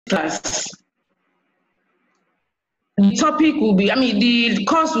class. The topic will be, the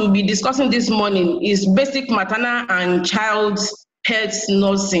course we'll be discussing this morning is basic maternal and child health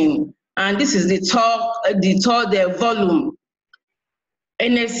nursing. And this is the third volume,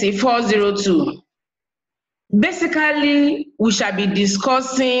 NSC 402. Basically, we shall be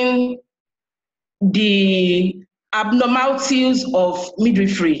discussing the abnormalities of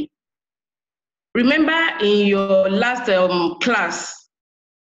midwifery. Remember in your last class,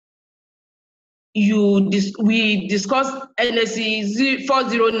 we discussed NSC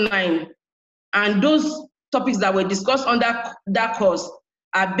 409, and those topics that were discussed under that course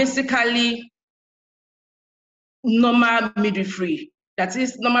are basically normal midwifery, that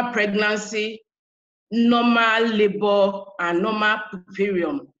is normal pregnancy, normal labor, and normal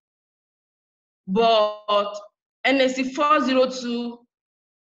puerperium. But NSC 402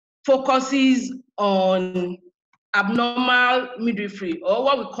 focuses on abnormal midwifery, or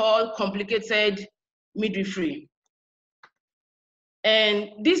what we call complicated midwifery.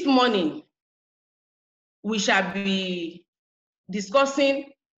 And this morning, we shall be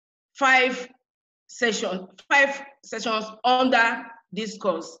discussing five sessions under this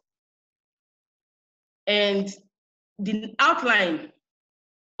course. And the outline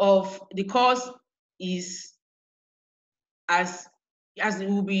of the course is as we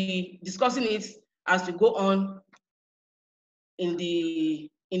will be discussing it as we go on in the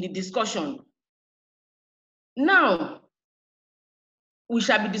discussion. Now, we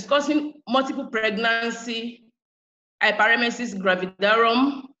shall be discussing multiple pregnancy, hyperemesis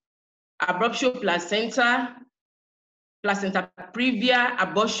gravidarum, abruptio placenta, placenta previa,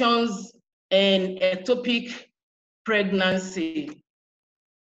 abortions, and ectopic pregnancy.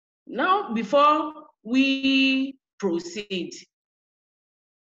 Now, before we proceed,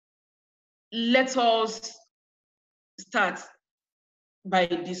 let us start by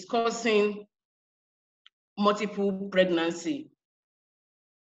discussing multiple pregnancy.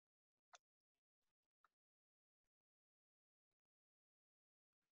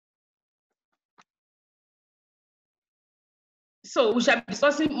 So we shall be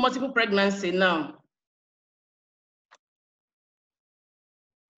discussing multiple pregnancy now.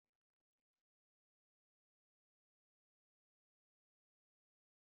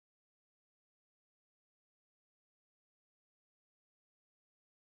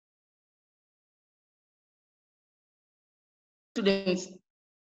 Students,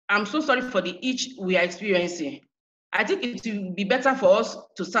 I'm so sorry for the itch we are experiencing. I think it will be better for us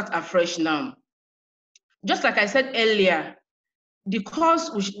to start afresh now. Just like I said earlier, the course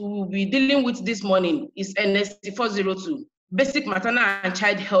we will be dealing with this morning is NSC 402, Basic Maternal and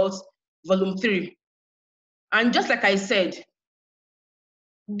Child Health, Volume 3. And just like I said,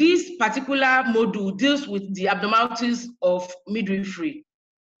 this particular module deals with the abnormalities of midwifery.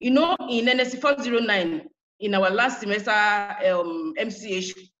 You know, in NSC 409, in our last semester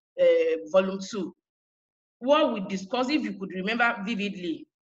MCH Volume 2, what we discussed, if you could remember vividly,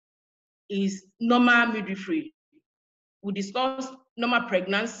 is normal midwifery. We discussed normal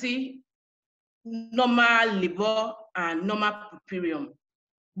pregnancy, normal labor, and normal puerperium.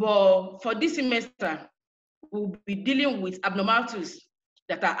 But for this semester, we'll be dealing with abnormalities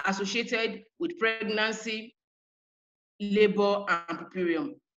that are associated with pregnancy, labor, and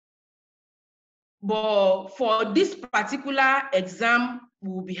puerperium. But for this particular exam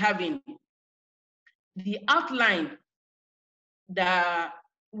we'll be having, the outline that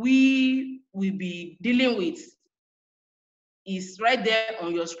we will be dealing with is right there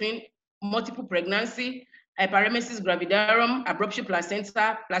on your screen: multiple pregnancy, hyperemesis gravidarum, abruptio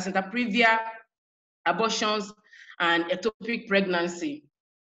placenta, placenta previa, abortions, and ectopic pregnancy.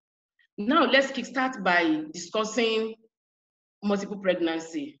 Now let's kickstart by discussing multiple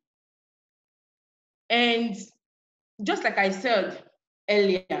pregnancy. And just like I said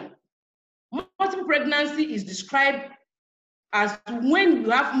earlier, multiple pregnancy is described as when you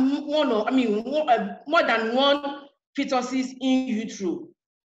have more than one fetuses in utero.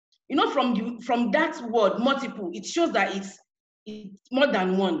 You know, from that word multiple, it shows that it's more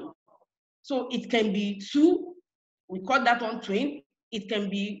than one. So it can be two, we call that one twin. It can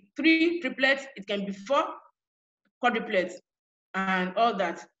be 3 triplets, it can be 4 quadruplets, and all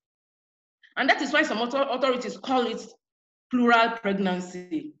that. And that is why some authorities call it plural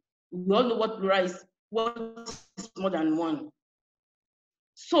pregnancy. We all know what plural is, what is more than one.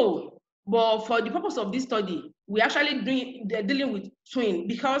 So, but for the purpose of this study, we actually dealing with twin,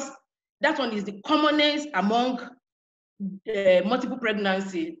 because that one is the commonest among multiple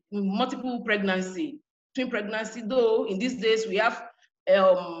pregnancy, twin pregnancy, though in these days we have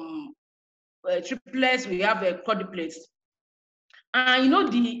triplets, we have quadruplets. And you know,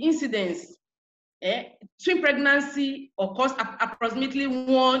 the incidence, twin pregnancy occurs approximately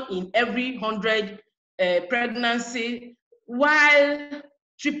 1 in every 100 pregnancy, while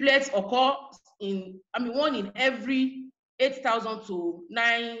triplets occur in, 1 in every 8,000 to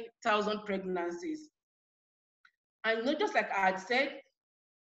 9,000 pregnancies. And you know, just like I had said,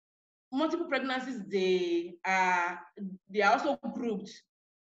 multiple pregnancies, they are also grouped.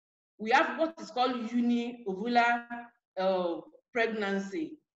 We have what is called uniovular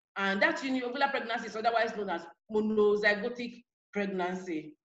pregnancy, and that uniovular pregnancy is otherwise known as monozygotic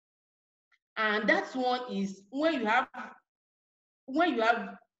pregnancy. And that one is when you have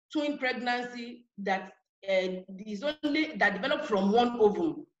twin pregnancy that is only that developed from one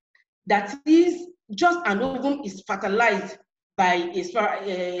ovum. That is, just an ovum is fertilized by a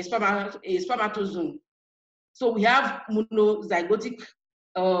spermatozoon. So we have monozygotic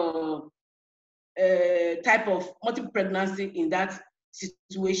type of multiple pregnancy in that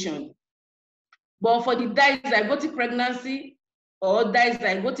situation. But for the dizygotic pregnancy or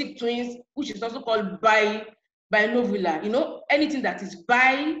dizygotic twins, which is also called binovular, you know, anything that is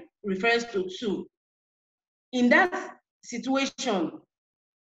bi refers to two. In that situation,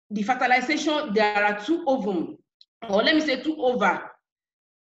 the fertilization, there are two ovum, or let me say two ova,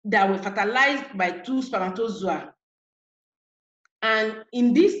 that were fertilized by two spermatozoa. And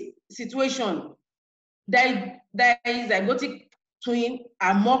in this situation, dizygotic twins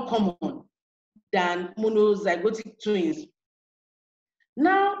are more common than monozygotic twins.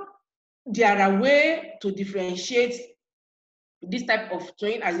 Now, there are ways to differentiate this type of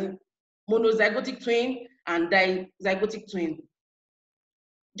twin, as in monozygotic twin and dizygotic twin.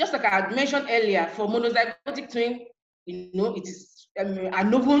 Just like I had mentioned earlier, for monozygotic twin, you know, it is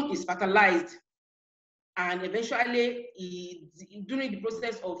an ovum is fertilized, and eventually, during the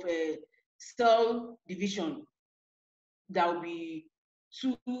process of cell division, there will be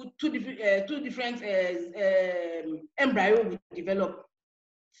two different embryo will develop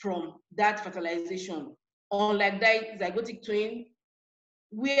from that fertilization. Unlike dizygotic twin,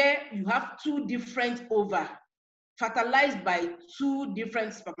 where you have two different ova fertilized by two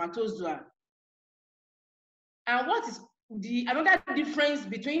different spermatozoa. And what is another difference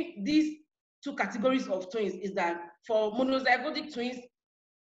between these two categories of twins is that for monozygotic twins,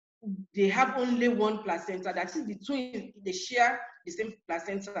 they have only one placenta. That is, the twins, they share the same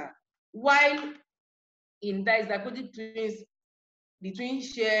placenta. While in dizygotic twins, the twins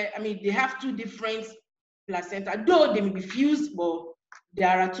share, they have two different placenta. Though they may be fused, but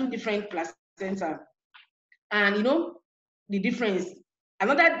there are two different placenta. And you know, the difference,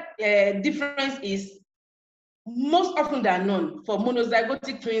 another difference is, most often than not, for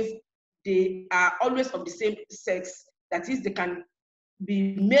monozygotic twins, they are always of the same sex. That is, they can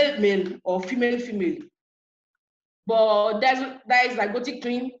be male or female. But dizygotic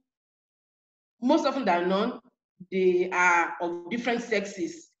twin, most often than not, they are of different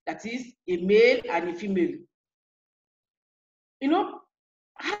sexes. That is, a male and a female. You know,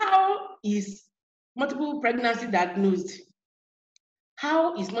 how is multiple pregnancy diagnosed?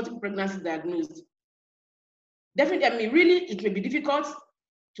 How is multiple pregnancy diagnosed? Definitely, really, it may be difficult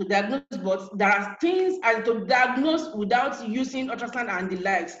to diagnose, but there are things as to diagnose without using ultrasound and the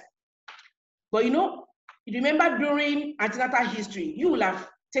likes. But you know, remember during antenatal history, you will have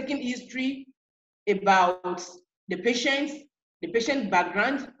taken history about the patient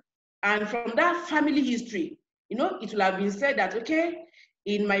background, and from that family history, you know, it will have been said that, okay,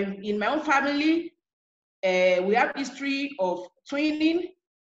 in my own family, we have history of twinning.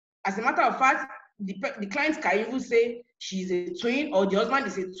 As a matter of fact, the client can even say she's a twin, or the husband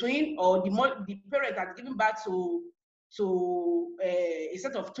is a twin, or the parent has given birth to a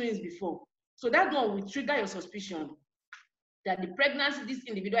set of twins before. So that one will trigger your suspicion that the pregnancy this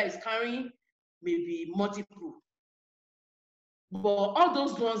individual is carrying may be multiple. But all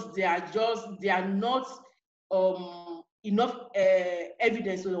those ones, they are not enough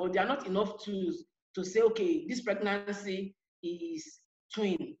evidence, or they are not enough tools to say, okay, this pregnancy is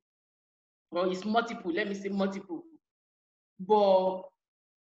twin, or it's multiple, let me say multiple. But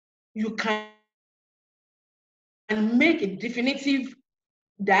you can make a definitive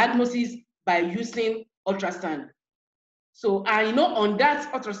diagnosis by using ultrasound. So, you know, on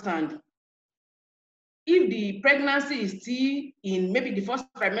that ultrasound, if the pregnancy is still in maybe the first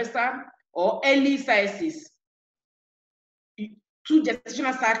trimester or early sizes, two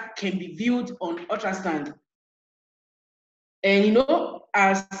gestational sacs can be viewed on ultrasound. And you know,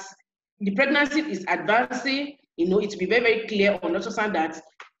 as the pregnancy is advancing, you know, it will be very, very clear on ultrasound that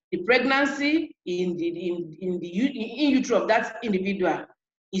the pregnancy in utero of that individual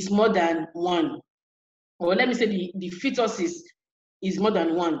is more than one. Or let me say the fetuses is more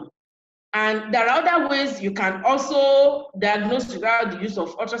than one. And there are other ways you can also diagnose without the use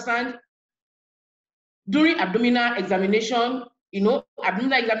of ultrasound. During abdominal examination,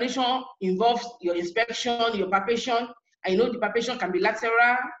 abdominal examination involves your inspection, your palpation, and the palpation can be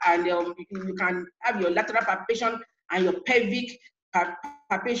lateral, and you can have your lateral palpation and your pelvic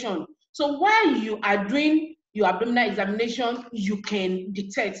palpation. So while you are doing your abdominal examination, you can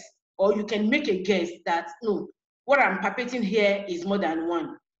detect or you can make a guess that, no, what I'm palpating here is more than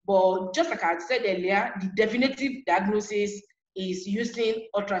one. But just like I said earlier, the definitive diagnosis is using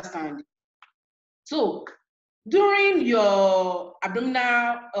ultrasound. So during your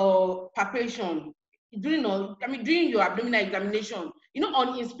abdominal palpation, during your abdominal examination,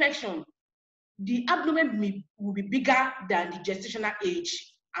 on inspection, the abdomen will be bigger than the gestational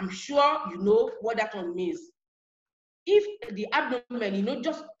age. I'm sure you know what that one means. If the abdomen,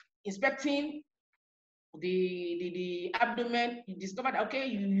 just inspecting the abdomen, you discover that, okay,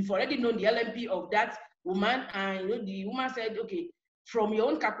 you've already known the LMP of that woman, and the woman said, okay, from your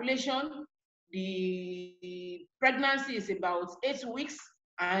own calculation, the pregnancy is about 8 weeks,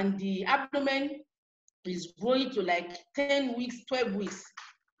 and the abdomen is growing to like 10 weeks, 12 weeks.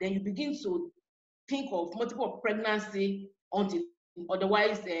 Then you begin to think of multiple pregnancy until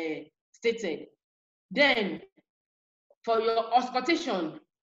otherwise stated. Then for your auscultation,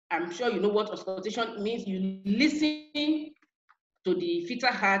 I'm sure you know what auscultation means. You listen to the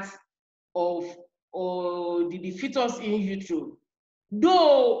fetal heart or the fetus in utero.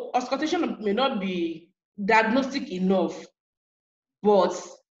 Though auscultation may not be diagnostic enough, but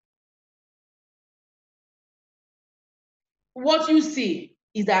what you see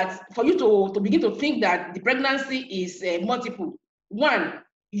is that for you to begin to think that the pregnancy is multiple, one,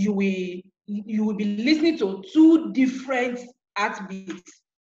 you will be listening to 2 different heartbeats.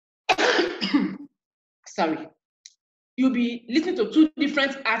 Sorry. You'll be listening to 2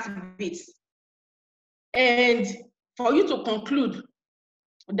 different heartbeats. And for you to conclude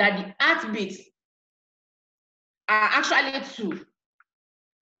that the heartbeats are actually 2,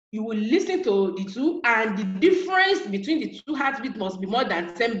 you will listen to the 2, and the difference between the 2 heartbeats must be more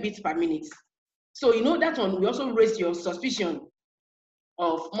than 10 beats per minute. So that one will also raise your suspicion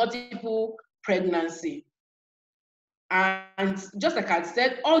of multiple pregnancy. And just like I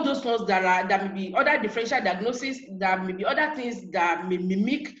said, all those ones that may be other differential diagnosis, that may be other things that may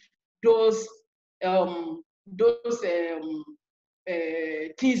mimic those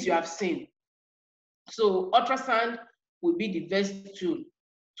things you have seen. So ultrasound will be the best tool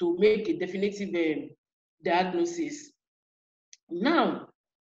to make a definitive diagnosis. Now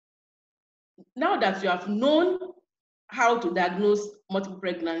that you have known how to diagnose multiple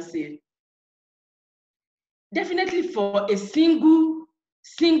pregnancy, definitely for a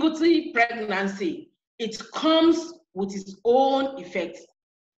singularity pregnancy, it comes with its own effect.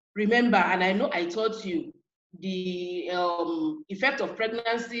 Remember, and I know I taught you, the effect of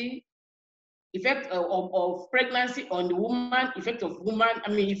pregnancy, effect of pregnancy on the woman, effect of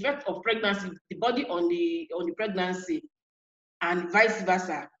pregnancy, the body on the pregnancy, and vice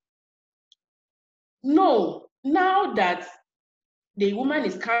versa. No, now that the woman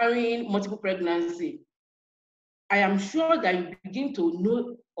is carrying multiple pregnancy, I am sure that you begin to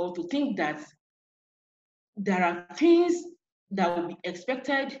know or to think that there are things that will be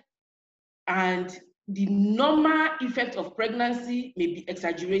expected, and the normal effect of pregnancy may be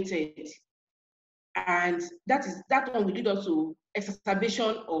exaggerated. And that one will lead us to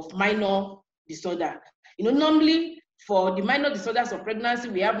exacerbation of minor disorder. Normally for the minor disorders of pregnancy,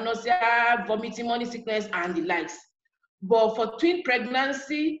 we have nausea, vomiting, morning sickness, and the likes. But for twin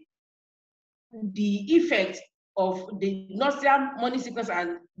pregnancy, the effect of the nausea, morning sickness,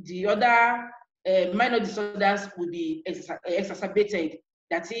 and the other minor disorders will be exacerbated.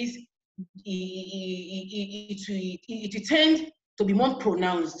 That is, it will tend to be more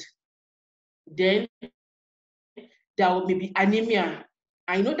pronounced. Then there may be anemia.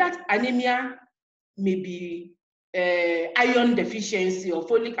 I know that anemia may be iron deficiency or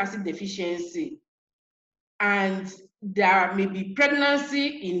folic acid deficiency. And there may be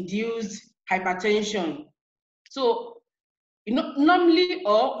pregnancy-induced hypertension. So, normally,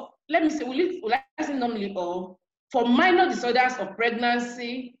 or let me say, will I say normally, or for minor disorders of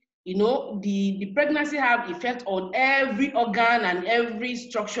pregnancy, the pregnancy have effect on every organ and every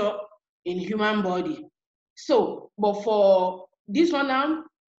structure in human body. So, but for this one now,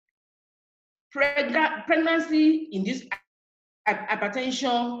 pregnancy-induced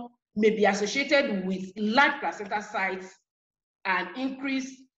hypertension may be associated with large placenta size and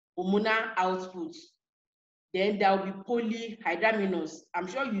increased hormonal output. Then there will be polyhydramnios. I'm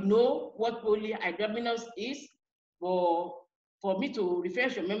sure you know what polyhydramnios is, but for me to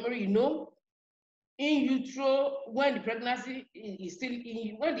refresh your memory, you know, in utero, when the pregnancy is still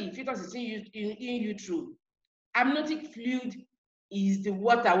when the fetus is in utero, amniotic fluid is the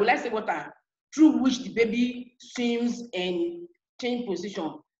water, will I say water, through which the baby swims and change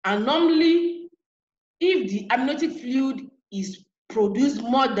position. And normally, if the amniotic fluid is produced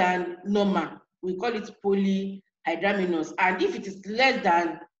more than normal, we call it polyhydramnios. And if it is less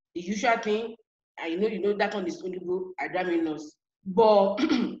than the usual thing, you know that one is oligohydramnios. But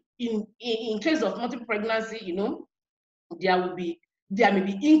in case of multiple pregnancy, you know, there may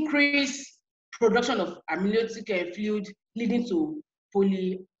be increased production of amniotic fluid leading to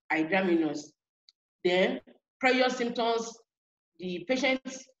polyhydramnios. Then prior symptoms, the patient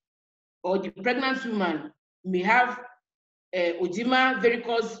or the pregnant woman may have edema,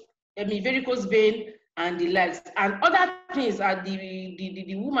 varicose vein, and the likes. And other things are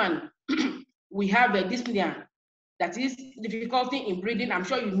the woman we have a dyspnea, that is difficulty in breathing. I'm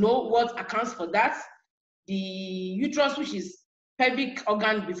sure you know what accounts for that. The uterus, which is pelvic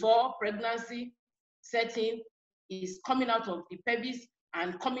organ before pregnancy setting, is coming out of the pelvis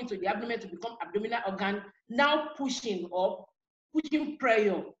and coming to the abdomen to become abdominal organ, now pushing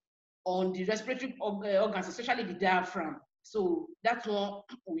pressure on the respiratory organs, especially the diaphragm. So that's what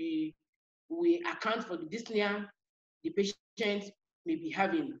we account for the dyspnea the patient may be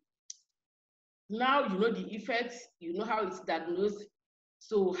having. Now you know the effects, you know how it's diagnosed.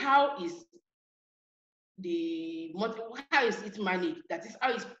 So how is it managed? That is,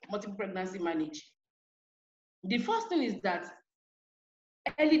 how is multiple pregnancy managed? The first thing is that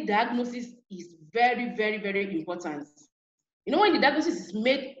early diagnosis is very, very, very important. You know, when the diagnosis is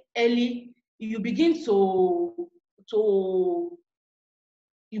made early, you begin to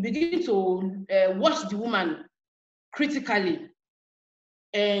watch the woman critically,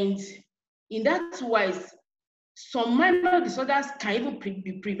 and in that wise, some minor disorders can even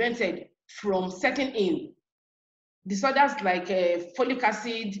be prevented from setting in. Disorders like folic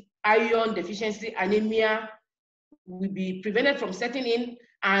acid, iron deficiency, anemia will be prevented from setting in,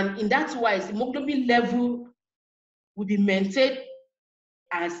 and in that wise, hemoglobin level will be maintained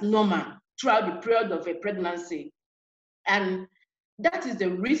as normal throughout the period of a pregnancy. And that is the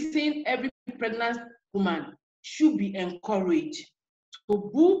reason every pregnant woman should be encouraged to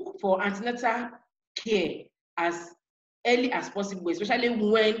book for antenatal care as early as possible, especially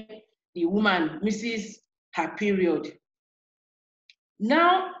when the woman misses her period.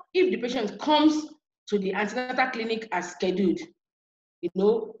 Now, if the patient comes to the antenatal clinic as scheduled, you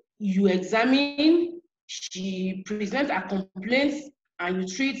know, you examine, she presents her complaints, and you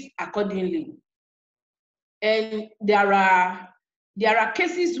treat accordingly. And there are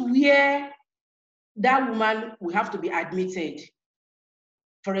cases where that woman will have to be admitted.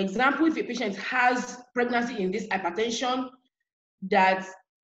 For example, if a patient has pregnancy in this hypertension that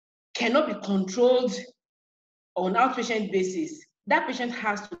cannot be controlled on outpatient basis, that patient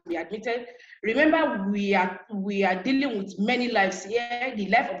has to be admitted. Remember, we are dealing with many lives here, the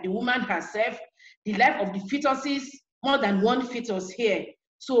life of the woman herself, the life of the fetuses, more than one fetus here.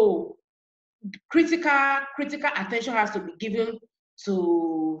 So critical attention has to be given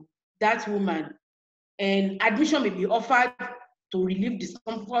to that woman, and admission may be offered to relieve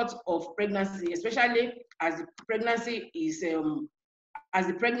discomfort of pregnancy, especially as the pregnancy is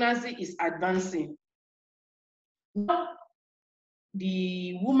advancing. Now,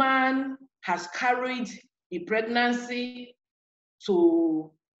 the woman has carried the pregnancy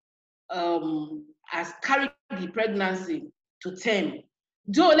to term.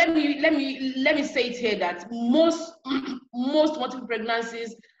 Though let me say it here that most multiple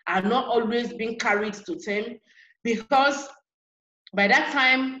pregnancies are not always being carried to term, because by that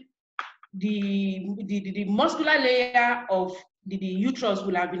time the muscular layer of the uterus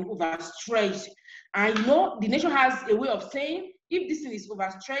will have been overstretched. And you know, the nature has a way of saying, if this thing is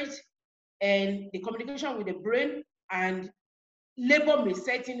overstretched and the communication with the brain, and labor may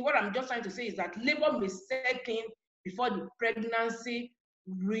set in. What I'm just trying to say is that labor may set in before the pregnancy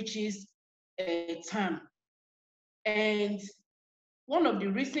reaches a term. And one of the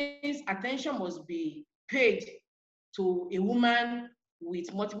reasons attention must be paid to a woman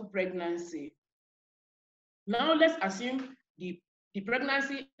with multiple pregnancy. Now let's assume the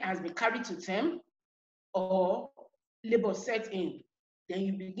pregnancy has been carried to term or labor set in. Then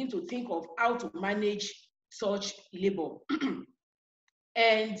you begin to think of how to manage such labor.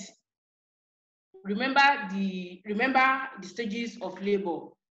 And remember the stages of labor.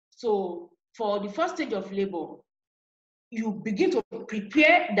 So for the first stage of labor, you begin to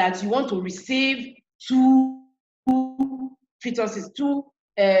prepare that you want to receive two fetuses, two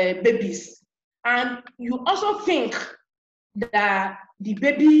babies. And you also think that the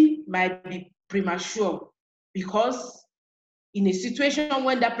baby might be premature because in a situation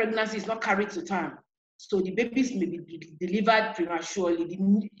when that pregnancy is not carried to term, so the babies may be delivered prematurely.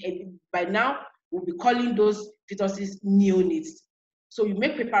 By now, we'll be calling those fetuses neonates. So you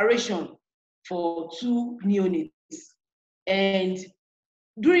make preparation for 2 neonates. And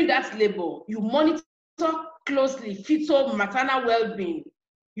during that labor, you monitor closely fetal maternal well-being.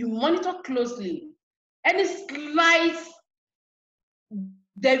 You monitor closely any slight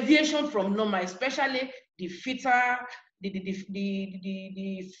deviation from normal, especially the fetal, the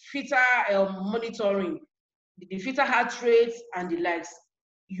fetal monitoring, the fetal heart rate and the likes.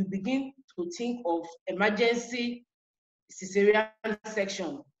 You begin to think of emergency cesarean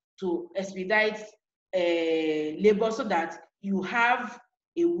section to expedite labor so that you have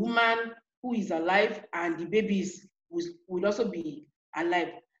a woman who is alive and the babies will also be alive.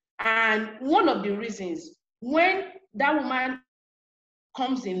 And one of the reasons, when that woman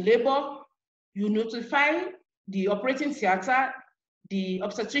comes in labor, you notify the operating theater, the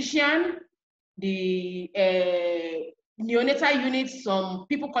obstetrician, the neonatal units, some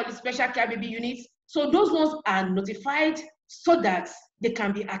people call it special care baby units. So those ones are notified so that they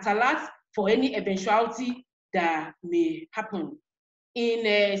can be at alert for any eventuality that may happen.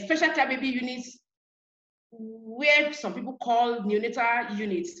 In special care baby units, where some people call neonatal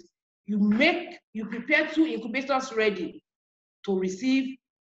units, you prepare 2 incubators ready to receive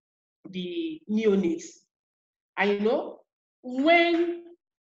the neonates. And you know, when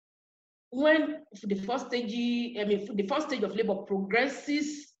the first stage of labor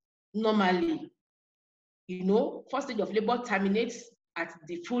progresses normally, you know, first stage of labor terminates at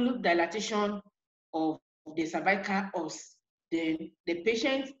the full dilatation of the cervical os. Then the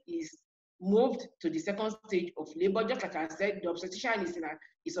patient is moved to the second stage of labor. Just like I said, the obstetrician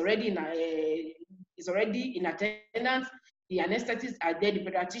is already in attendance. The anesthetists are there. The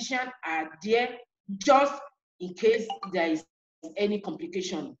pediatrician are there, just in case there is any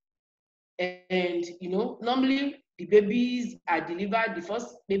complication. And you know, normally the babies are delivered,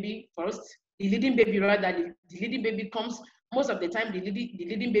 the leading baby rather, the leading baby comes, most of the time the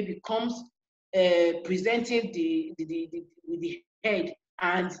leading baby comes presenting with the head.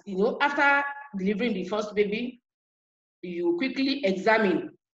 And you know, after delivering the first baby, you quickly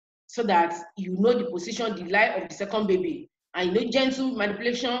examine so that you know the position, the lie of the second baby. And you know, gentle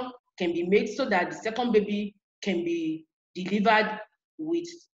manipulation can be made so that the second baby can be delivered with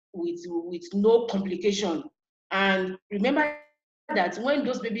no complication. And remember that when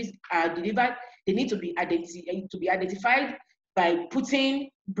those babies are delivered, they need to be identified by putting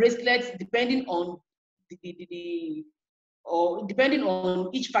bracelets depending on depending on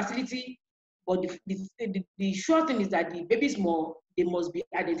each facility. But the sure thing is that the babies they must be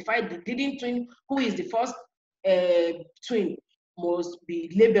identified. The leading twin, who is the first twin, must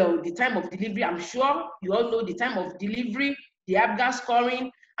be labeled. The time of delivery, I'm sure you all know the time of delivery, the ABGA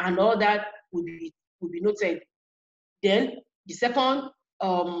scoring, and all that will be noted. Then the second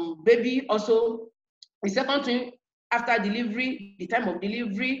baby also, the second twin after delivery, the time of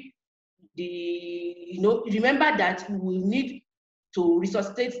delivery, remember that we will need to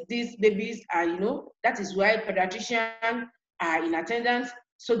resuscitate these babies, and that is why pediatricians are in attendance,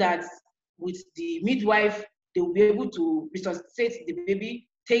 so that with the midwife they will be able to resuscitate the baby,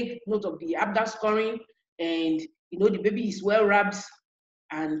 take note of the ABGA scoring, and the baby is well wrapped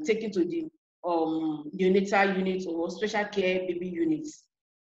and taken to the neonatal unit or special care baby units.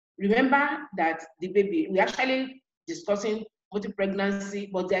 Remember that the baby, we're actually discussing multi-pregnancy,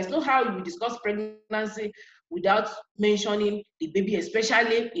 but there's no how you discuss pregnancy without mentioning the baby,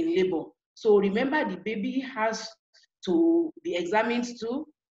 especially in labor. So remember, the baby has to be examined too.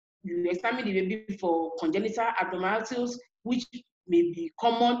 You examine the baby for congenital abnormalities, which may be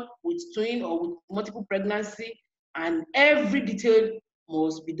common with twin or with multiple pregnancy, and every detail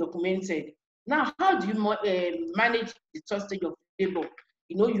must be documented. Now, how do you manage the third stage of labor?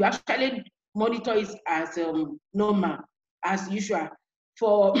 You actually monitor it as normal, as usual.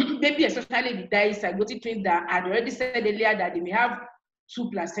 For baby, especially the dizygotic twins that I had already said earlier that they may have 2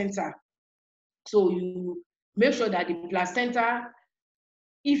 placenta. So you make sure that the placenta,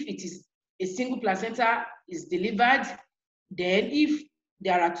 if it is a single placenta, is delivered. Then if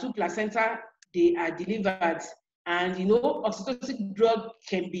there are 2 placenta, they are delivered. And oxytocin drug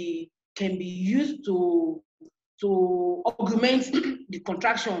can be used to augment the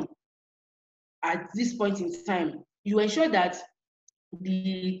contraction at this point in time. You ensure that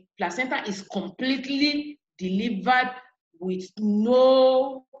the placenta is completely delivered with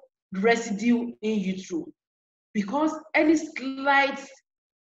no residue in utero, because any slight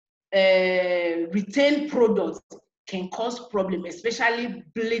retained product can cause problem, especially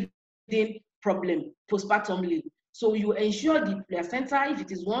bleeding problem, postpartumly. So you ensure the placenta, if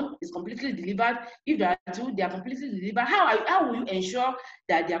it is one, is completely delivered. If there are two, they are completely delivered. How will you ensure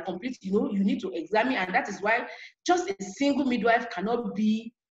that they are complete? You need to examine, and that is why just a single midwife cannot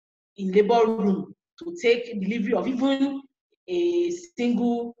be in labor room to take delivery of even a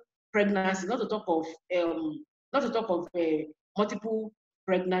single pregnancy, not to talk of multiple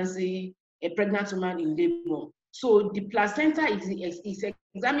pregnancy, a pregnant woman in labor. So the placenta is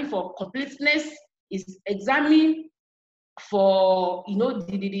examined for completeness, is examined for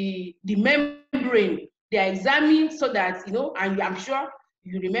the membrane. They are examined so that and I'm sure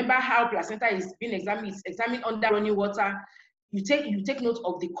you remember how placenta is being examined. It's examined under running water. You take note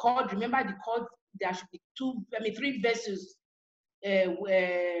of the cord. Remember the cord. There should be three vessels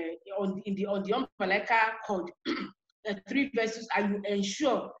on the umbilical cord. 3 vessels, and you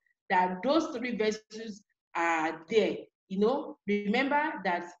ensure that those 3 vessels are there. Remember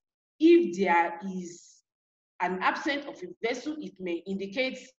that if there is an absence of a vessel, it may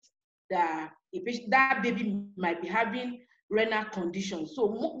indicate that that baby might be having renal condition. So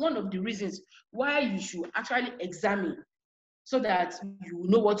one of the reasons why you should actually examine, so that you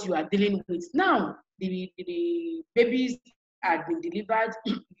know what you are dealing with. Now, the babies had been delivered,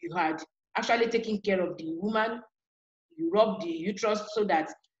 you had actually taken care of the woman, you rub the uterus so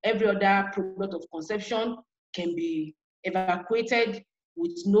that every other product of conception can be evacuated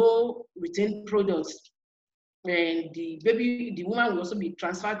with no retained products. And the woman will also be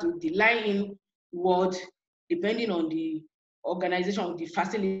transferred to the lie-in ward, depending on the organization of the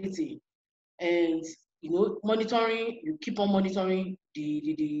facility. And monitoring, you keep on monitoring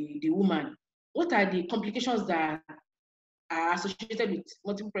the woman. What are the complications that are associated with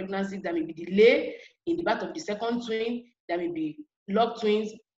multiple pregnancy? There may be delay in the birth of the second twin, there may be locked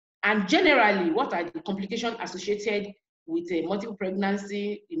twins, and generally, what are the complications associated with a multiple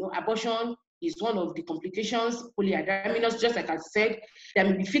pregnancy? Abortion is one of the complications. Polyhydramnios, just like I said, there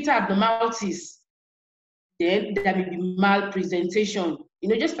may be fetal abnormalities. Then there may be malpresentation.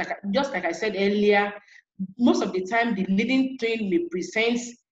 Just like I said earlier, most of the time the leading twin may present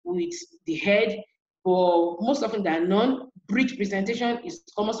with the head, but most often than not, breech presentation is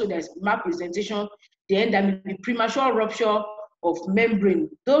common, so there's malpresentation. Then there may be premature rupture of membrane.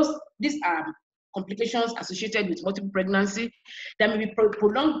 These are complications associated with multiple pregnancy. There may be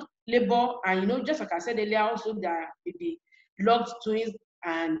prolonged labor, and just like I said earlier, also there may be locked twins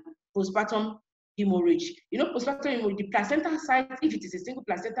and postpartum hemorrhage. Postpartum hemorrhage, the placenta size, if it is a single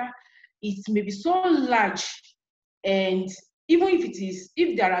placenta, it may be so large, and even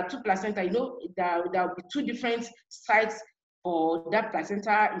if there are 2 placenta, there will be 2 different sites for that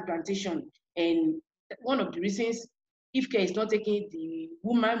placenta implantation. And one of the reasons, if care is not taken, the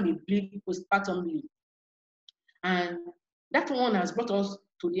woman may bleed postpartumly. And that one has brought us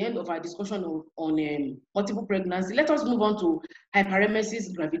to the end of our discussion on multiple pregnancy. Let us move on to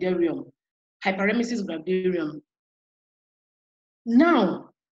hyperemesis gravidarum. Hyperemesis gravidarum. Now,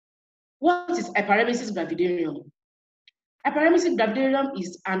 what is hyperemesis gravidarum? Hyperemesis gravidarum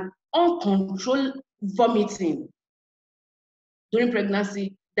is an uncontrolled vomiting during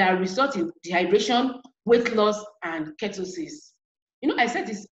pregnancy that results in dehydration, weight loss, and ketosis. I said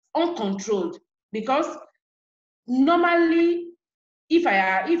it's uncontrolled because normally, if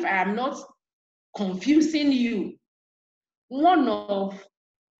I am not confusing you, one of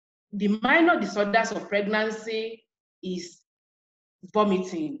the minor disorders of pregnancy is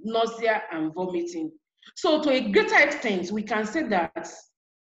vomiting, nausea and vomiting. So to a greater extent, we can say that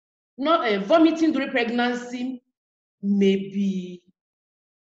vomiting during pregnancy may be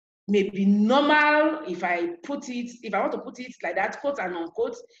normal, if I want to put it like that, quote and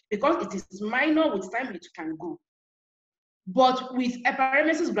unquote, because it is minor. With time it can go. But with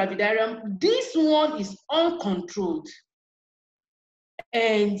hyperemesis gravidarum, this one is uncontrolled,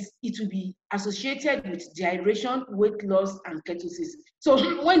 and it will be associated with dehydration, weight loss, and ketosis. So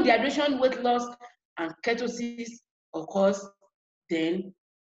when dehydration, weight loss, and ketosis occurs, then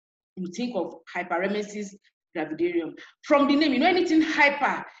you think of hyperemesis gravidarum. From the name, anything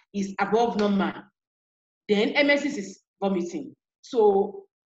hyper is above normal. Then emesis is vomiting. So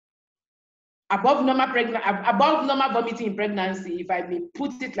above normal vomiting in pregnancy, if I may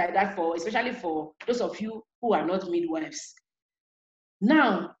put it like that, especially for those of you who are not midwives.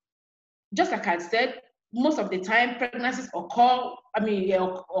 Now, just like I said, most of the time pregnancies occur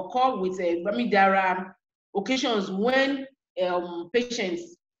with there are occasions when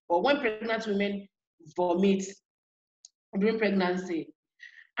patients or when pregnant women vomit during pregnancy.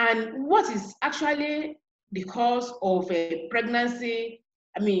 And what is actually the cause of pregnancy,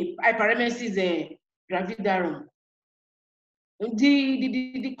 hyperemesis gravidarum?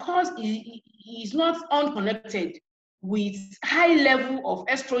 The cause is not unconnected with high level of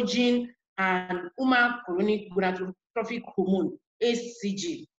estrogen and human chorionic gonadotrophic hormone,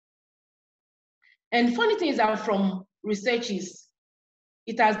 HCG. And funny thing is that from researches,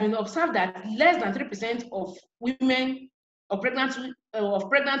 it has been observed that less than 3% of women, of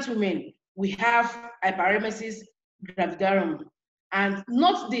pregnant women, we have hyperemesis gravidarum. And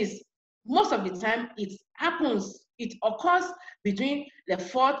note this, most of the time it occurs between the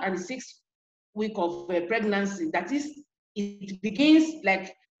 4th and the 6th week of pregnancy. That is, it begins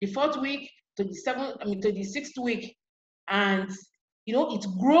like the 4th week to the 7th, to the 6th week, and it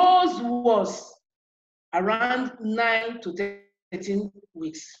grows worse around 9 to 13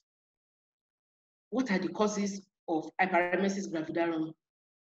 weeks. What are the causes of hyperemesis gravidarum?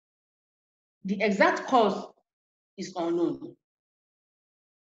 The exact cause is unknown.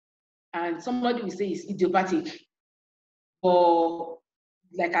 And somebody will say it's idiopathic. But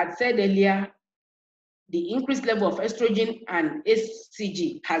like I said earlier, the increased level of estrogen and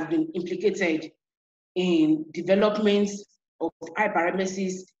HCG has been implicated in development of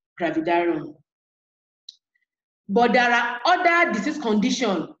hyperemesis gravidarum. But there are other disease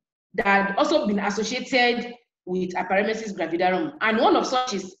conditions that have also been associated with hyperemesis gravidarum. And one of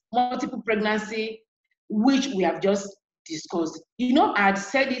such is multiple pregnancy, which we have just discussed. I had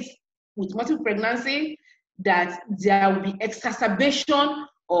said it with multiple pregnancy that there will be exacerbation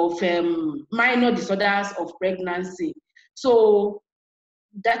of minor disorders of pregnancy. So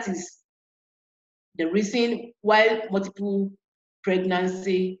that is the reason why with multiple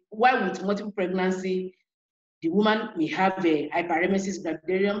pregnancy, the woman may have a hyperemesis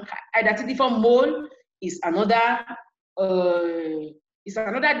gravidarum. Hydatidform mole is another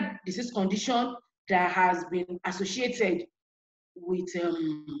disease condition that has been associated with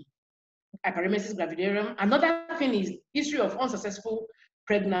hyperemesis gravidarum. Another thing is history of unsuccessful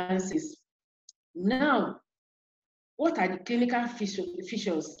pregnancies. Now, what are the clinical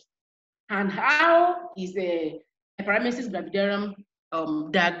features and how is the hyperemesis gravidarum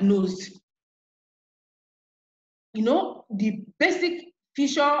diagnosed? The basic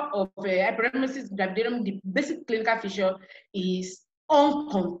feature of hyperemesis gravidarum, the basic clinical feature is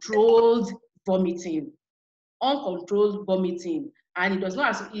uncontrolled vomiting. Uncontrolled vomiting. And it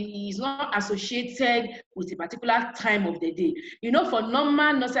is not associated with a particular time of the day. For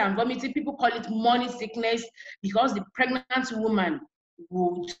normal nausea and vomiting, people call it morning sickness because the pregnant woman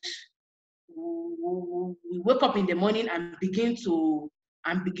would wake up in the morning and begin to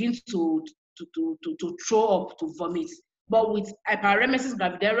throw up, to vomit. But with hyperemesis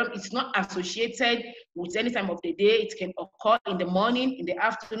gravidarum, it's not associated with any time of the day. It can occur in the morning, in the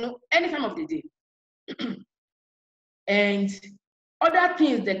afternoon, any time of the day. And other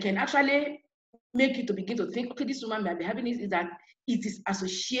things that can actually make you to begin to think, okay, this woman may be having this, is that it is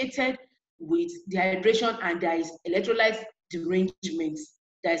associated with dehydration and there is electrolyte derangement.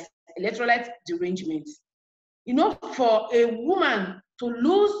 There's electrolyte derangement. For a woman to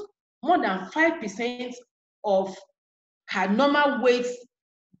lose more than 5% of her normal weight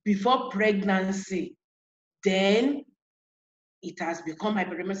before pregnancy, then it has become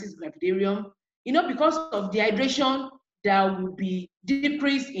hyperemesis gravidarum. Because of dehydration, there will be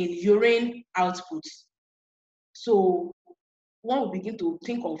decrease in urine output. So one will begin to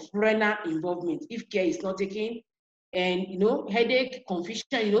think of renal involvement if care is not taken, and headache,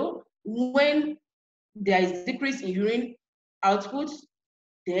 confusion. When there is decrease in urine output,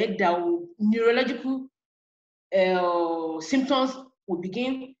 then neurological symptoms will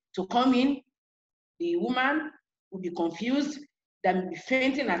begin to come in. The woman will be confused, there may be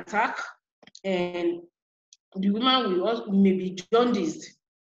fainting attack, and the woman will also may be jaundiced.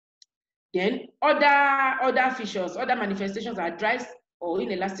 Then other features, other manifestations are dry or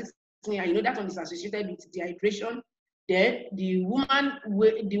inelastic skin, and that one is associated with dehydration. Then the woman's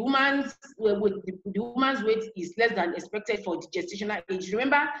weight is less than expected for the gestational age.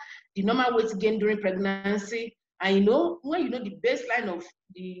 Remember the normal weight gain during pregnancy, and when the baseline of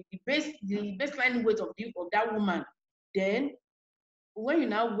the baseline weight of that woman, then when you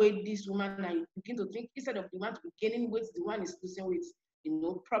now weigh this woman and you begin to think, instead of the woman to be gaining weight, the one is losing weight,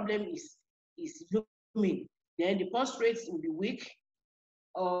 problem is looming. Then the pulse rate will be weak.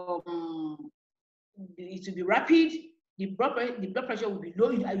 It will be rapid. The blood pressure will be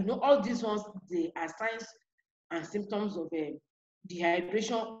low. All these ones, they are signs and symptoms of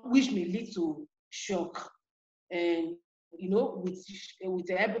dehydration, which may lead to shock. And with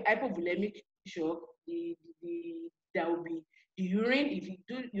a hypovolemic shock, there will be the urine. If you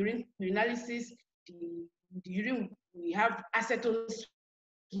do urinalysis, the urine, we have acetone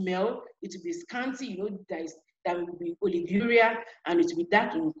smell. It will be scanty. There is that will be oliguria, and it will be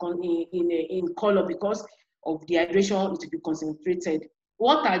dark in color because of dehydration. It will be concentrated.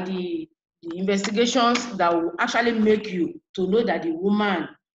 What are the investigations that will actually make you to know that the woman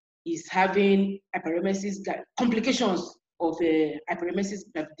is having hyperemesis, complications of hyperemesis,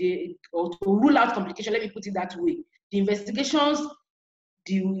 or to rule out complication? Let me put it that way. The investigations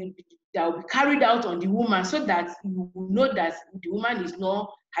that will be carried out on the woman, so that you will know that the woman is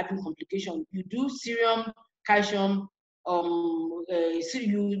not having complication. You do serum calcium, so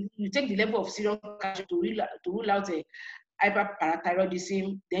you take the level of serum calcium to rule out a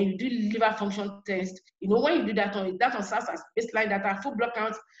hyperparathyroidism. Then you do liver function test. You know, when you do that one serves as baseline data. Full blood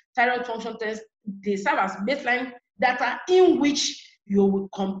count, thyroid function test, they serve as baseline data in which you will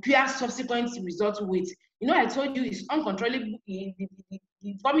compare subsequent results with. You know, I told you it's uncontrollable.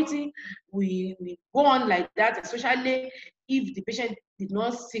 The vomiting will go on like that, especially if the patient did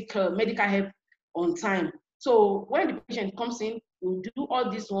not seek medical help on time. So when the patient comes in, you do all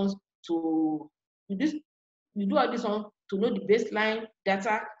these ones to know the baseline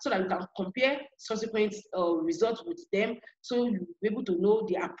data, so that you can compare subsequent results with them, so you'll be able to know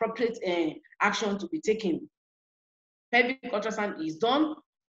the appropriate action to be taken. Pelvic ultrasound is done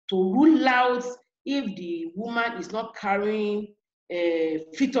to rule out if the woman is not carrying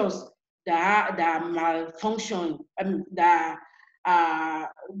fetus that malfunction, that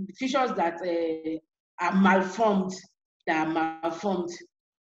features that are malformed,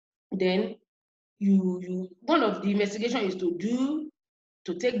 Then one of the investigation is to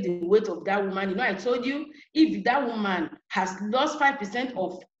take the weight of that woman. You know, I told you, if that woman has lost 5%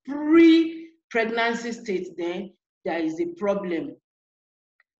 of pre-pregnancy state, then there is a problem.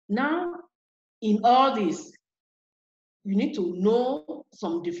 Now, in all this, you need to know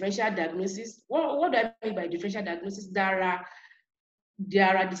some differential diagnosis. What do I mean by differential diagnosis? There are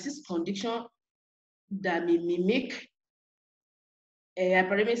disease conditions that may mimic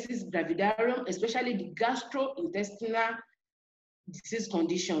hyperemesis gravidarum, especially the gastrointestinal disease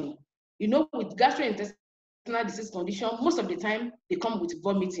condition. You know, with gastrointestinal disease condition, most of the time they come with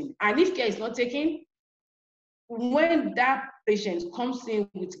vomiting. And if care is not taken, when that patient comes in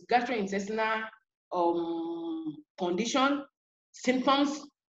with gastrointestinal condition, symptoms,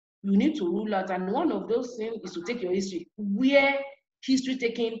 you need to rule out. And one of those things is to take your history, where history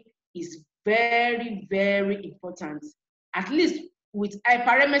taking is very, very important. At least with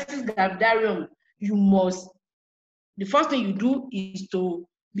hyperemesis gravidarum, the first thing you do is to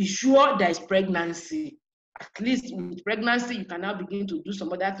be sure there is pregnancy. At least with pregnancy, you can now begin to do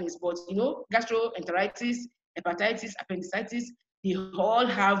some other things. But you know, gastroenteritis, hepatitis, appendicitis, they all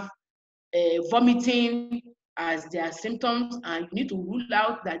have vomiting as their symptoms, and you need to rule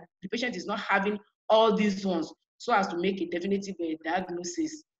out that the patient is not having all these ones, so as to make a definitive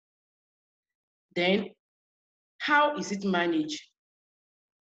diagnosis. Then, how is it managed?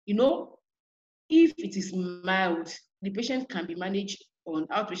 You know, if it is mild, the patient can be managed on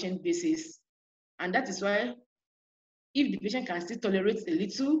outpatient basis. And that is why, if the patient can still tolerate a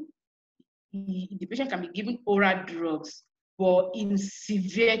little, the patient can be given oral drugs. But in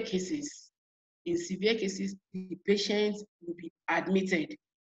severe cases, the patient will be admitted.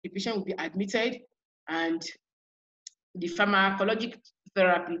 The patient will be admitted, and the pharmacologic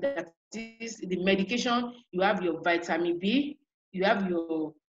therapy, that is the medication, you have your vitamin B, you have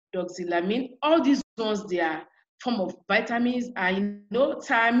your doxylamine, all these ones, they are form of vitamins. I know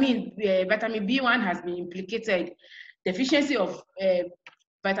thiamine, vitamin B1 has been implicated. Deficiency of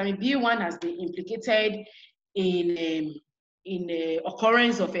vitamin B1 has been implicated in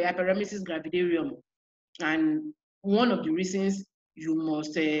occurrence of hyperemesis gravidarum. And one of the reasons you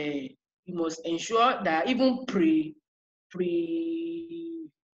must ensure that even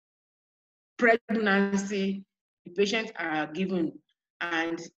pre-pregnancy, the patients are given.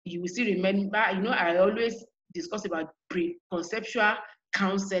 And you will still remember, you know, I always discuss about pre-conceptual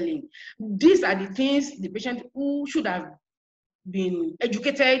counseling. These are the things the patient who should have been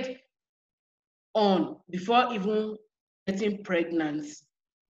educated on before even getting pregnant.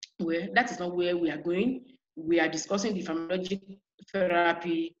 Well, that is not where we are going. We are discussing the pharmacologic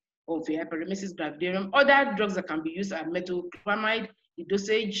therapy of hyperemesis gravidarum. Other drugs that can be used are metoclopramide. The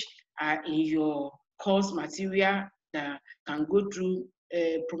dosage are in your course material that can go through.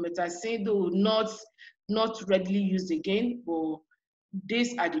 Promethazine, though not readily used again, but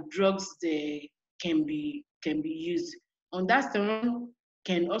these are the drugs that can be used. Ondansetron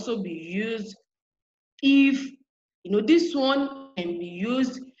can also be used if, you know, this one can be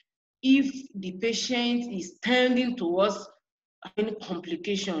used if the patient is tending towards any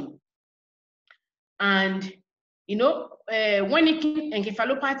complication. And you know, wernicke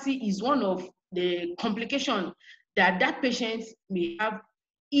encephalopathy is one of the complication that that patient may have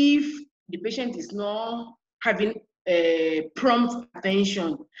if the patient is not having prompt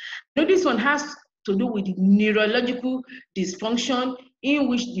attention. So this one has to do with the neurological dysfunction in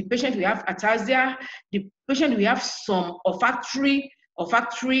which the patient will have ataxia, the patient will have some olfactory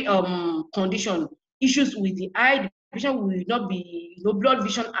condition, issues with the eye, the patient will not be blood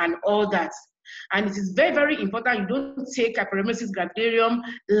vision and all that. And it is very, very important you don't take hyperemesis gravidarum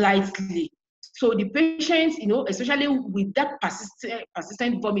lightly. So the patient, especially with that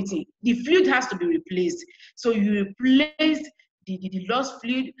persistent vomiting, the fluid has to be replaced. So you replace the lost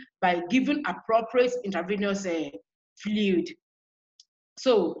fluid by giving appropriate intravenous fluid.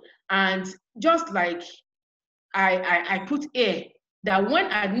 So, and just like I put here, that when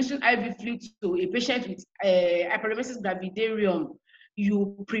administering IV fluid to a patient with hyperemesis gravidarum,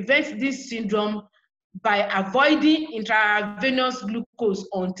 you prevent this syndrome by avoiding intravenous glucose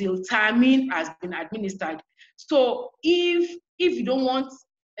until thiamine has been administered. So if you don't want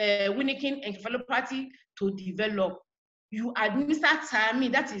Winikin encephalopathy to develop, you administer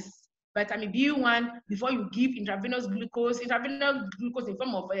thiamine, that is vitamin B1, before you give intravenous glucose in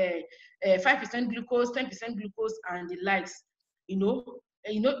form of 5% glucose, 10% glucose, and the likes.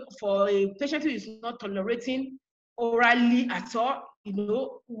 For a patient who is not tolerating orally at all, in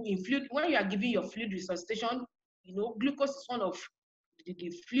fluid, when you are giving your fluid resuscitation, glucose is one of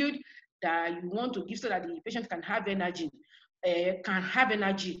the fluid that you want to give so that the patient can have energy.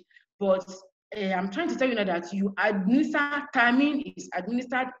 But I'm trying to tell you now that you administer thiamine is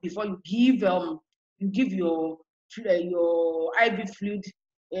administered before you give your IV fluid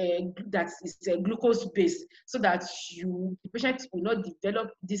that is glucose based, so that the patient will not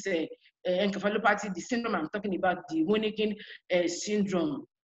develop this encephalopathy, the syndrome I'm talking about, the Winikin syndrome.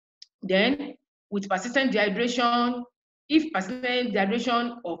 Then with persistent dehydration, if persistent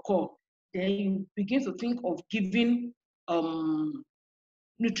dehydration occur, then you begin to think of giving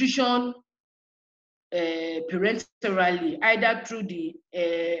nutrition parenterally, either through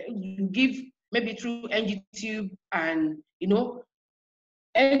you give maybe through NG tube, and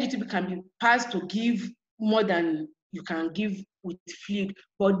NG tube can be passed to give more than you can give with fluid.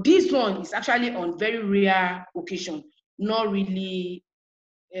 But this one is actually on very rare occasion, not really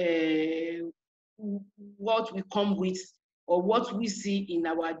what we come with or what we see in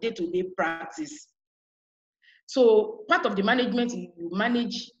our day-to-day practice. So part of the management, you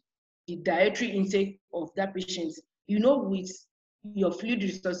manage the dietary intake of that patient. With your fluid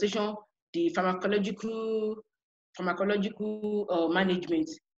resuscitation, the pharmacological management,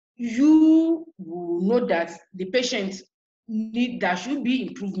 you will know that the patient there should be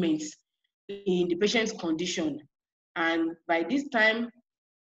improvements in the patient's condition. And by this time,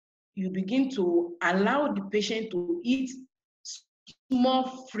 you begin to allow the patient to eat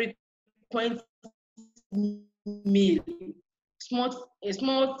small frequent meal, a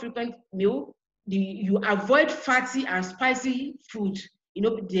small frequent meal. You avoid fatty and spicy food.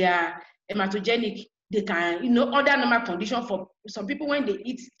 They are hematogenic. They can, other normal condition for some people, when they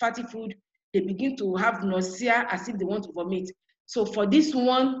eat fatty food, they begin to have nausea as if they want to vomit. So for this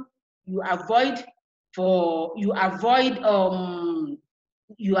one, you avoid the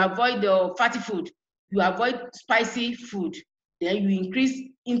fatty food, you avoid spicy food, then you increase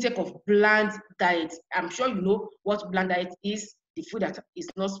intake of bland diet. I'm sure you know what bland diet is, the food that is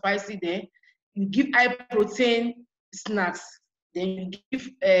not spicy. Then you give high protein snacks, then you give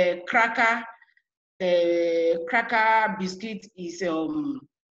cracker biscuit is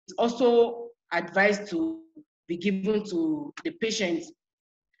also advised to be given to the patient.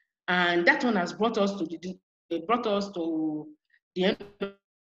 And that one has brought us to the end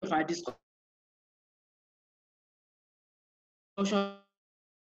of our discussion on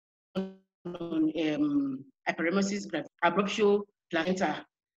hyperemesis abruptio placenta.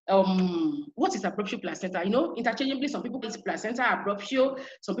 What is abruptio placenta? Interchangeably, some people call it placenta abruptio,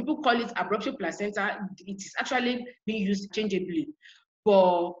 some people call it abruptio placenta. It is actually being used interchangeably,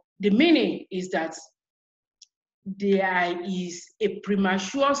 but the meaning is that there is a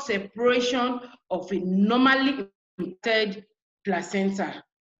premature separation of a normally implanted placenta,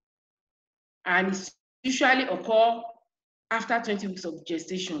 and it usually occurs after 20 weeks of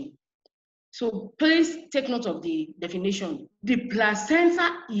gestation. So please take note of the definition. The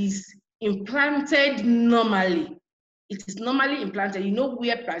placenta is implanted normally. It is normally implanted.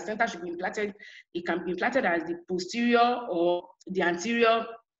 Where placenta should be implanted. It can be implanted as the posterior or the anterior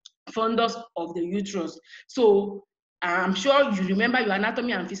fundus of the uterus. So I'm sure you remember your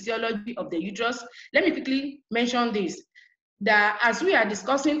anatomy and physiology of the uterus. Let me quickly mention this, that as we are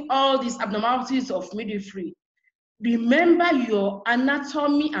discussing all these abnormalities of midwifery, remember your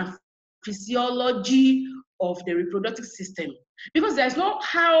anatomy and physiology of the reproductive system, because there's no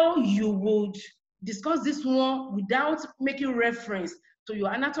how you would discuss this one without making reference to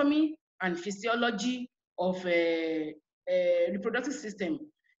your anatomy and physiology of a reproductive system.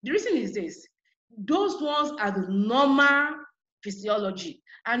 The reason is this: those ones are the normal physiology,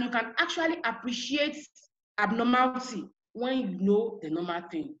 and you can actually appreciate abnormality when you know the normal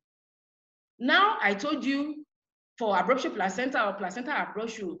thing. Now, I told you for abruptio placenta or placenta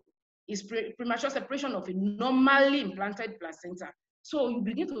abruptio is premature separation of a normally implanted placenta. So you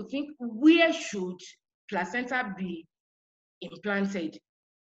begin to think, where should placenta be implanted?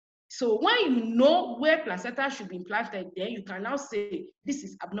 So when you know where placenta should be implanted, then you can now say this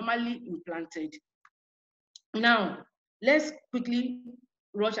is abnormally implanted. Now, let's quickly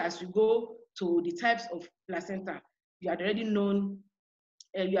rush as we go to the types of placenta. You had already known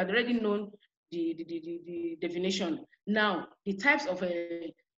the definition. Now, the types of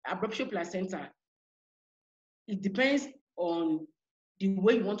abruptio placenta, it depends on the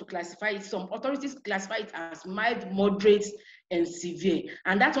way you want to classify it. Some authorities classify it as mild, moderate, and severe.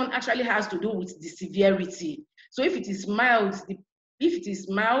 And that one actually has to do with the severity. So if it is mild,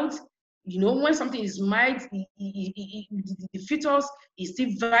 you know, when something is mild, the fetus is still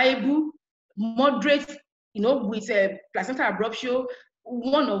viable. Moderate, you know, with a placenta abruptio,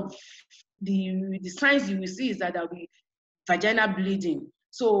 one of the signs you will see is that there will be vaginal bleeding.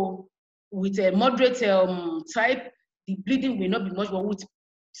 So with a moderate type, the bleeding will not be much, but with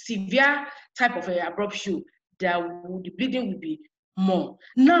severe type of abruptio, the bleeding will be more.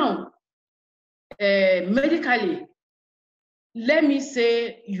 Now, medically, let me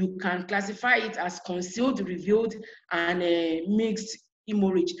say you can classify it as concealed, revealed, and mixed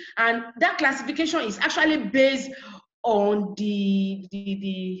hemorrhage. And that classification is actually based on the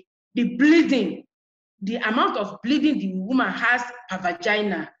bleeding, the amount of bleeding the woman has per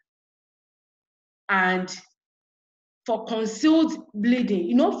vagina. And for concealed bleeding,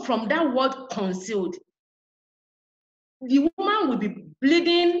 you know, from that word concealed, the woman will be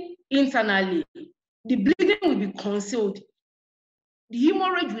bleeding internally. The bleeding will be concealed. The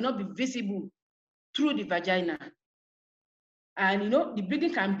hemorrhage will not be visible through the vagina. And you know, the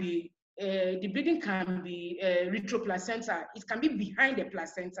bleeding can be retroplacenta. It can be behind the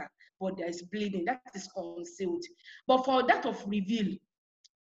placenta, but there is bleeding that is concealed. But for that of reveal,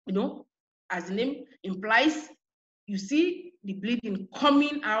 you know, as the name implies, you see the bleeding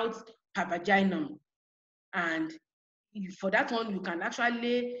coming out per vaginum, and for that one, you can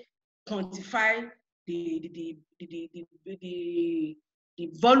actually quantify the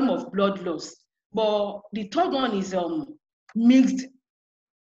volume of blood loss. But the third one is mixed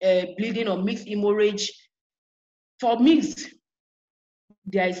bleeding or mixed hemorrhage. For mixed,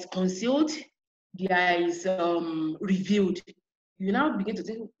 there is concealed, there is revealed. You now begin to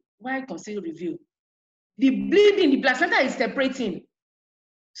think, why concealed, revealed? The bleeding, the placenta is separating.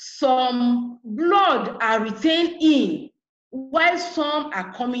 Some blood are retained in, while some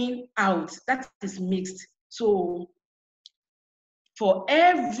are coming out. That is mixed. So for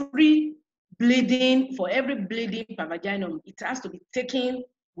every bleeding per vaginum, it has to be taken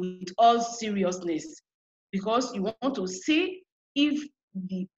with all seriousness, because you want to see if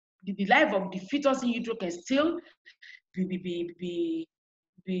the life of the fetus in utero can still be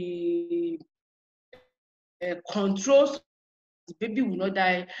controlled. The baby will not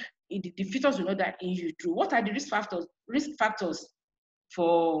die, the fetus will not die in utero. What are the risk factors? Risk factors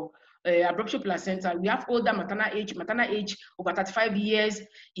for abruptio placenta. We have older maternal age over 35 years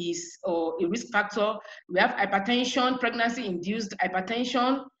is a risk factor. We have hypertension, pregnancy-induced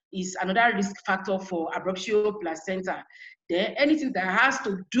hypertension is another risk factor for abruptio placenta. Then anything that has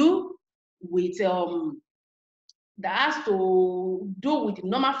to do with the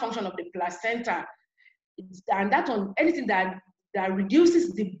normal function of the placenta, and that on anything that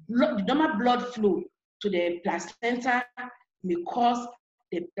reduces the normal blood flow to the placenta may cause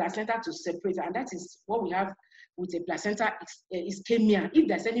the placenta to separate, and that is what we have with a placenta ischemia. If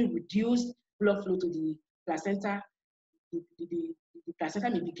there's any reduced blood flow to the placenta, the placenta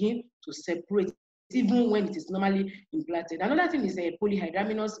may begin to separate, even when it is normally implanted. Another thing is a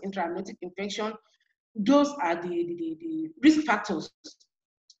polyhydramnios intraamniotic infection. Those are the risk factors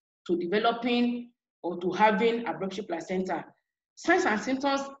to developing or to having abruptio placenta. Signs and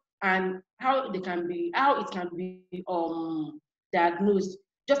symptoms and how it can be diagnosed.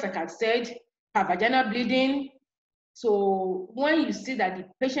 Just like I said, per vaginal bleeding. So when you see that the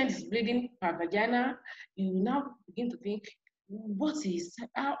patient is bleeding per vagina, you now begin to think,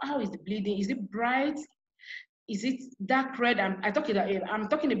 how is the bleeding? Is it bright? Is it dark red? I'm talking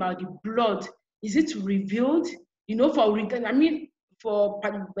about the blood. Is it revealed? You know, for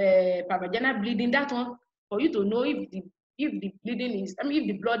vaginal bleeding, that one, for you to know if the bleeding is, if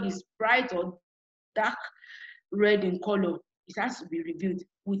the blood is bright or dark red in color, it has to be reviewed.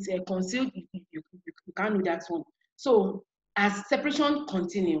 With a concealed, you can't do that one. So as separation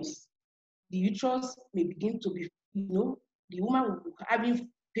continues, the uterus may begin to be, the woman will be having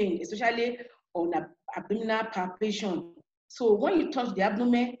pain, especially on abdominal palpation. So when you touch the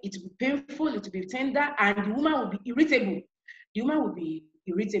abdomen, it will be painful, it will be tender, and the woman will be irritable. The woman will be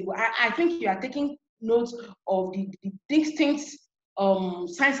irritable. I think you are taking note of the distinct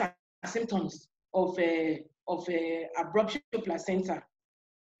signs and symptoms of abruptio placenta.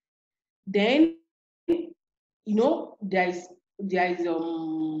 Then, there is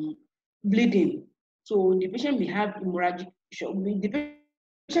bleeding. So the patient may have hemorrhagic shock. The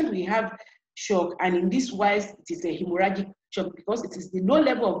patient will have shock, and in this wise, it is a hemorrhagic shock because it is the low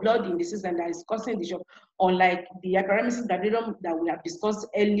level of blood in the system that is causing the shock. Unlike the hyperemesis gravidarum that we have discussed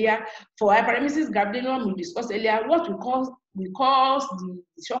earlier, for hyperemesis gravidarum we discussed earlier, what we cause the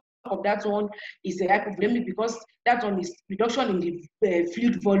shock of that one is a hypovolemic, because that one is reduction in the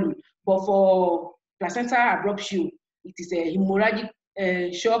fluid volume. But for placenta abruptio, it is a hemorrhagic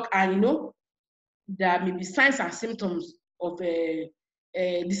shock, and there may be signs and symptoms of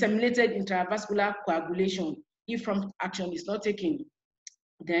disseminated intravascular coagulation if prompt action is not taken.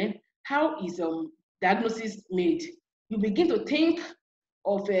 Then, how is diagnosis made? You begin to think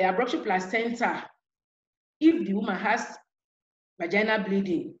of abruptio placenta if the woman has vaginal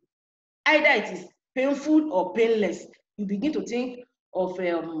bleeding. Either it is painful or painless. You begin to think of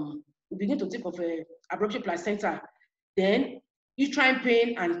abruptio placenta. Then, uterine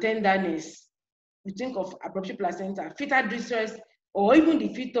pain and tenderness. You think of abruptio placenta. Fetal distress, or even the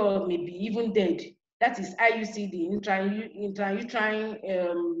fetus may be even dead. That is IUCD, intrauterine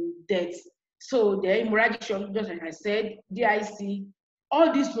death. So the hemorrhagic shock, just like I said, DIC,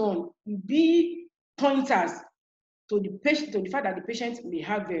 all this one will be pointers to the patient, to the fact that the patient may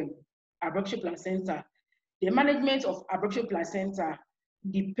have abruptio placenta. The management of abruptio placenta,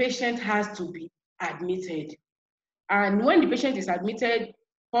 the patient has to be admitted. And when the patient is admitted,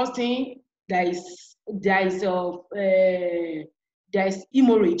 first thing, there is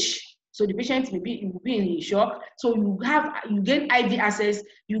hemorrhage. So the patient will be in shock. So you gain IV access.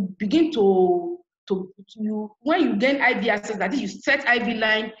 You begin when you gain IV access, that is, you set IV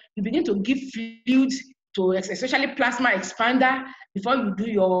line. You begin to give fluids to, especially plasma expander, before you do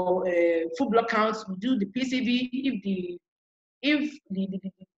your full blood counts. You do the PCV. If the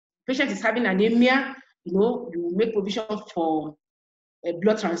patient is having anemia, you make provision for a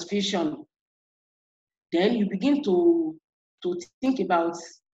blood transfusion. Then you begin to think about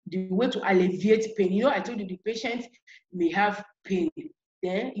the way to alleviate pain. I told you the patient may have pain.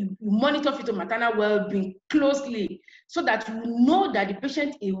 Then you monitor fetal maternal well-being closely so that you know that the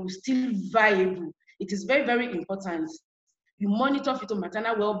patient is still viable. It is very, very important. You monitor fetal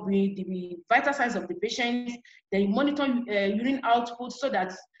maternal well-being, the vital signs of the patient. Then you monitor urine output so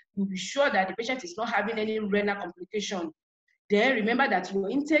that you'll be sure that the patient is not having any renal complication. Then remember that your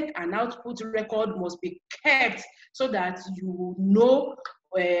intake and output record must be kept so that you know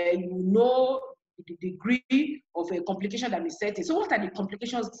the degree of a complication that is set in. So what are the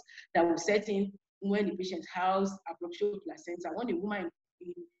complications that will set in when the patient has abruptio placenta? When a woman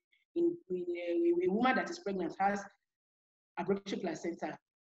a woman that is pregnant has abruptio placenta,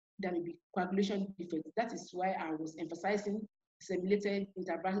 there may be coagulation defects. That is why I was emphasizing disseminated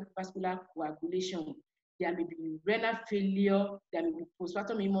intravascular coagulation. There may be renal failure, there may be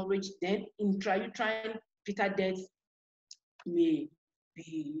postpartum hemorrhage, then intrauterine fetal death may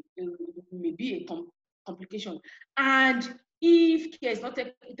be a complication. And if care is not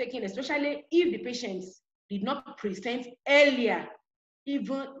taken, especially if the patient did not present earlier,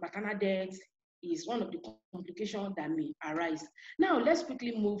 even maternal death is one of the complications that may arise. Now, let's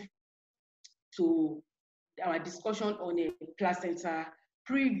quickly move to our discussion on a placenta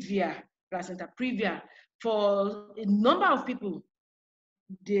previa. Placenta previa. For a number of people,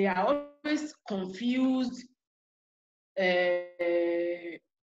 they are always confused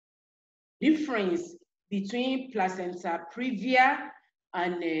difference between placenta previa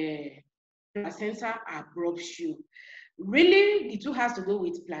and placenta abruptio. Really, the two has to do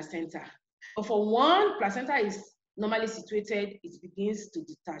with placenta. But for one, placenta is normally situated, it begins to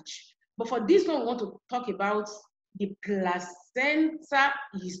detach. But for this one, we want to talk about the placenta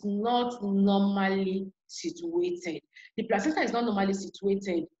is not normally situated. The placenta is not normally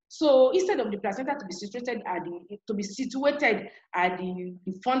situated. So instead of the placenta to be situated at the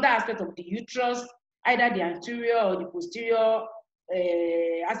fundal aspect of the uterus, either the anterior or the posterior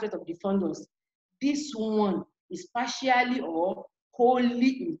aspect of the fundus, this one is partially or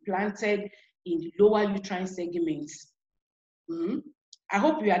wholly implanted in the lower uterine segments. I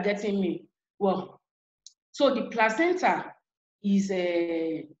hope you are getting me. Well, so the placenta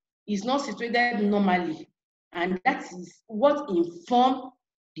is not situated normally, and that is what informs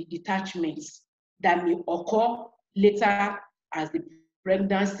the detachments that may occur later as the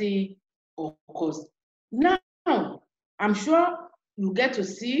pregnancy occurs. Now, I'm sure you get to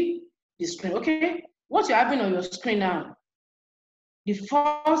see the screen. Okay, what you're having on your screen now, the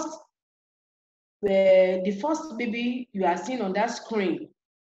first baby you are seeing on that screen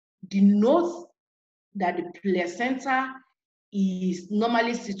denotes that the placenta is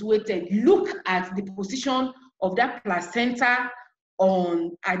normally situated. Look at the position of that placenta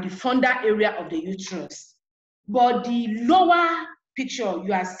at the funda area of the uterus. But the lower picture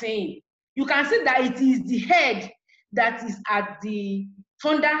you are seeing, you can see that it is the head that is at the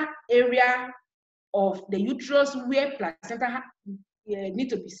funda area of the uterus where placenta need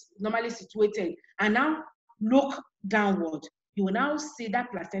to be normally situated. And now look downward. You will now see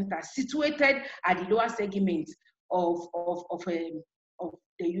that placenta situated at the lower segment of the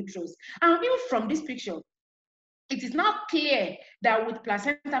uterus. And even from this picture, it is now clear that with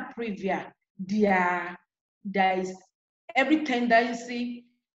placenta previa, there is every tendency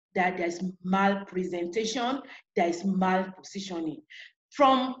that there is malpresentation, there is malpositioning.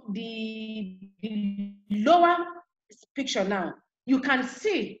 From the lower picture now, you can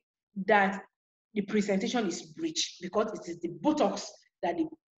see that the presentation is breech because it is the buttocks that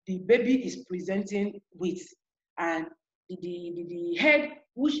the baby is presenting with, and the head,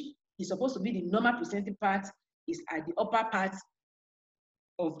 which is supposed to be the normal presenting part, is at the upper part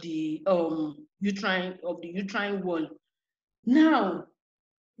of the uterine wall. Now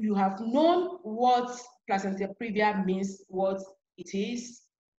you have known what placenta previa means, what it is.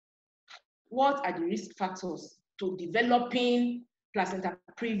 What are the risk factors to developing placenta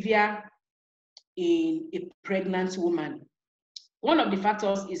previa in a pregnant woman? One of the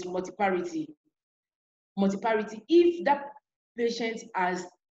factors is multiparity. If that patient has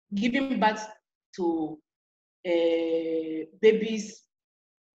given birth to babies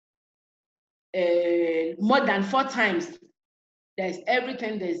more than 4 times, there is every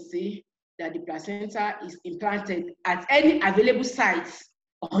tendency that the placenta is implanted at any available site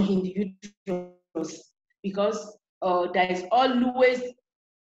in the uterus, because there is always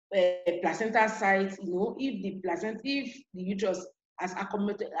a placenta site. If the uterus has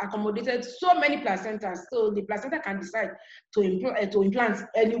accommodated so many placentas, so the placenta can decide to implant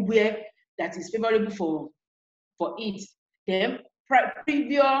anywhere that is favorable for it. Then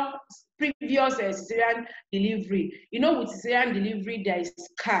previous cesarean delivery. With cesarean delivery there is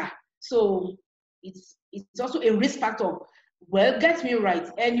scar, so it's also a risk factor. Well, get me right.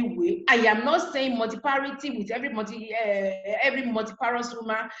 Anyway, I am not saying multiparity with every multiparous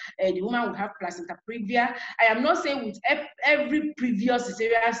woman, the woman will have placenta previa. I am not saying with every previous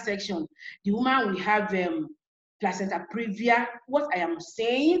cesarean section, the woman will have placenta previa. What I am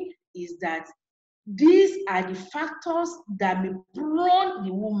saying is that these are the factors that may prone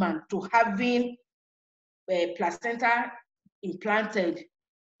the woman to having placenta implanted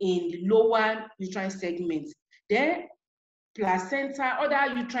in the lower uterine segment. Then placenta,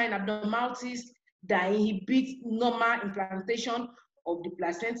 other uterine abnormalities that inhibit normal implantation of the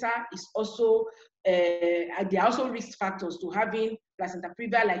placenta is also, there are also risk factors to having placenta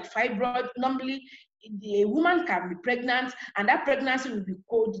previa, like fibroid. Normally, a woman can be pregnant, and that pregnancy will be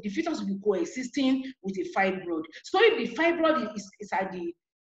the fetus will be coexisting with a fibroid. So if the fibroid is at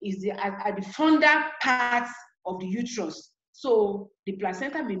the funda part of the uterus, so the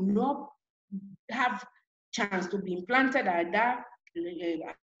placenta may not have chance to be implanted at that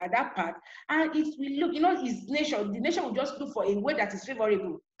part, and it will look, the nation will just look for a way that is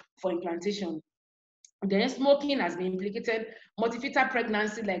favorable for implantation. Then smoking has been implicated. Multi-fetal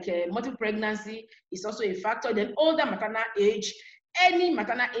pregnancy, like multiple pregnancy, is also a factor. Then older maternal age, any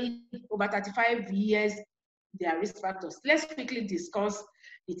maternal age over 35 years, there are risk factors. Let's quickly discuss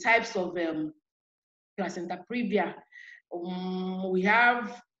the types of placenta previa. We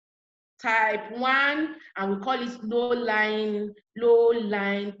have type 1, and we call it low-lying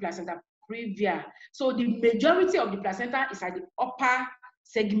placenta previa. So the majority of the placenta is at the upper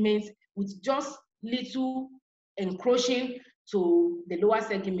segment with just little encroaching to the lower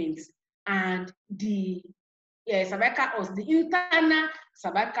segments, and the cervical os, the internal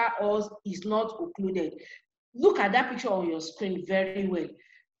cervical os, is not occluded. Look at that picture on your screen very well.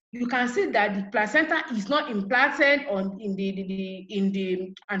 You can see that the placenta is not implanted in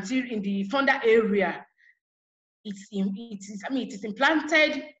the funda area. It is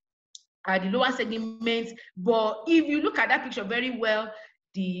implanted at the lower segment. But if you look at that picture very well,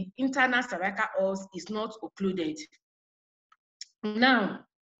 the internal cervical os is not occluded. Now,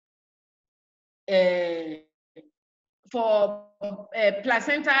 for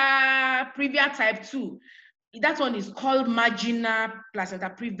placenta previa type 2, that one is called marginal placenta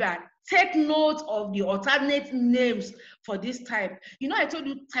previa. Take note of the alternate names for this type. You know, I told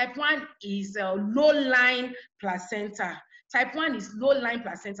you type 1 is low-lying placenta. Type 1 is low-lying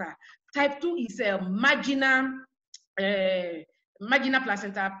placenta. Type 2 is marginal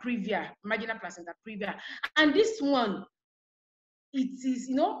placenta previa. Marginal placenta previa. And this one, it is,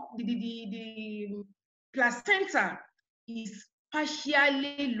 you know, the placenta is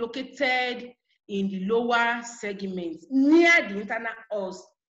partially located in the lower segment near the internal os,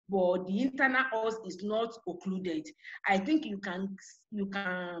 but the internal os is not occluded. I think you can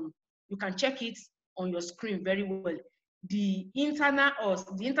check it on your screen very well. The internal os,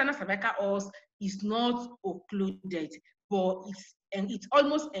 the internal cervical os is not occluded, but it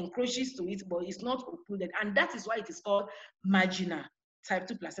almost encroaches to it, but it's not occluded, and that is why it is called marginal type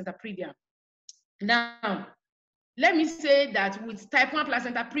 2 placenta previa. Now, let me say that with type 1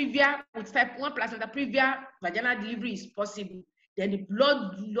 placenta previa, vaginal delivery is possible. Then the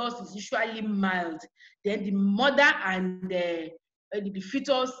blood loss is usually mild. Then the mother and the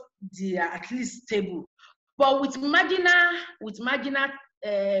fetus, they are at least stable. But with marginal placenta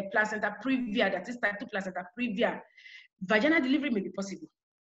previa, that is type 2 placenta previa, vaginal delivery may be possible,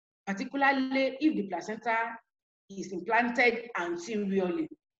 particularly if the placenta is implanted anteriorly.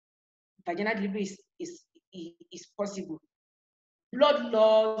 Vaginal delivery is possible. Blood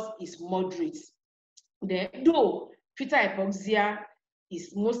loss is moderate. Though fetal hypoxia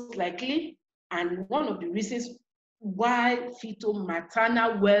is most likely, and one of the reasons why fetal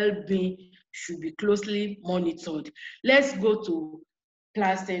maternal well-being should be closely monitored. Let's go to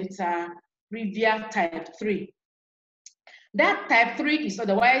placenta previa type 3. That type 3 is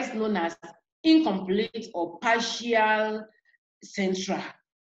otherwise known as incomplete or partial central.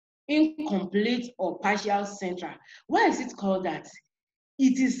 Incomplete or partial central. Why is it called that?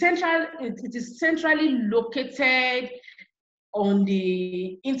 It is central. It is centrally located on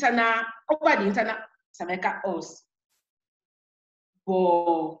the internal, over the internal cervical os,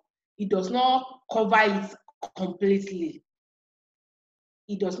 but it does not cover it completely.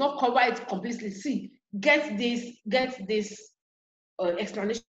 It does not cover it completely. See, get this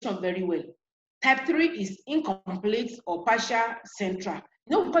explanation very well. Type 3 is incomplete or partial central.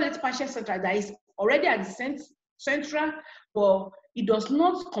 You know, we call it partial central. That is already at the central, but it does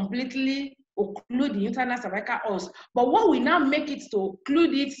not completely occlude the internal cervical os. But what we now make it to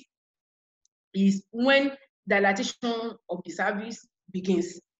occlude it is when dilatation of the cervix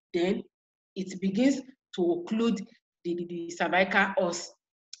begins. Then it begins to occlude the cervical os.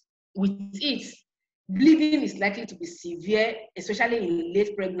 With it, bleeding is likely to be severe, especially in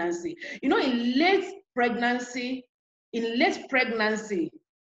late pregnancy. You know, in late pregnancy,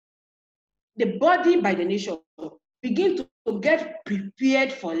 the body by the nature begin to get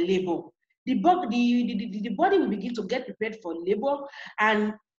prepared for labor. The body will begin to get prepared for labor,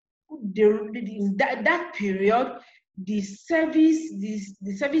 and in that period, the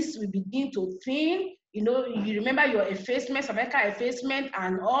cervix will begin to thin. You know, you remember your effacement, cervical effacement,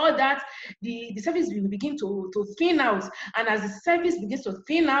 and all that. The cervix will begin to thin out, and as the cervix begins to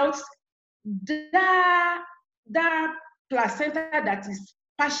thin out, that placenta that is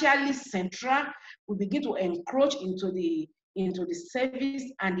partially central will begin to encroach into the cervix,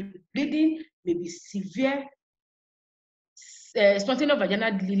 and the bleeding may be severe. Spontaneous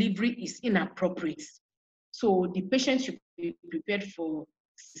vaginal delivery is inappropriate, so the patient should be prepared for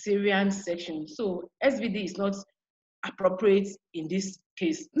cesarean section. So SVD is not appropriate in this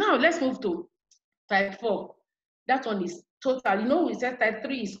case. Now let's move to type 4. That one is total. You know, we said type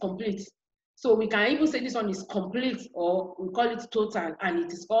 3 is complete. So we can even say this one is complete, or we call it total, and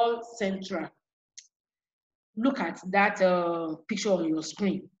it is called central. Look at that picture on your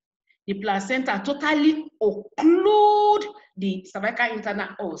screen. The placenta totally occlude the cervical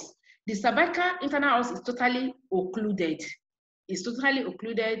internal os. The cervical internal os is totally occluded. It's totally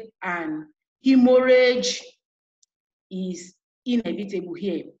occluded, and hemorrhage is inevitable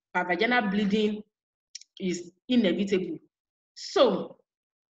here. Vaginal bleeding is inevitable. So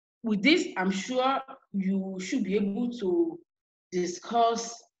with this, I'm sure you should be able to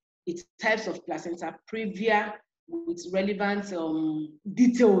discuss the types of placenta previa with relevant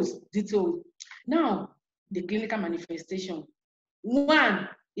details. Now, the clinical manifestation. 1,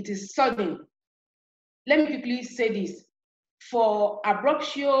 it is sudden. Let me quickly say this. For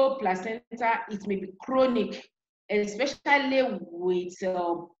abruptio placenta, it may be chronic, especially with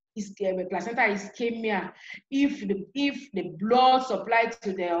placenta ischemia, if the blood supply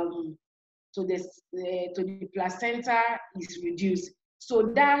to the placenta is reduced.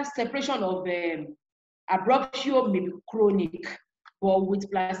 So that separation of abruptio may be chronic, but with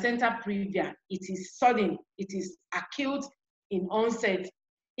placenta previa, it is sudden, it is acute in onset,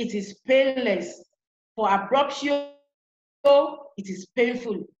 it is painless. For abruptio, it is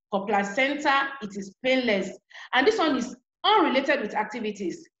painful. For placenta, it is painless. And this one is unrelated with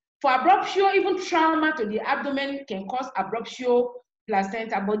activities. For abruptio, even trauma to the abdomen can cause abruptio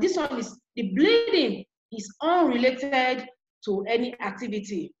placenta, but this one is, the bleeding is unrelated to any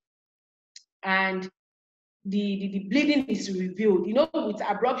activity. And the bleeding is revealed. You know, with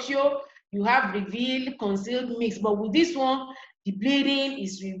abruptio, you have revealed, concealed, mixed, but with this one, the bleeding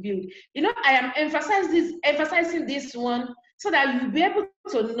is revealed. You know, I am emphasizing this one so that you'll be able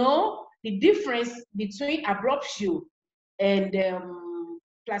to know the difference between abruptio and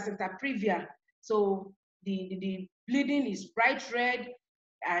placenta previa. So the bleeding is bright red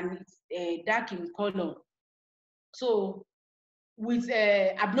and it's dark in color. So with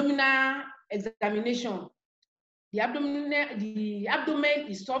abdominal examination, the abdomen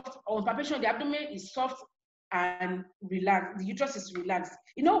is soft. On palpation, the abdomen is soft and relaxed. The uterus is relaxed.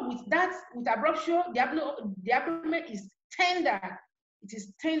 You know, with abruptio, the abdomen is tender. It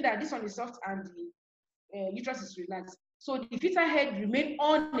is tender. This one is soft and the uterus is relaxed. So the fetal head remain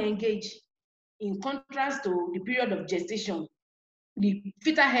unengaged, in contrast to the period of gestation. The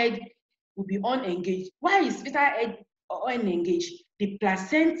fetal head will be unengaged. Why is fetal head unengaged? The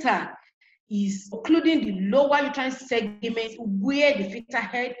placenta is occluding the lower uterine segment where the fetal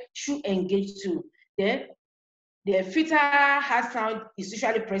head should engage to. Then the fetal heart sound is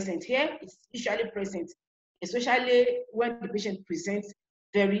usually present here. It's usually present, especially when the patient presents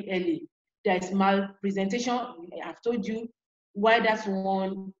very early. There is malpresentation. I've told you why that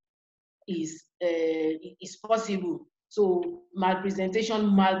one is possible. So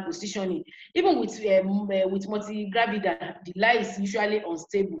malpresentation, malpositioning. Even with multigravida, the lie is usually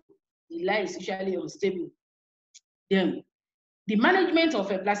unstable. The lie is usually unstable. Then the management of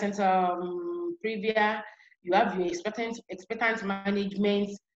a placenta previa, you have your expectant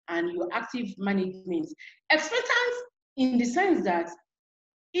management and your active management. Expectant in the sense that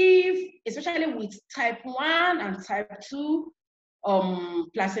if, especially with type 1 and type 2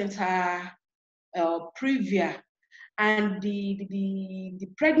 placenta previa, and the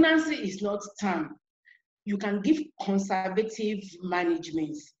pregnancy is not term, you can give conservative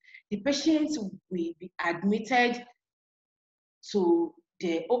management. The patient will be admitted to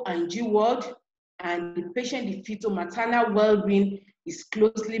the O&G ward, and the patient, the fetal maternal well-being is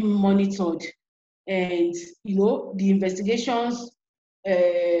closely monitored. And you know, the investigations,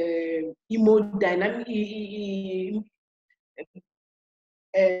 hemodynamic,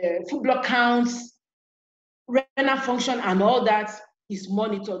 food blood counts, renal function, and all that is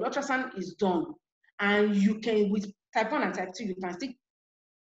monitored. Ultrasound is done, and you can, with type 1 and type 2, you can still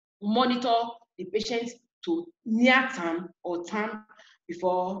monitor the patient to near term or term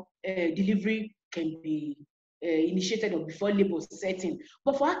before delivery can be initiated or before labor setting.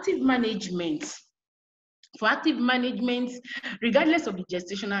 But for active management, regardless of the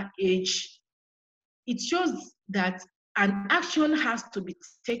gestational age, it shows that an action has to be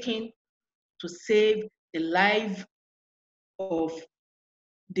taken to save the life of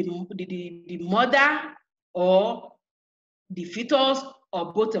the mother or the fetus,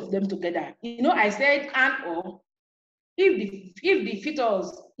 or both of them together. You know, I said and or. If the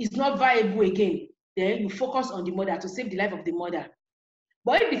fetus is not viable again, then you focus on the mother to save the life of the mother.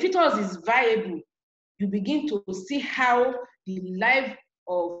 But if the fetus is viable, you begin to see how the life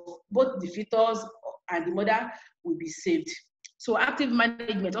of both the fetus and the mother will be saved. So active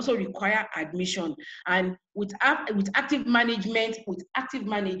management also require admission, and with active management,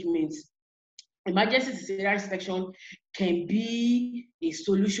 emergency cesarean section can be a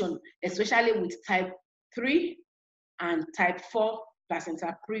solution, especially with type 3 and type 4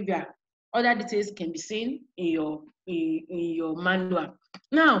 placenta previa. Other details can be seen in your manual.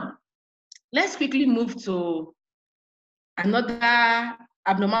 Now, let's quickly move to another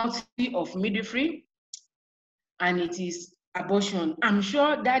abnormality of midwifery, and it is abortion. I'm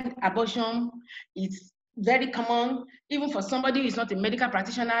sure that abortion is very common, even for somebody who is not a medical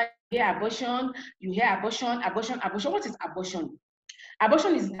practitioner. You hear abortion. What is abortion?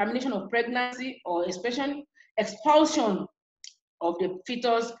 Abortion is the termination of pregnancy or expulsion of the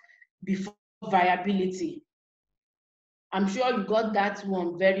fetus before viability. I'm sure you got that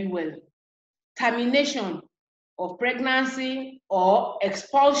one very well. Termination of pregnancy or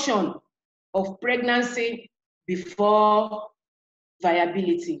expulsion of pregnancy before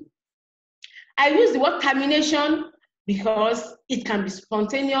viability. I use the word termination because it can be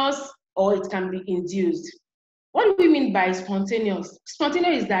spontaneous or it can be induced. What do we mean by spontaneous?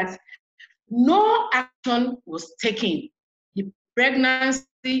 Spontaneous is that no action was taken. The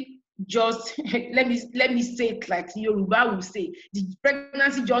pregnancy just, let me say it like Yoruba will say, the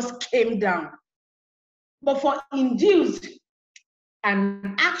pregnancy just came down. But for induced,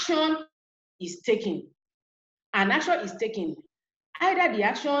 an action is taken. An action is taken. Either the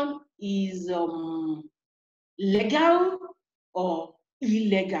action is legal or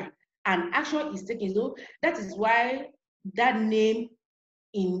illegal. An action is taken. So that is why that name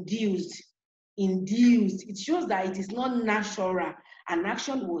induced. It shows that it is not natural. An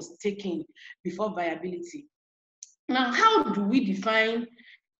action was taken before viability. Now, how do we define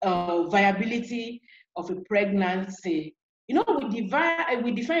viability of a pregnancy? You know, we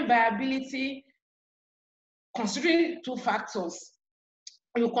define viability considering two factors.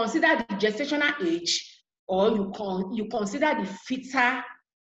 You consider the gestational age, or you consider the fetal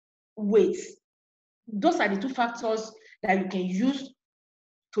weight. Those are the two factors that you can use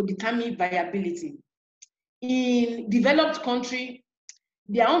to determine viability. In developed country,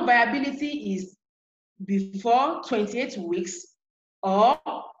 their own viability is before 28 weeks, or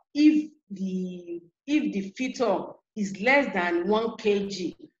if the fetus is less than 1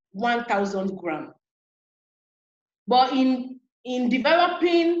 kg, 1,000 grams. But in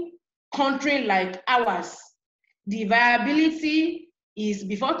developing country like ours, the viability is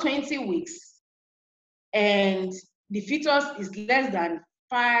before 20 weeks and the fetus is less than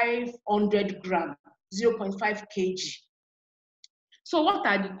 500 grams, 0.5 kg. So what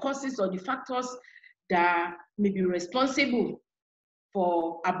are the causes or the factors that may be responsible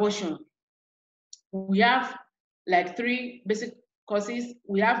for abortion? We have like 3 basic causes.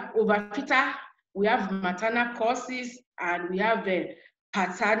 We have overfetal, we have maternal causes, and we have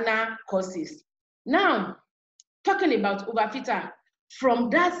paternal causes. Now, talking about overfetal, from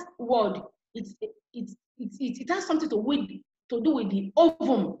that word, it has something to do with the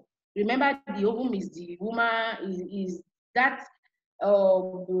ovum. Remember, the ovum is the woman, is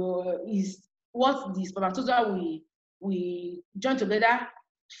what the spermatozoa we join together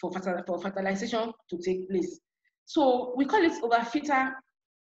for fertilization to take place. So we call it overfetal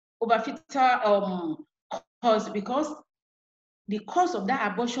cause because the cause of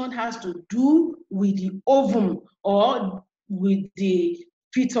that abortion has to do with the ovum or with the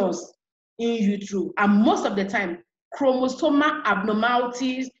fetus in utero. And most of the time, chromosomal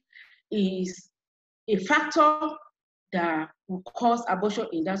abnormalities is a factor that will cause abortion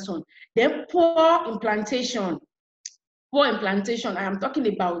in that son. Then poor implantation, I am talking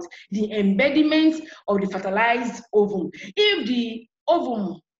about the embedment of the fertilized ovum. If the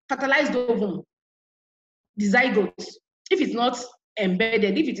fertilized ovum, the zygote, if it's not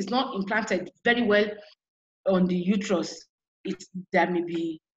embedded, if it is not implanted very well on the uterus, there may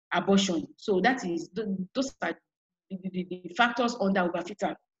be abortion. So that is, those are the factors under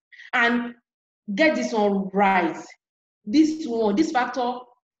overfetal. And get this one right. This factor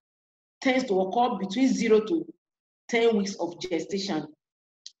tends to occur between 0 to 10 weeks of gestation.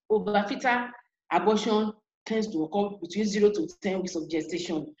 Overfetal abortion tends to occur between 0 to 10 weeks of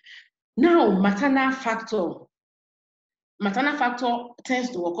gestation. Now, maternal factor tends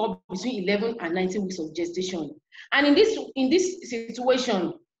to occur between 11 and 19 weeks of gestation. And in this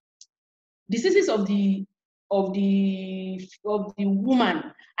situation, diseases of the woman,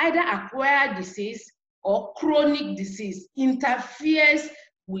 either acquired disease or chronic disease, interferes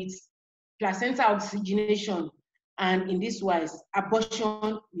with placenta oxygenation, and in this wise,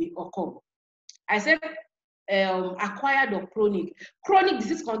 abortion will occur. I said acquired or chronic. Chronic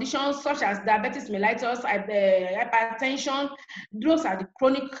disease conditions such as diabetes mellitus, hypertension, those are the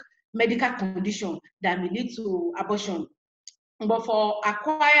chronic medical conditions that may lead to abortion. But for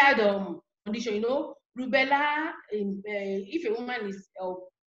acquired condition, you know, rubella, if a woman is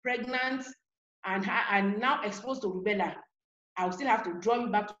pregnant and now exposed to rubella, I'll still have to draw you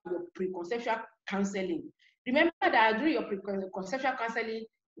back to your preconceptual counseling. Remember that during your preconceptual counseling,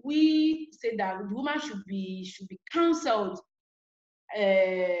 we said that the woman should be counseled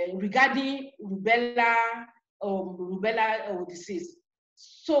regarding rubella disease.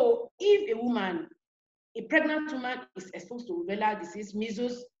 So if a pregnant woman is exposed to rubella disease,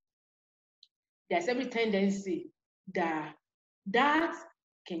 measles, there's every tendency that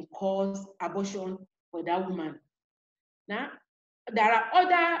can cause abortion for that woman. Now, there are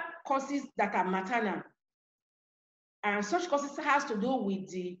other causes that are maternal, and such causes has to do with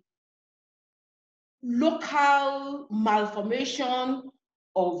the local malformation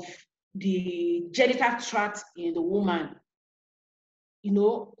of the genital tract in the woman.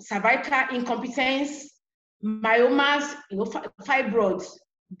 cervical incompetence, myomas, fibroids.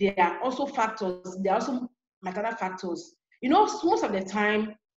 They are also factors. They are also maternal factors. Most of the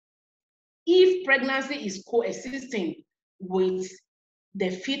time, if pregnancy is coexisting with the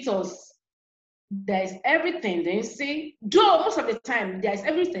fetus, there is every tendency, though most of the time there is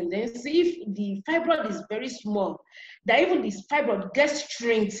every tendency, if the fibroid is very small, that even this fibroid gets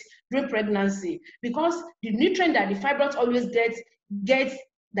shrinked during pregnancy, because the nutrient that the fibroid always gets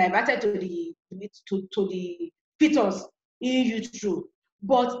diverted to the fetus in utero.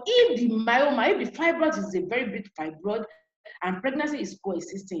 But if the myoma, if the fibroid is a very big fibroid and pregnancy is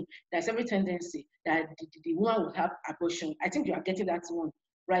coexisting, there's every tendency that the woman will have abortion. I think you are getting that one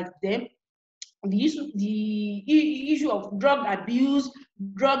right there. The issue of drug abuse,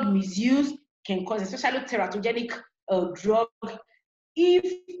 drug misuse can cause, especially teratogenic drug. If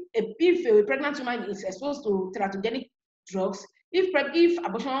a pregnant woman is exposed to teratogenic drugs, if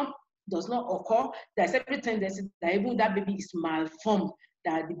abortion does not occur, there's every tendency that even that baby is malformed,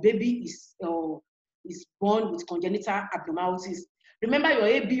 that the baby is born with congenital abnormalities. Remember your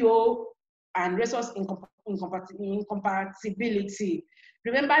ABO and resource incompatibility.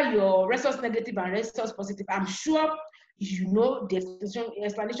 Remember your resource negative and resource positive. I'm sure you know the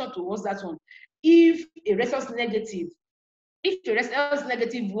explanation towards that one. If a resource negative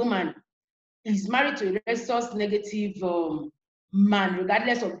woman is married to a resource negative man,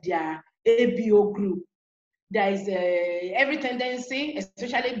 regardless of their ABO group, there is every tendency,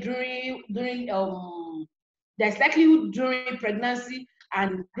 especially during there's likelihood during pregnancy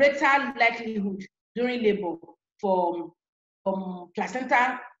and greater likelihood during labor for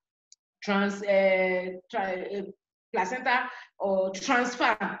placenta placenta or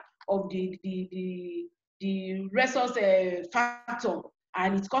transfer of the resource factor,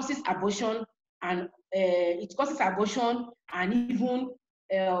 and it causes abortion, and even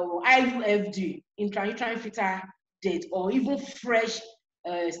IUFD, intrauterine fetal death, or even fresh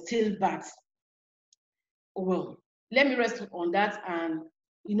stillbirth. Well, let me rest on that. And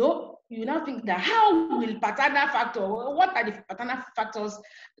you now think that how will paternal factor, what are the paternal factors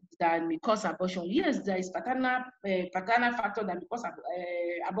that may cause abortion? Yes, there is paternal factor that may cause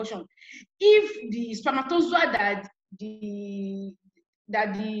abortion. If the spermatozoa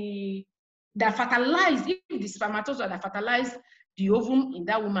that fertilize, if the spermatozoa that fertilize the ovum in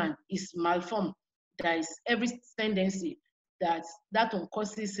that woman is malformed, there is every tendency that one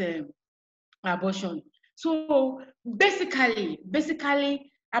causes abortion. So basically,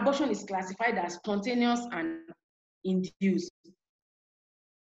 abortion is classified as spontaneous and induced.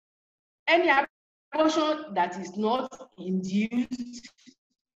 Any abortion that is not induced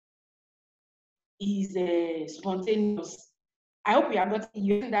is spontaneous. I hope you are not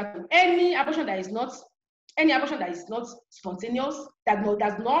using that. Any abortion that is not spontaneous, that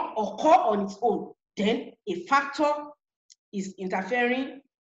does not occur on its own, then a factor is interfering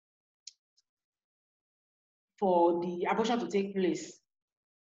for the abortion to take place.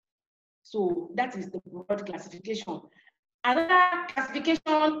 So that is the broad classification. Another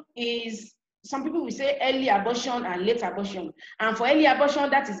classification is, some people will say early abortion and late abortion. And for early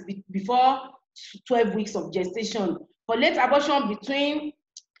abortion, that is before 12 weeks of gestation. For late abortion, between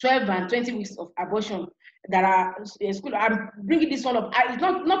 12 and 20 weeks of abortion. There are school. I'm bringing this one up. It's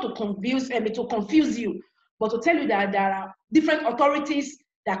not to confuse you, but to tell you that there are different authorities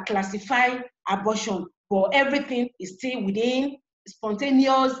that classify abortion, but everything is still within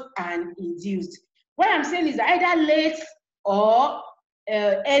spontaneous and induced. What I'm saying is either late or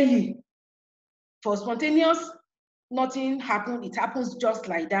early. For spontaneous, nothing happens. It happens just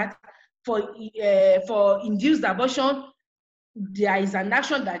like that. For induced abortion, there is an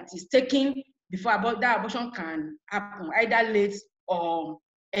action that is taken before that abortion can happen, either late or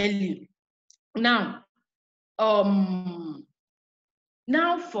early. Now,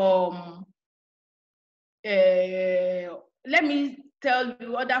 let me tell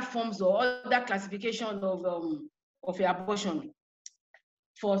you other forms or other classification of abortion.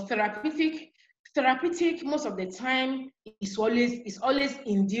 For therapeutic, most of the time is always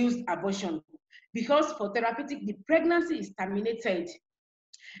induced abortion, because for therapeutic, the pregnancy is terminated.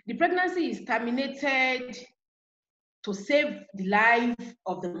 The pregnancy is terminated to save the life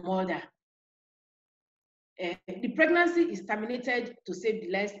of the mother. The pregnancy is terminated to save the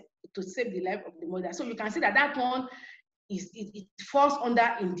life of the mother. So you can see that one it falls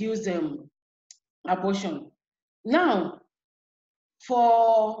under induced abortion. Now,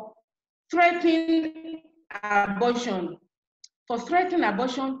 for threatening abortion,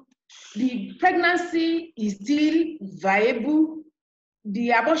 the pregnancy is still viable.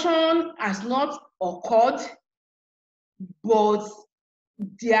 The abortion has not occurred, but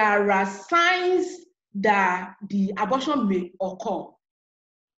there are signs that the abortion may occur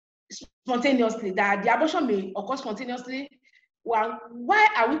spontaneously, that the abortion may occur spontaneously. Well, why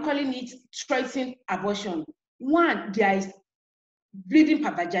are we calling it threatened abortion? One, there is bleeding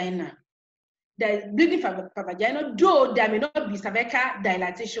per vagina. There is bleeding per vagina, though there may not be cervical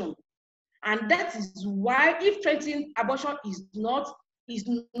dilatation. And that is why, if threatened abortion is not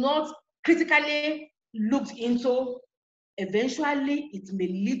critically looked into, eventually it may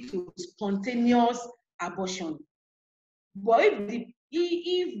lead to spontaneous abortion. But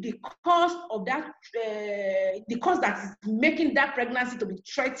if the cause of that, the cause that is making that pregnancy to be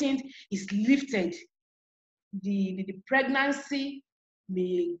threatened is lifted, the pregnancy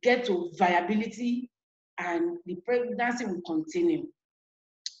may get to viability and the pregnancy will continue.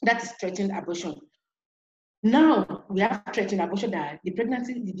 That is threatened abortion. Now we have threatened abortion that the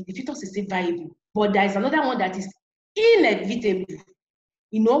pregnancy, the fetus is still viable, but there is another one that is inevitable.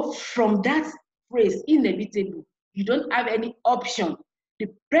 You know, from that phrase, inevitable, you don't have any option. The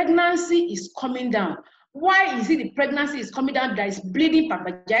pregnancy is coming down. Why is it the pregnancy is coming down? There is bleeding per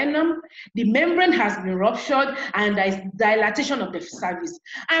vagina, the membrane has been ruptured, and there is dilatation of the cervix.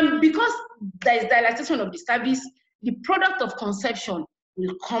 And because there is dilatation of the cervix, the product of conception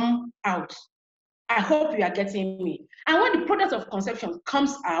will come out. I hope you are getting me. And when the product of conception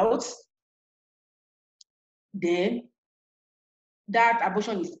comes out, then that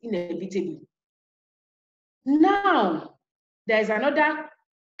abortion is inevitable. Now, there is another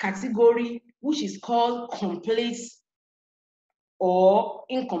category which is called complete or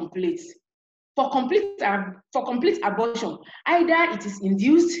incomplete. For complete abortion, either it is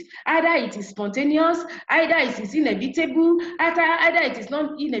induced, either it is spontaneous, either it is inevitable, either it is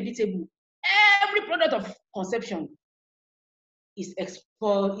not inevitable. Every product of conception is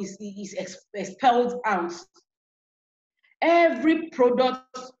expelled out. Every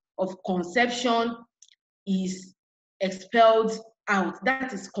product of conception is expelled out.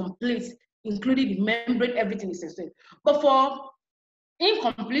 That is complete, including the membrane, everything is expelled. But for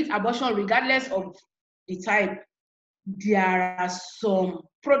incomplete abortion, regardless of the type, there are some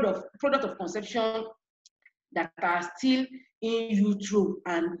product of conception that are still in utero,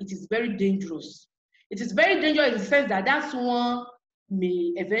 and it is very dangerous. It is very dangerous in the sense that that one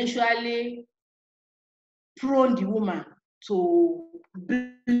may eventually prone the woman to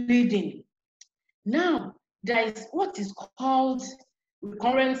bleeding. Now, there is what is called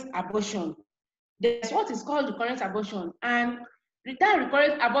recurrent abortion. There's what is called recurrent abortion, and that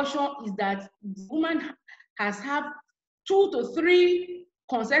recurrent abortion is that the woman has had 2 to 3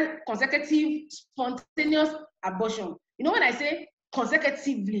 consecutive spontaneous abortion. You know, when I say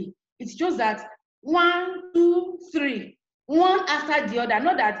consecutively, it shows that 1, 2, 3, one after the other.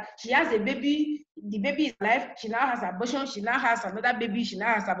 Not that she has a baby, the baby is alive, she now has abortion, she now has another baby, she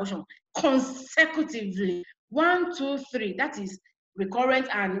now has abortion. Consecutively, 1, 2, 3. That is recurrent,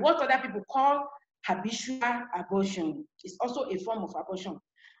 and what other people call habitual abortion is also a form of abortion.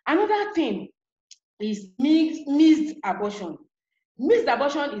 Another thing is missed abortion. Missed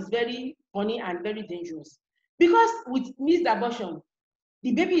abortion is very funny and very dangerous, because with missed abortion,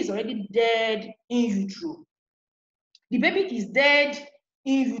 the baby is already dead in utero. The baby is dead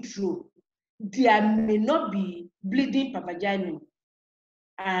in utero. There may not be bleeding per vagina.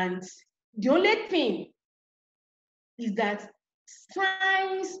 And the only thing is that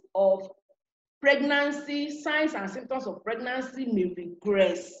signs of pregnancy, signs and symptoms of pregnancy may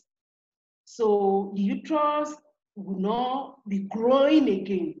regress. So the uterus will not be growing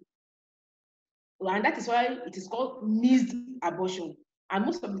again. And that is why it is called missed abortion. And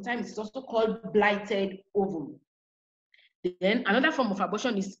most of the time, it's also called blighted ovum. Then another form of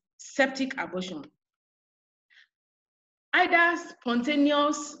abortion is septic abortion. Either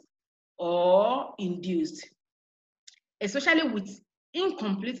spontaneous or induced. Especially with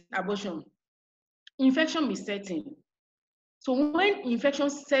incomplete abortion, infection may set in. So when infection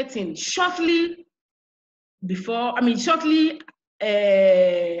sets in shortly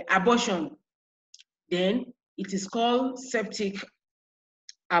abortion, then it is called septic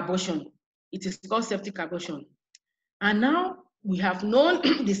abortion. It is called septic abortion. And now we have known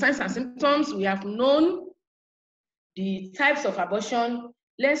the signs and symptoms, we have known the types of abortion.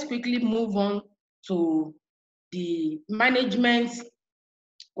 Let's quickly move on to the management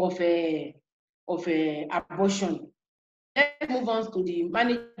of abortion. Let's move on to the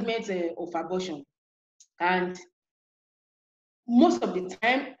management of abortion. And most of the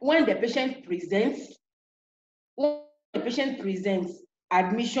time, when the patient presents,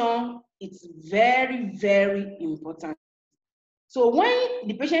 admission is very, very important. So when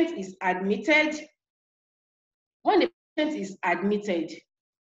the patient is admitted,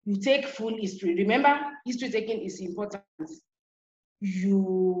 You take full history. Remember, history taking is important.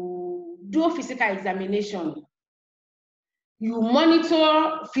 You do physical examination. You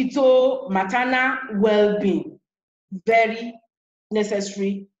monitor fetal maternal well-being. Very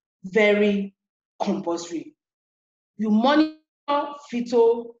necessary, very compulsory. You monitor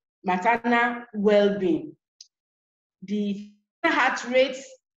fetal maternal well-being. The heart rate,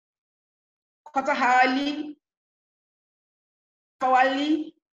 quarter-hourly,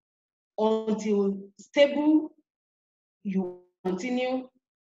 hourly, until stable, you continue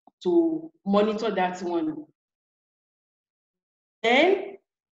to monitor that one. Then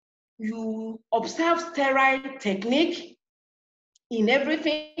you observe sterile technique in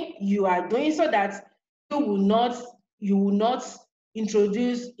everything you are doing so that you will not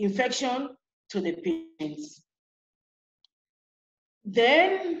introduce infection to the patients.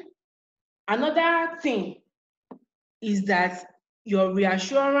 Then another thing is that your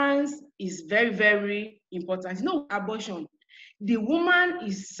reassurance is very, very important. You know, abortion, the woman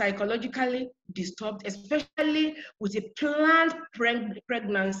is psychologically disturbed, especially with a planned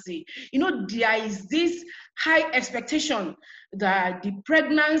pregnancy. You know, there is this high expectation that the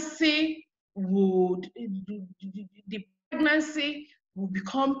pregnancy will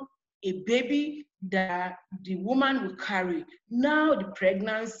become a baby that the woman will carry. Now the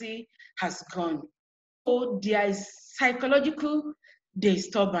pregnancy has gone. So there is psychological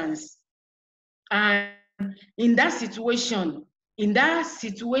disturbance. And in that situation,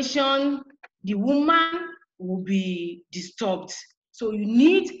 the woman will be disturbed. So you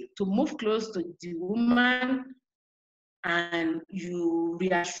need to move close to the woman and you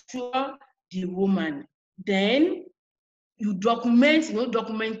reassure the woman. Then you document. You know,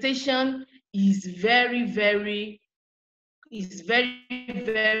 documentation is very, very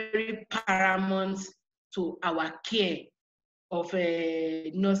paramount to our care of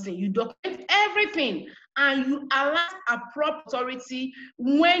nursing. You document everything and you alert appropriate authority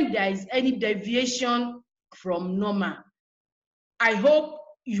when there is any deviation from normal. I hope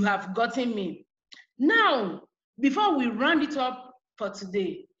you have gotten me. Now, before we round it up for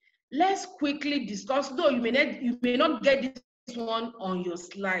today, let's quickly discuss, though you may not get this one on your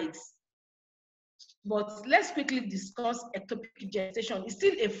slides, but let's quickly discuss ectopic gestation. It's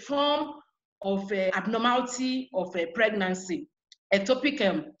still a form of abnormality of pregnancy,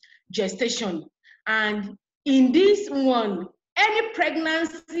 ectopic gestation. And in this one, any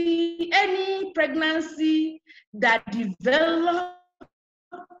pregnancy that develops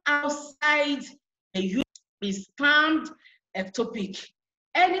outside the uterus is termed ectopic.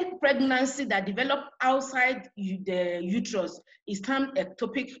 Any pregnancy that develops outside the uterus is termed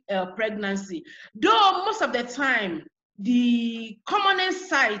ectopic pregnancy. Though most of the time, the commonest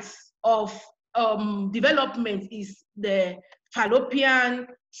sites of development is the fallopian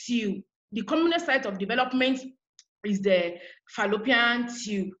tube. The commonest site of development is the fallopian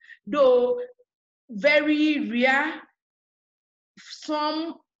tube. Though very rare,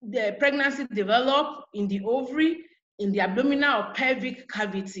 the pregnancy develop in the ovary, in the abdominal or pelvic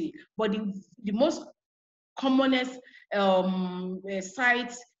cavity, but the most commonest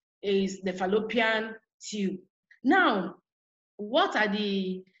site is the fallopian tube. Now, what are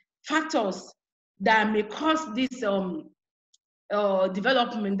the factors that may cause this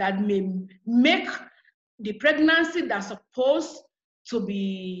development, that may make the pregnancy that's supposed to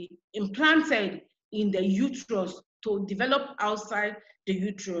be implanted in the uterus to develop outside the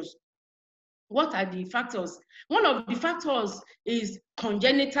uterus? What are the factors? One of the factors is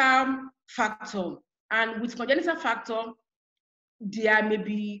congenital factor. And with congenital factor, there may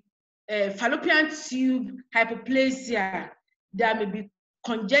be fallopian tube hypoplasia. There may be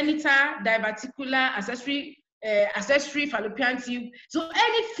congenital diverticular accessory fallopian tube. So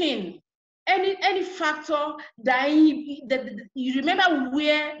anything, any factor that you remember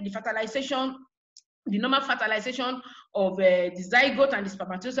where the fertilization, the normal fertilization of the zygote and the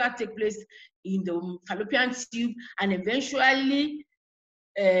spermatozoa take place in the fallopian tube, and eventually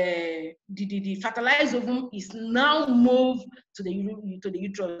the fertilized ovum is now moved to the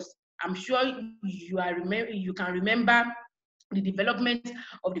uterus. I'm sure you can remember the development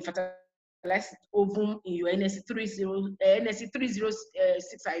of the fertilized ovum in your NSC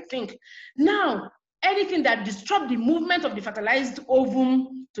 306, I think. Now, anything that disrupts the movement of the fertilized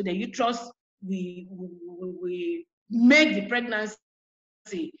ovum to the uterus, we make the pregnancy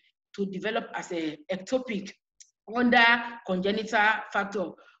to develop as a ectopic under congenital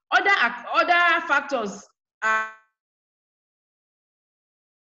factor. Other factors are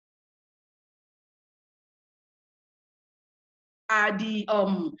the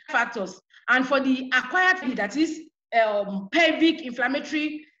factors. And for the acquired, that is pelvic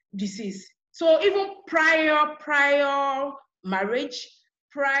inflammatory disease. So even prior marriage,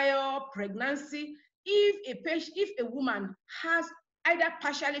 prior pregnancy, if a woman has either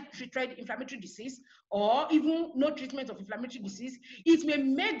partially treated inflammatory disease or even no treatment of inflammatory disease, it may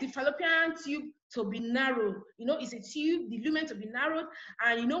make the fallopian tube to be narrow. You know, it's a tube, the lumen to be narrowed,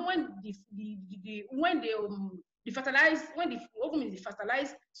 and you know when the ovum is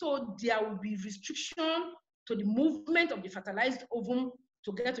fertilized, so there will be restriction to the movement of the fertilized ovum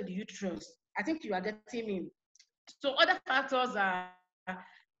to get to the uterus. I think you are getting me. So other factors are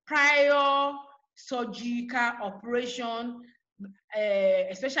prior surgical operation,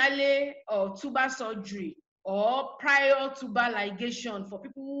 especially tubal surgery, or prior tubal ligation for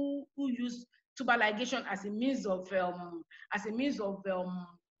people who use tubal ligation as a means of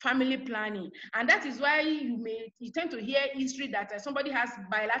family planning. And that is why you tend to hear history that somebody has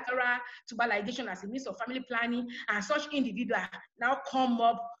bilateral tubal ligation as a means of family planning, and such individual now come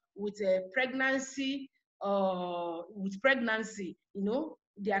up with a pregnancy. You know,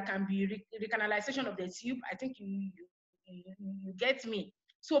 there can be recanalization of the tube. I think you get me.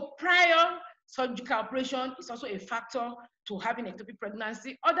 So prior surgical operation is also a factor to having ectopic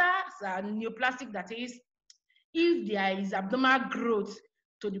pregnancy. Others are neoplastic, that is, if there is abdominal growth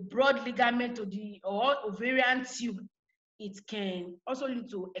to the broad ligament or ovarian tube, it can also lead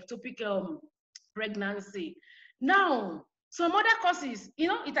to ectopic pregnancy. Now, some other causes, you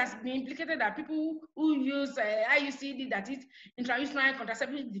know, it has been implicated that people who use IUCD, that is intrauterine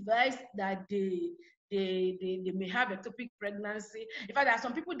contraceptive device, that they may have ectopic pregnancy. In fact, there are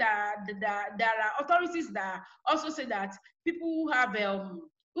some people there are authorities that also say that people who have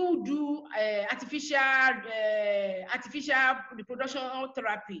who do artificial reproduction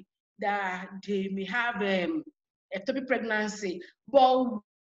therapy, that they may have ectopic pregnancy. But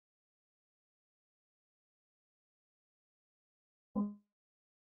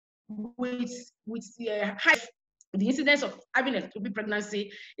with the incidence of having ectopic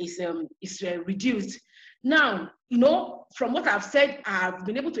pregnancy is reduced. Now, you know, from what I've said, I've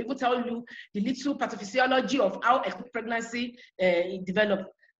been able to even tell you the little pathophysiology of how ectopic pregnancy develops.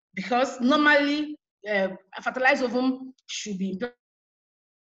 Because normally, a fertilized ovum should be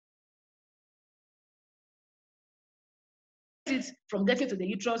from getting to the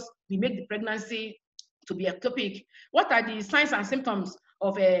uterus. We make the pregnancy to be ectopic. What are the signs and symptoms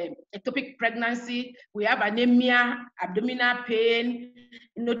of ectopic pregnancy? We have anemia, abdominal pain.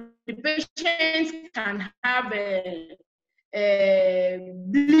 You know, the patient can have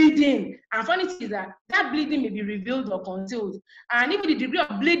bleeding, and funny thing is that bleeding may be revealed or concealed, and even the degree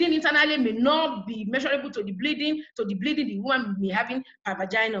of bleeding internally may not be measurable to the bleeding the woman may having per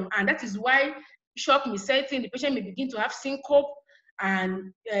vaginum, and that is why shock may set in. The patient may begin to have syncope,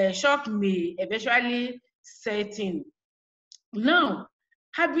 and shock may eventually set in. Now,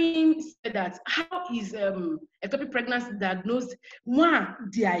 having said that, how is ectopic pregnancy diagnosed? One,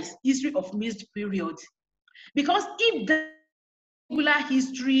 there is history of missed period, because if the regular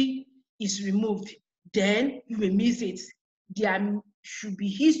history is removed, then you will miss it. There should be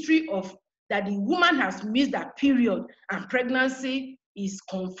history of that the woman has missed that period and pregnancy is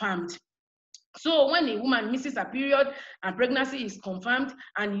confirmed. So when a woman misses a period and pregnancy is confirmed,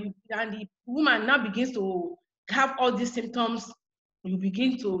 and the woman now begins to have all these symptoms, you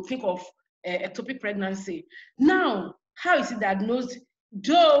begin to think of ectopic pregnancy. Now, how is it diagnosed?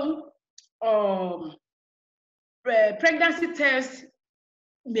 Though pregnancy tests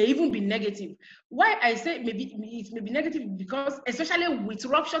may even be negative. Why I say it may be negative? Because especially with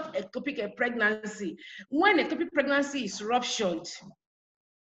ruptured ectopic pregnancy, when ectopic pregnancy is ruptured,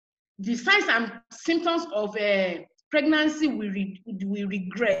 the signs and symptoms of pregnancy will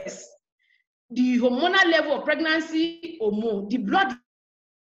regress. The hormonal level of pregnancy hormone, the blood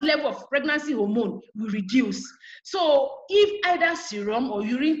level of pregnancy hormone will reduce. So if either serum or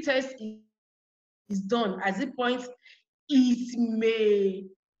urine test is done at this point, the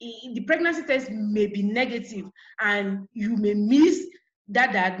pregnancy test may be negative and you may miss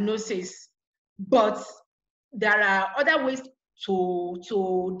that diagnosis. But there are other ways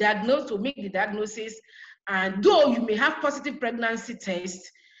to diagnose, to make the diagnosis. And though you may have positive pregnancy test,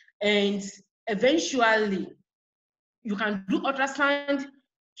 and eventually you can do ultrasound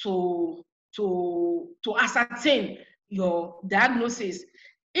to ascertain your diagnosis.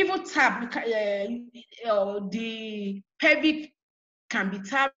 Even tap, the pelvic can be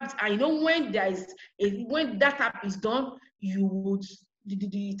tapped, and you know when that tap is done,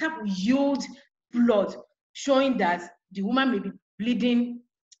 the tap will yield blood, showing that the woman may be bleeding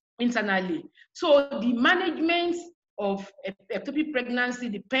internally. So the management of ectopic pregnancy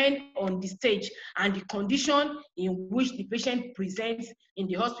depend on the stage and the condition in which the patient presents in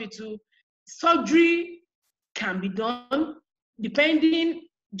the hospital. Surgery can be done depending,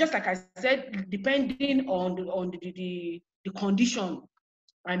 just like I said, depending on the condition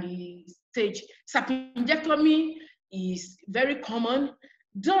and the stage. Sapingectomy is very common,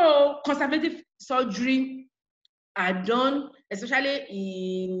 though conservative surgery are done, especially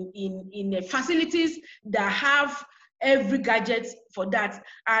in facilities that have every gadget for that.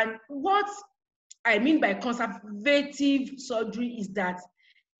 And what I mean by conservative surgery is that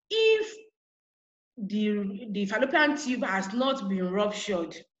if the fallopian tube has not been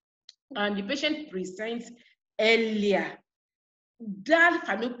ruptured and the patient presents earlier, that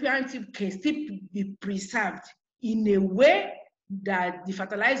fallopian tube can still be preserved in a way that the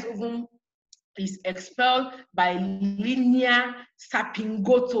fertilized ovum is expelled by linear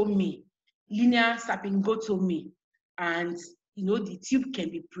sapingotomy. And the tube can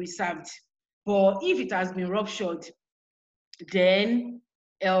be preserved. But if it has been ruptured, then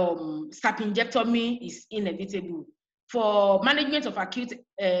sapingectomy is inevitable. For management of acute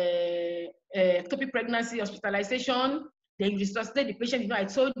ectopic pregnancy hospitalization, then you resuscitate the patient. I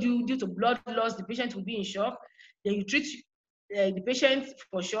told you, due to blood loss, the patient will be in shock. Then you treat the patient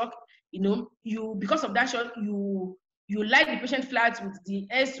for shock. Because of that shock, you lie the patient flat with the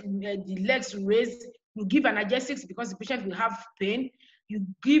legs raised. You give analgesics because the patient will have pain. You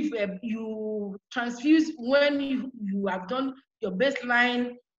transfuse when you have done your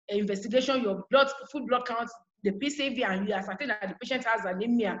baseline investigation, your full blood counts, the PCV, and you ascertain that the patient has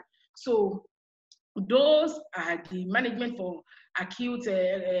anemia. So those are the management for acute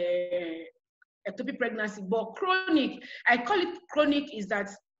ectopic pregnancy. But chronic, I call it chronic, is that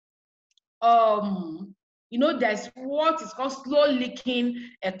there's what is called slow leaking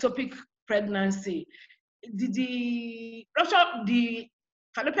ectopic pregnancy. The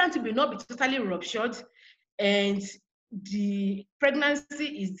fallopian tube will not be totally ruptured, and the pregnancy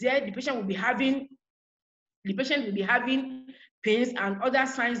is there. The patient will be having pains and other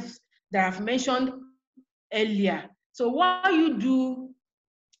signs that I've mentioned earlier. So what you do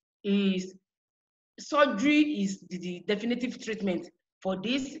is surgery is the definitive treatment for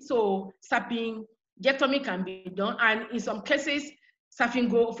this. So sapingectomy can be done, and in some cases,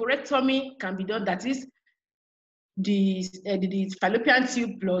 sapingoophorectomy can be done. That is, the fallopian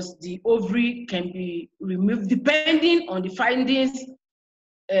tube plus the ovary can be removed depending on the findings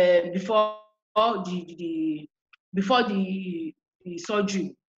before the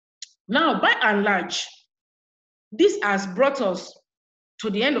surgery. Now, by and large, this has brought us to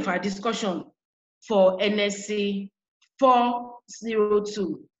the end of our discussion for NSC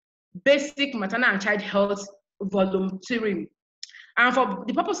 402, Basic Maternal and Child Health Volume 3. And for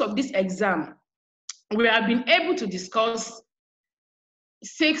the purpose of this exam, we have been able to discuss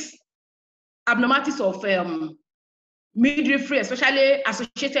 6 abnormalities of midwifery, especially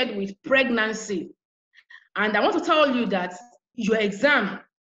associated with pregnancy. And I want to tell you that your exam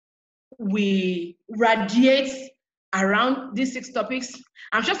will radiate around these 6 topics.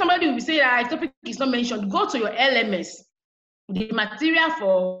 I'm sure somebody will say that ectopic is not mentioned. Go to your LMS. The material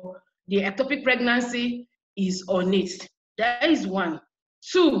for the ectopic pregnancy is on it. That is 1.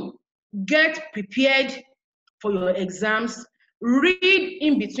 2, get prepared for your exams. Read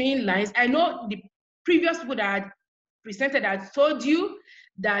in between lines. I know the previous people that presented, I told you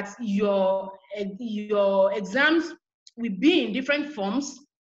that your exams will be in different forms.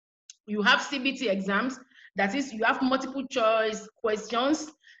 You have CBT exams, that is, you have multiple choice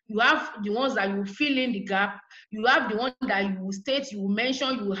questions. You have the ones that you fill in the gap. You have the one that you will state, you will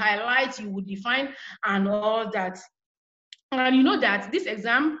mention, you will highlight, you will define, and all that. And you know that this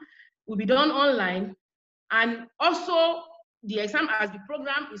exam will be done online, and also the exam has been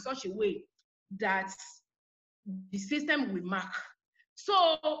programmed in such a way that the system will mark.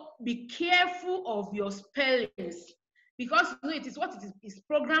 So be careful of your spellings, because it is what it is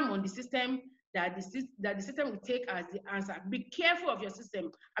programmed on the system that the system will take as the answer. Be careful of your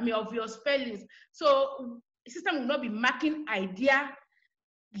system, of your spellings. So the system will not be marking idea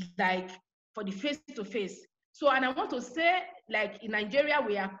like for the face-to-face. So, and I want to say, like in Nigeria,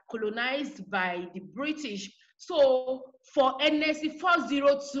 we are colonized by the British. So for NSC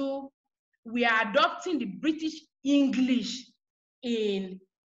 402, we are adopting the British English in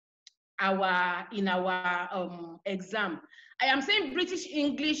our exam. I am saying British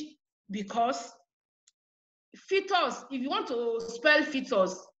English because fetus, if you want to spell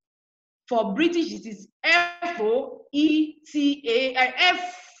fetus, for British it is F-O-E-T-A-F-O-E-T-U-S.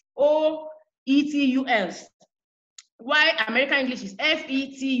 Why American English is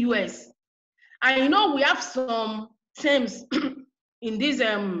F-E-T-U-S. And we have some terms in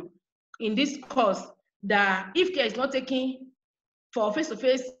this course that if care is not taken for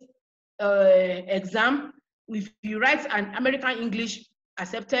face-to-face exam, if you write an American English,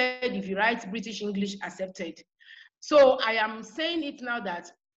 accepted. If you write British English, accepted. So I am saying it now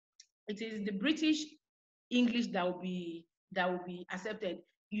that it is the British English that will be accepted.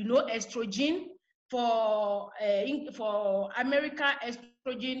 You know, estrogen for America,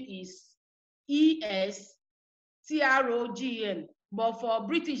 estrogen is ESTROGN, but for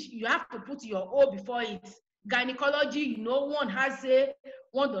British you have to put your O before it. Gynecology, you know, one has A,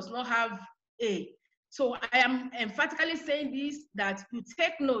 one does not have A. So I am emphatically saying this, that you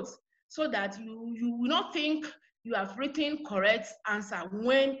take notes so that you will not think you have written correct answer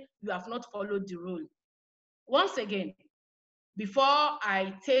when you have not followed the rule. Once again, before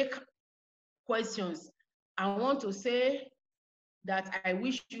I take questions, I want to say that I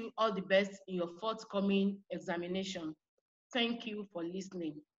wish you all the best in your forthcoming examination. Thank you for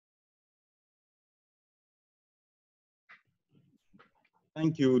listening.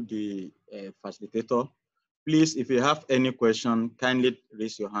 Thank you, the facilitator. Please, if you have any question, kindly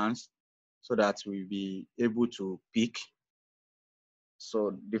raise your hands so that we'll be able to pick.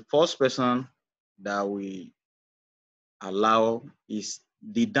 So the first person that we allow is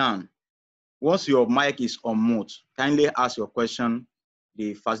Didan. Once your mic is on mute, kindly ask your question.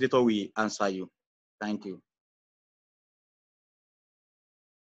 The facilitator will answer you. Thank you.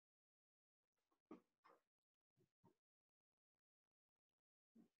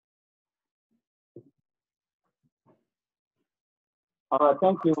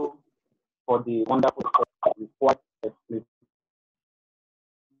 Thank you for the wonderful report. Please,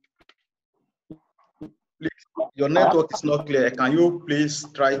 your network is not clear. Can you please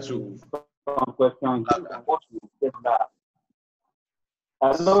try to? Question.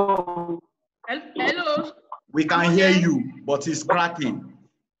 Hello. Hello. We can hear you, but it's cracking.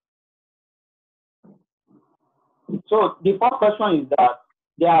 So the first question is that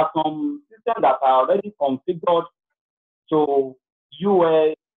there are some systems that are already configured to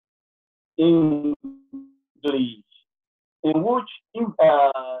US English, in which if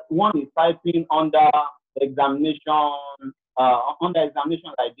one is typing under examination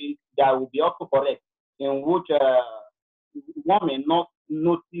like this, that will be also correct, in which one may not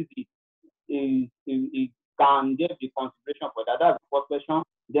notice it. It can there be consideration for that? That's the first question.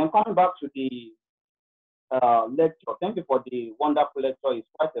 Then coming back to the lecture, thank you for the wonderful lecture. It's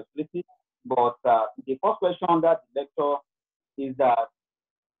quite explicit, but the first question under the lecture is that,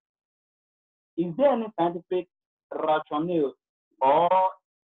 is there any scientific rationale or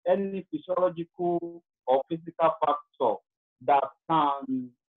any physiological or physical factor that can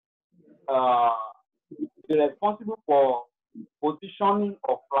be responsible for positioning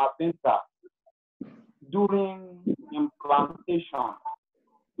of placenta during implantation?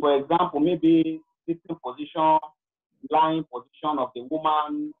 For example, maybe sitting position, lying position of the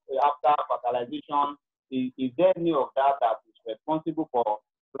woman after fertilization. Is there any of that that is responsible for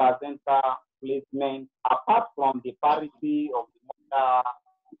placenta placement, apart from the parity of the mother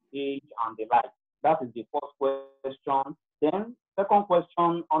age and the like? That is the first question. Then second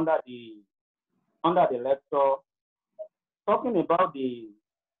question under the lecture, talking about the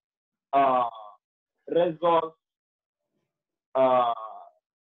results,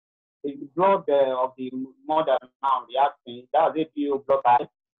 the blood of the mother now reacting. That's APO blood type.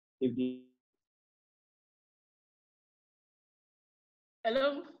 If the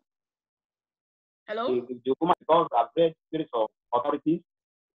Hello. Hello. If the woman does have read series of authorities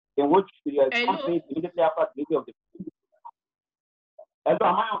in which the response immediately after delivery of the. Hello,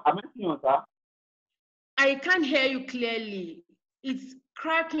 am I seeing you, sir? I can't hear you clearly. It's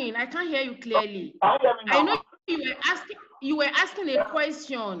cracking. I can't hear you clearly. Can you hear me now? I know you were asking a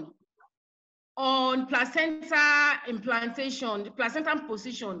question on placenta implantation, the placenta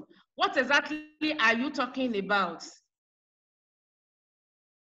position. What exactly are you talking about?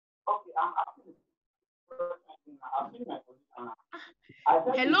 Okay, I'm asking my position.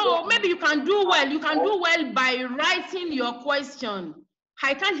 Hello, maybe you can do well. You can do well by writing your question.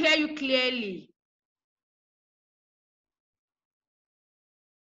 I can't hear you clearly.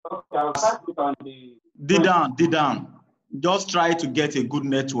 Okay, I'll start with on the. Didan, just try to get a good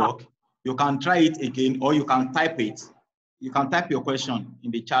network. You can try it again, or you can type it. You can type your question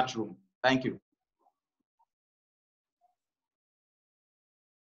in the chat room. Thank you.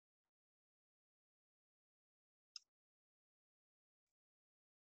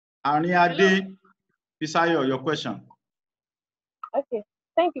 Aniade Pisayo, your question. Okay,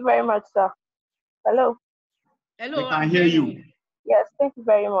 thank you very much, sir. Hello. Hello, I can hear you. Yes, thank you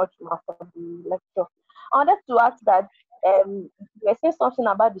very much, for the lecture. I wanted to ask that you were saying something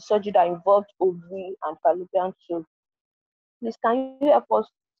about the surgery that involved ovary and fallopian tube. Please, can you help us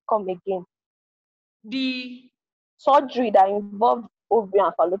come again? The surgery that involved ovary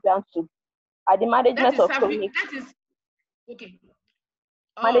and fallopian tube at the management of chronic. That is okay.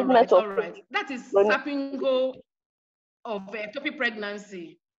 Management All right. That is sapingo of ectopic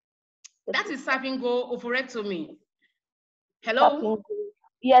pregnancy. That is sapingo oophorectomy. Hello? Sapingo.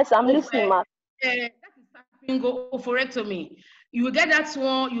 Yes, I'm listening, ma'am. That is sapingo oophorectomy. You will get that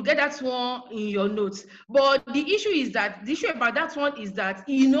one. You get that one in your notes. But the issue about that one is that,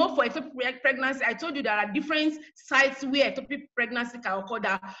 you know, for ectopic pregnancy, I told you there are different sites where ectopic pregnancy can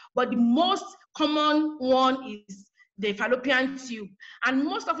occur. But the most common one is the fallopian tube, and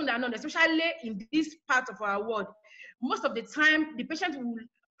most often than not, especially in this part of our world, most of the time the patient will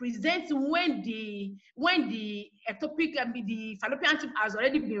present when the ectopic, the fallopian tube has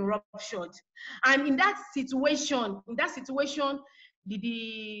already been ruptured, and in that situation,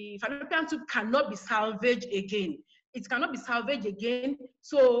 the fallopian tube cannot be salvaged again. It cannot be salvaged again,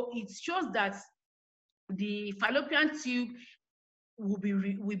 so it shows that the fallopian tube will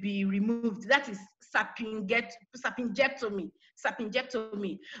be removed. That is sapingectomy.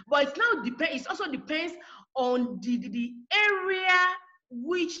 But it now depends. It also depends on the area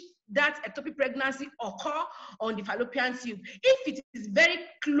which that ectopic pregnancy occur on the fallopian tube. If it is very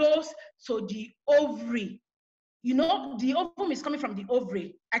close to the ovary, you know, the ovum is coming from the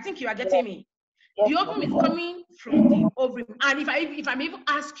ovary. I think you are getting me. The ovum is coming from the ovary. And if I may even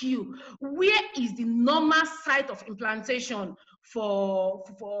ask you, where is the normal site of implantation for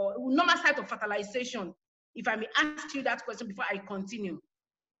normal site of fertilization? If I may ask you that question before I continue.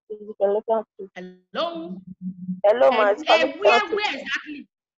 Hello? Hello, Where exactly?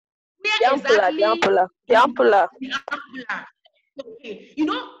 The ampulla. The ampulla. Okay, you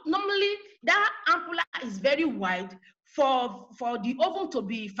know, normally that ampulla is very wide for the ovum to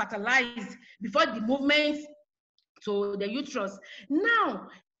be fertilized before the movement to the uterus. Now,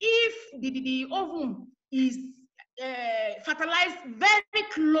 if the ovum is fertilized very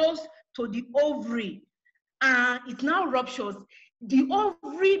close to the ovary and it now ruptures, the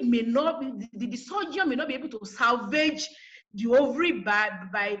ovary may not be, the surgeon may not be able to salvage the ovary by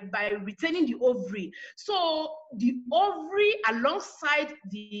retaining the ovary. So the ovary alongside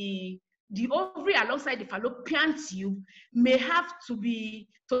the fallopian tube may have to be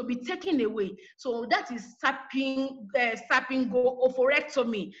taken away. So that is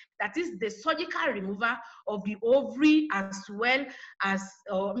sapingo-oophorectomy. That is the surgical removal of the ovary as well as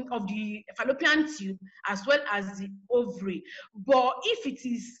of the fallopian tube as well as the ovary. But if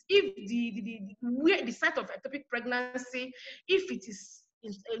the site of ectopic pregnancy, if it is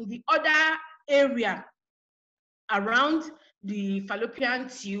in the other area around the fallopian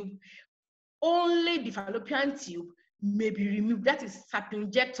tube, only the fallopian tube may be removed. That is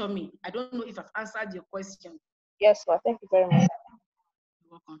sapingectomy. I don't know if I've answered your question. Yes, ma'am. Thank you very much.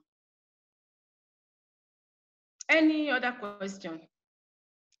 You're welcome. Any other question?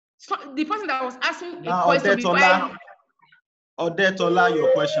 So the person that was asking a question before. Odetola,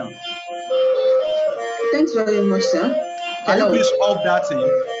 your question. Thanks very much, sir. Can you please off that thing?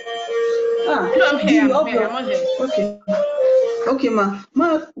 No, I'm here. I'm here. Okay. Okay, ma.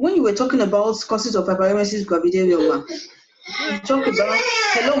 When you were talking about causes of hyperemesis gravidarum, ma, you talk about.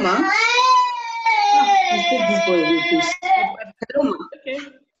 Hello, ma. Please take this boy away, please. Hello, ma. Okay.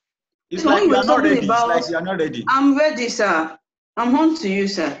 It's like you are not ready. It's like you are not ready. I'm ready, sir. I'm on to you,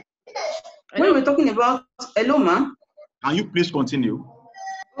 sir. When we were talking about. Hello, ma. Can you please continue?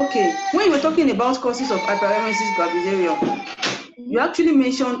 Okay. When you were talking about causes of hyperemesis gravidarum, you actually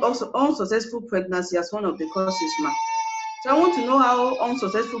mentioned also unsuccessful pregnancy as one of the causes, ma. So I want to know how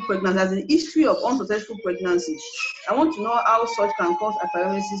unsuccessful pregnancy, as a history of unsuccessful pregnancy, I want to know how such can cause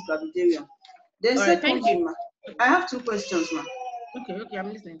hyperemesis gravidarum. Then secondly, ma, I have two questions, ma. Okay, I'm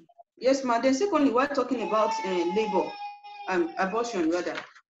listening. Yes, ma. Then secondly, we're talking about labor and abortion, rather.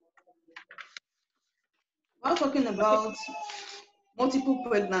 We're talking about multiple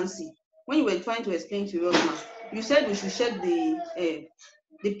pregnancy. When you were trying to explain to us, ma, you said we should check the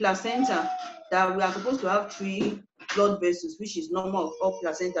placenta, that we are supposed to have 3 blood vessels, which is normal of all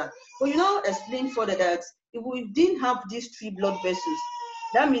placenta. But you now explain further that if we didn't have these 3 blood vessels,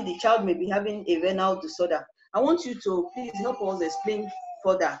 that means the child may be having a renal disorder. I want you to please help us explain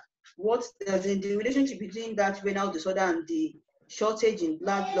further what is the relationship between that renal disorder and the shortage in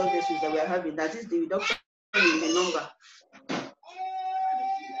blood vessels that we are having, that is the reduction in the number.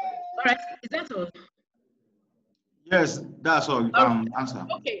 All right, is that all? Yes, that's all. You can answer.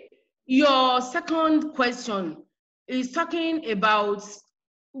 Okay. Your second question is talking about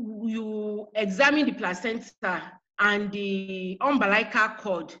you examine the placenta and the umbilical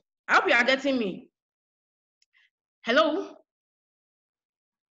cord. I hope you are getting me. Hello?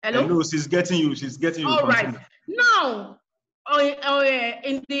 Hello? Hello, she's getting you. She's getting you. All right. Now,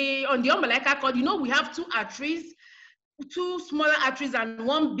 on the umbilical cord, you know, we have two arteries, two smaller arteries and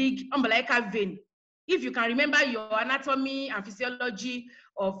one big umbilical vein. If you can remember your anatomy and physiology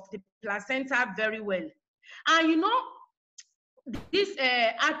of the placenta very well. And you know, these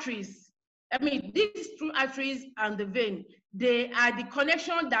arteries, I mean, these two arteries and the vein, they are the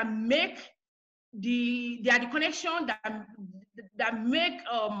connection that make that make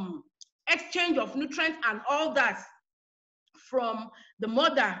exchange of nutrients and all that from the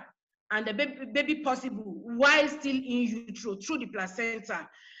mother and the baby possible while still in utero through the placenta.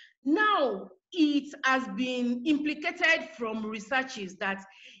 Now, it has been implicated from researches that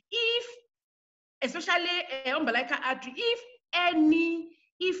if, especially umbilical artery,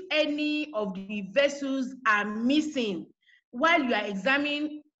 if any of the vessels are missing while you are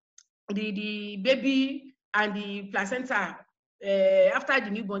examining the baby and the placenta after the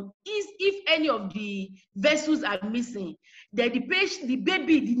newborn, if any of the vessels are missing, then the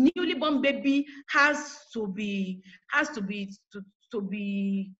baby, the newly born baby, has to be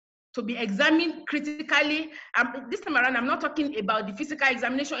examined critically. This time around, I'm not talking about the physical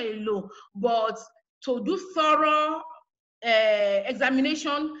examination alone, but to do thorough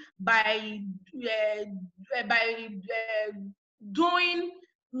examination by doing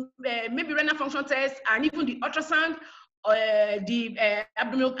maybe renal function tests and even the ultrasound, the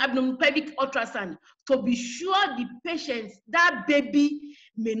abdominopelvic ultrasound, to be sure the patient, that baby,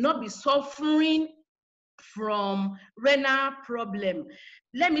 may not be suffering from renal problem.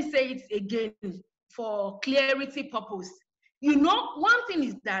 Let me say it again for clarity purpose. You know, one thing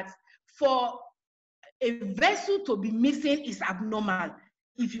is that for a vessel to be missing is abnormal.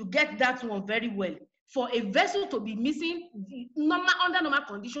 If you get that one very well. For a vessel to be missing, under normal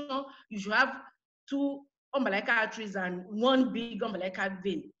condition, you should have two umbilical arteries and one big umbilical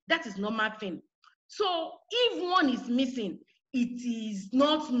vein. That is normal thing. So if one is missing, it is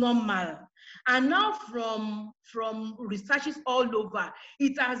not normal. And now from researches all over,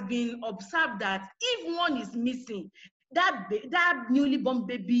 it has been observed that if one is missing, that newly born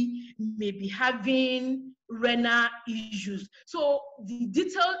baby may be having renal issues. So the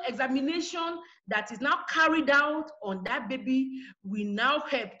detailed examination that is now carried out on that baby will now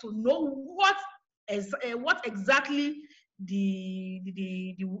help to know what exactly the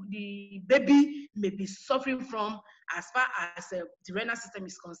baby may be suffering from as far as the renal system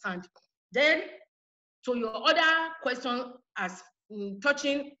is concerned. Then, to your other question as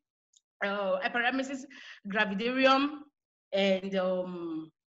touching hyperemesis gravidarum and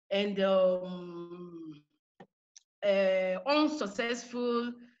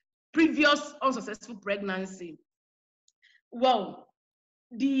previous unsuccessful pregnancy. Well,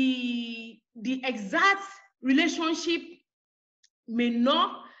 the exact relationship may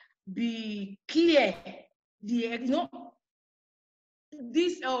not be clear. These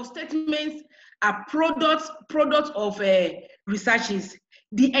statements are products of researches.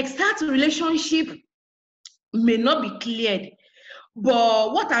 The exact relationship may not be cleared,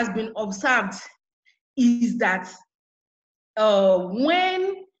 but what has been observed is that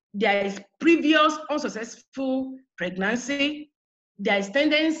when there is previous unsuccessful pregnancy, there is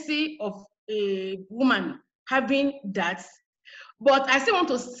tendency of a woman having that. But I still want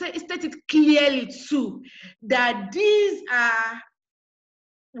to state it clearly too, that these are,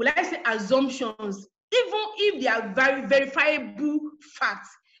 will I say, assumptions. Even if they are very verifiable facts,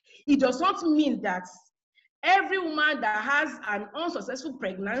 it does not mean that every woman that has an unsuccessful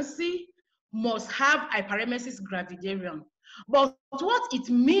pregnancy must have hyperemesis gravidarum. But what it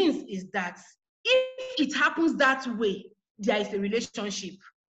means is that if it happens that way, there is a relationship.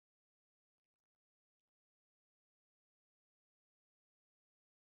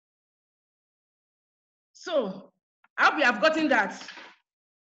 So I hope you have gotten that.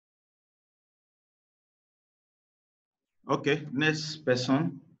 Okay, next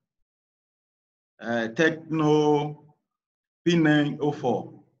person. Techno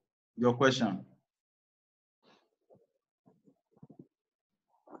P904. Your question.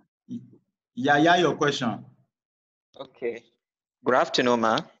 Yaya, your question. Okay. Good afternoon,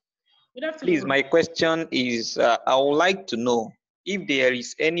 ma. Good afternoon. Please, my question is, I would like to know if there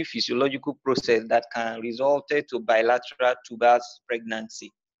is any physiological process that can result to bilateral tubus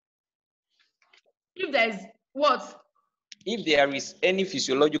pregnancy. If there is what? If there is any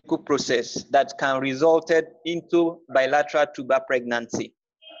physiological process that can result into bilateral tuber pregnancy.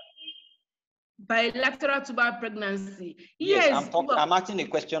 Bilateral tubal pregnancy. Yes, Yes, I'm asking a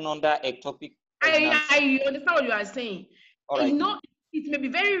question under ectopic pregnancy. I understand what you are saying. All right. You know, it may be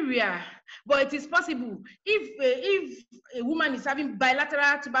very rare, but it is possible. If a woman is having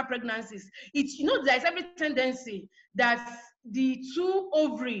bilateral tubal pregnancies, there's every tendency that the two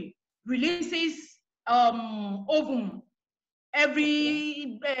ovary releases ovum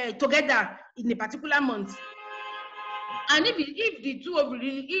every together in a particular month. And if the two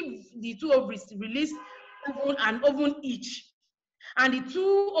ovaries release ovum each, and the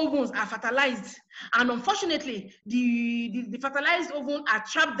two ovules are fertilized, and unfortunately the fertilized ovum are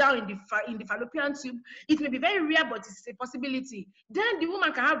trapped down in the fallopian tube, it may be very rare, but it's a possibility. Then the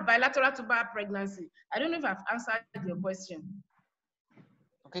woman can have bilateral tubal pregnancy. I don't know if I've answered your question.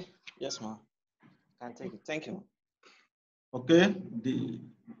 Okay. Yes, ma'am. Can take it. Thank you. Okay.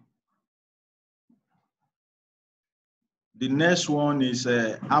 The next one is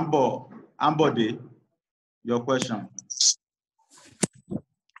Ambode. Your question.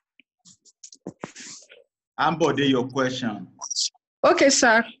 Ambode, your question. Okay,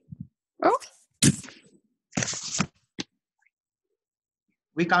 sir. Oh.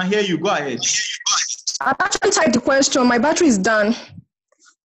 We can hear you. Go ahead. I've actually typed the question. My battery is done.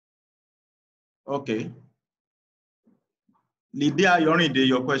 Okay. Lydia Yorinde,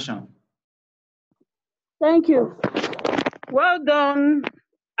 your question. Thank you. Well done,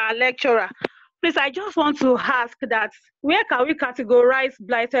 our lecturer. Please, I just want to ask that where can we categorize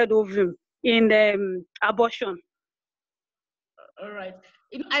blighted ovum in abortion? All right.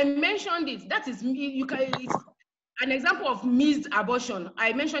 I mentioned it. That is, it's an example of missed abortion.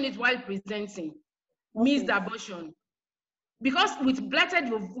 I mentioned it while presenting. Missed abortion. Because with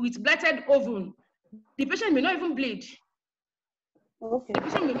blighted ovum, the patient may not even bleed. Okay. The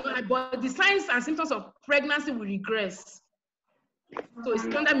patient may not, but the signs and symptoms of pregnancy will regress. So it's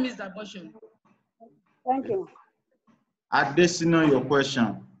under missed abortion. Thank you. Adesina, your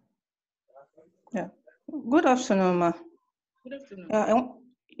question. Yeah. Good afternoon, ma. Good afternoon.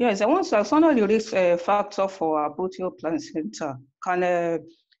 Yes, I want to ask, one of the risk factor for abortive placenta. Can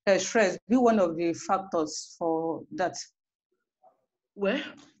stress be one of the factors for that? Well,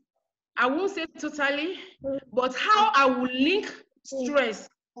 I won't say totally, but how I will link stress.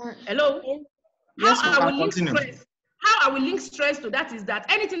 Hello? Yes, how I will link stress to that is that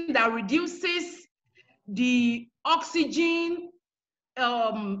anything that reduces the oxygen,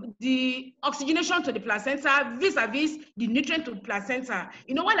 the oxygenation to the placenta vis-a-vis the nutrient to placenta.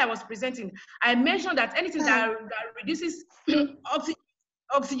 You know, while I was presenting, I mentioned that anything that reduces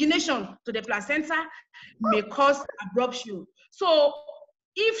oxygenation to the placenta may cause abruption. So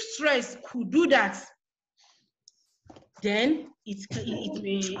if stress could do that, then it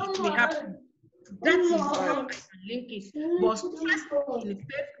may happen. That is how I can link it. But stress in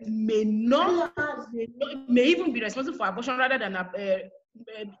itself may even be responsible for abortion rather than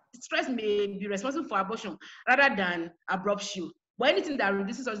stress may be responsible for abortion rather than abruption. But anything that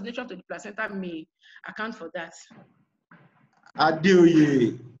reduces oxygenation to the placenta may account for that.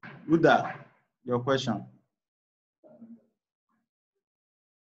 Adeoye, Uda, your question.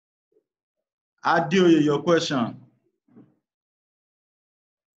 Adeoye, your question.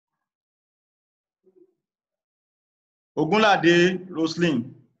 Ogunlade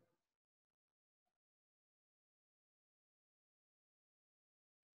Roslyn.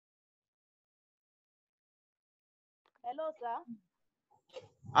 Hello, sir.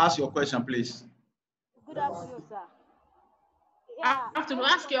 Ask your question, please. Good afternoon, sir. Yeah, I have to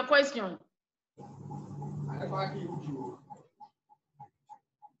ask your question.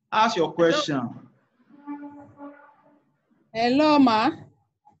 Ask your question. Hello, ma.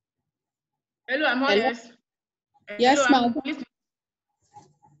 Hello, I'm honest. Yes, ma'am.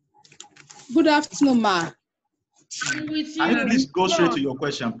 Good afternoon, ma. I'm with you. Can you please go straight to your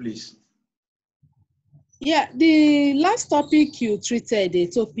question, please? Yeah, the last topic you treated, the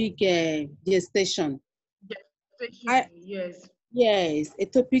topic gestation. Yes. Yes,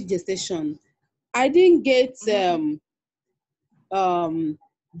 ectopic gestation. I didn't get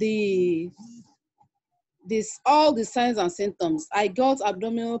all the signs and symptoms. I got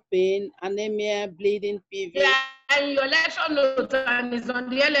abdominal pain, anemia, bleeding, PV. Yeah, and your lecture note is on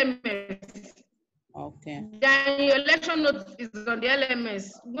the LMS. Okay. Yeah, your lecture note is on the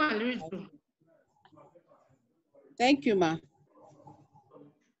LMS. Go and read through. Thank you, ma.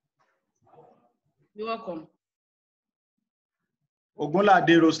 You're welcome.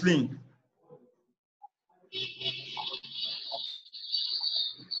 Ogunlade Roslyn.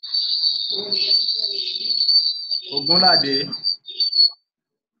 Ogunlade.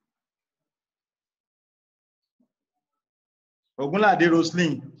 Ogunlade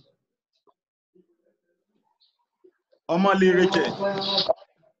Roslyn. Omali Rachel.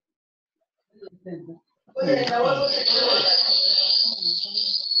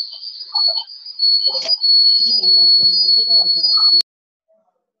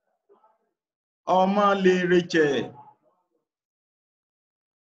 Omali Rachel.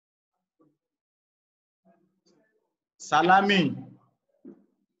 Salami.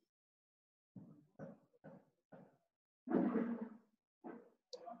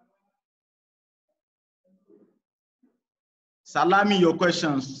 Salami, your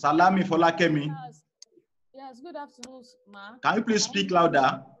questions. Salami Folakemi. Yes, good afternoon, ma. Can you please speak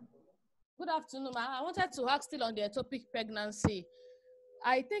louder? Good afternoon, ma. I wanted to ask still on the ectopic pregnancy.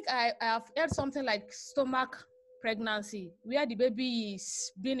 I think I have heard something like stomach pregnancy, where the baby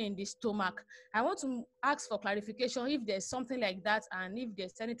is being in the stomach. I want to ask for clarification if there's something like that and if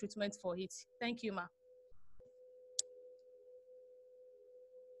there's any treatment for it. Thank you, ma.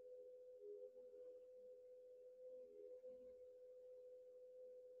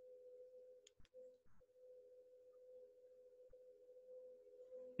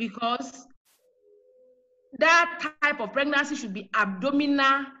 Because that type of pregnancy should be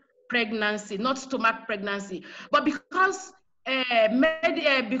abdominal pregnancy, not stomach pregnancy. But because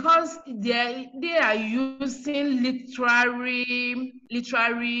because they are using literary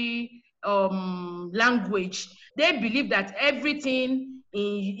language, they believe that everything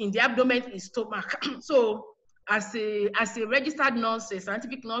in the abdomen is stomach. So as a registered nurse, a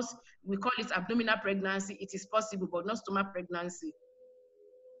scientific nurse, we call it abdominal pregnancy. It is possible, but not stomach pregnancy.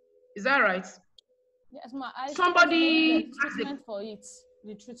 Is that right? Yes, ma. Somebody treatment for it.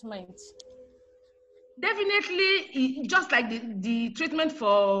 The treatment. Definitely, just like the treatment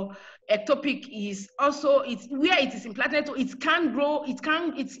for ectopic is also, it's where it is implanted, it can grow, the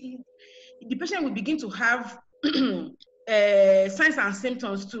patient will begin to have signs and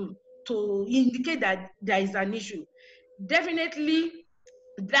symptoms too, to indicate that there is an issue. Definitely,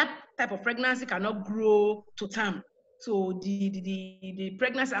 that type of pregnancy cannot grow to term. So the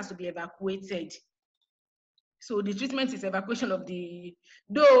pregnancy has to be evacuated. So the treatment is evacuation of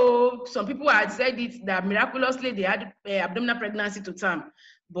though some people had said it that miraculously they had abdominal pregnancy to term.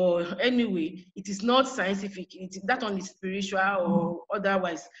 But anyway, it is not scientific. That one is spiritual or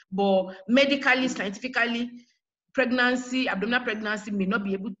otherwise. But medically, scientifically, abdominal pregnancy may not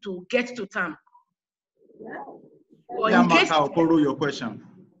be able to get to term. Or in case your question.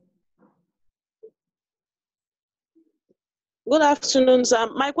 Good afternoon,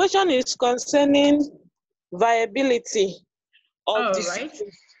 sir. My question is concerning viability of the right.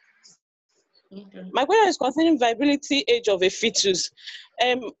 Okay. My question is concerning viability age of a fetus.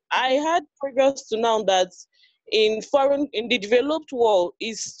 I had previous to now that in the developed world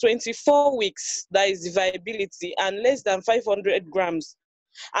is 24 weeks that is the viability and less than 500 grams.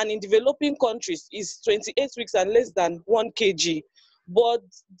 And in developing countries is 28 weeks and less than 1 kg. But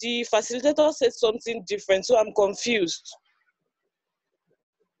the facilitator said something different, so I'm confused.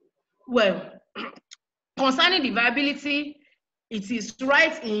 Well, concerning the viability, it is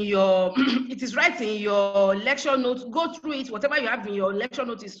right in your lecture notes. Go through it. Whatever you have in your lecture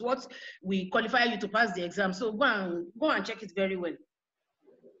notes is what we qualify you to pass the exam. So go and check it very well.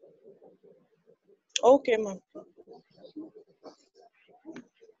 Okay, ma'am.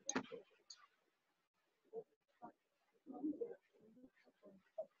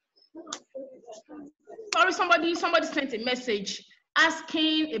 Sorry, somebody sent a message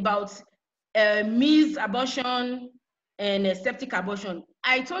asking about missed abortion and septic abortion.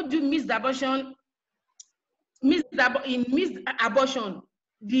 I told you missed abortion,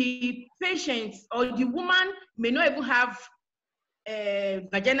 the patient or the woman may not even have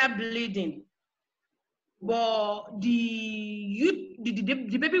vaginal bleeding, but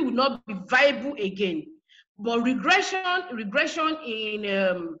the baby will not be viable again. But regression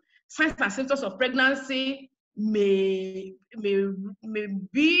in signs and symptoms of pregnancy may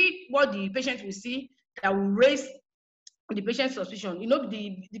be what the patient will see that will raise the patient's suspicion. You know,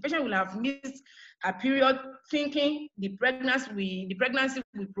 the patient will have missed a period thinking the pregnancy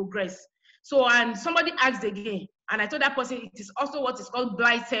will progress. So, and somebody asked again, and I told that person it is also what is called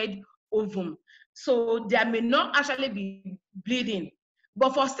blighted ovum. So there may not actually be bleeding.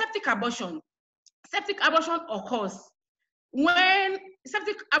 But for septic abortion occurs when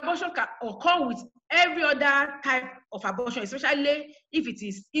septic abortion can occur with every other type of abortion, especially if it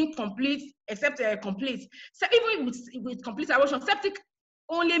is incomplete, except complete. So even with complete abortion, septic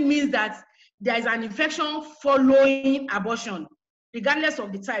only means that there is an infection following abortion. Regardless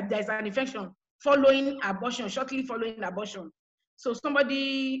of the type, there is an infection following abortion, shortly following abortion. So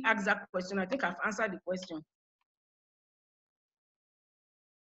somebody asked that question. I think I've answered the question.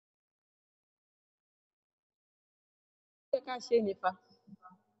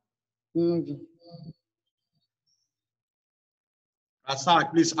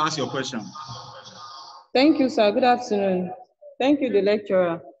 Rasak, please ask your question. Thank you, sir. Good afternoon. Thank you, the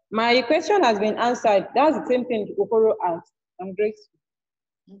lecturer. My question has been answered. That's the same thing Okoro asked. I'm grateful.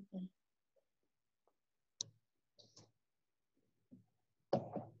 Okay.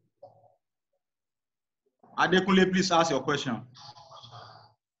 Adekunle, please ask your question.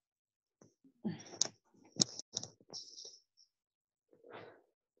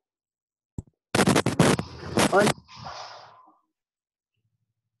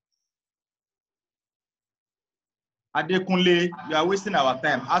 Adekunle, you are wasting our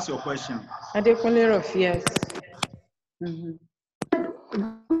time. Ask your question. Adekunle Rof, yes. Go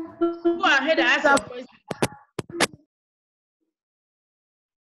ahead and ask your question.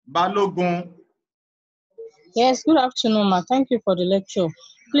 Balogun. Yes, good afternoon, ma. Thank you for the lecture.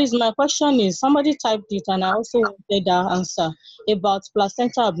 Please, my question is, somebody typed it and I also wanted that answer about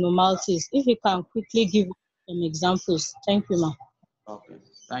placenta abnormalities. If you can quickly give some examples. Thank you, ma. Okay,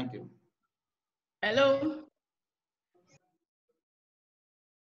 thank you. Hello.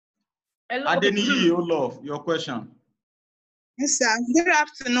 Hello. Adeniyi Olof, your question. Yes, sir. Good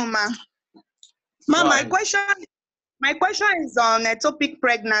afternoon, ma. Ma, my question is on ectopic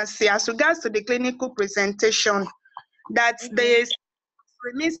pregnancy as regards to the clinical presentation that the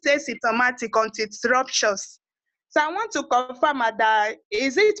remains asymptomatic until it ruptures. So I want to confirm that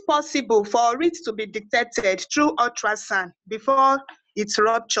is it possible for it to be detected through ultrasound before it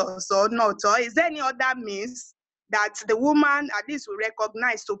ruptures or not? Or is there any other means that the woman at least will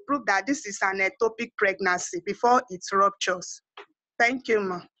recognize to prove that this is an ectopic pregnancy before it ruptures? Thank you,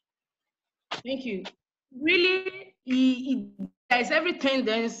 ma. Thank you. Really, there's every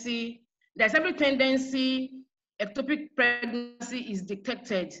tendency ectopic pregnancy is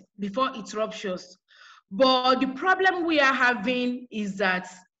detected before it ruptures. But the problem we are having is that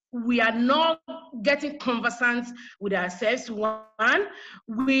we are not getting conversant with ourselves. One,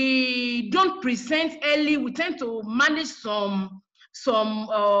 we don't present early. We tend to manage some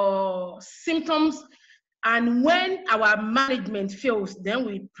symptoms, and when our management fails, then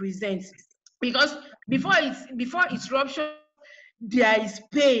we present. Because before it's rupture, there is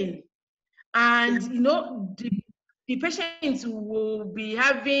pain, and you know the patient will be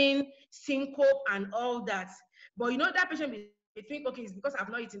having syncope and all that. But you know that patient will think, okay, it's because I've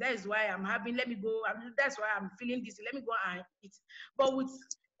not eaten. That is why I'm having. Let me go. That's why I'm feeling this. Let me go and eat. But with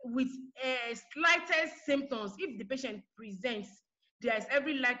slightest symptoms, if the patient presents, there is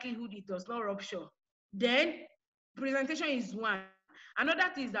every likelihood it does not rupture. Then presentation is one. Another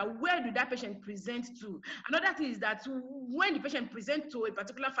thing is that where do that patient present to? Another thing is that when the patient presents to a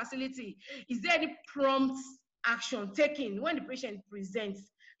particular facility, is there any prompt action taken when the patient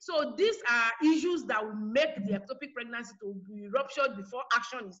presents? So these are issues that will make the ectopic pregnancy to be ruptured before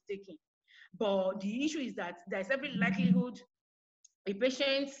action is taken. But the issue is that there's every likelihood a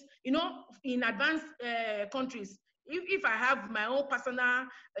patient, you know, in advanced countries, if I have my own personal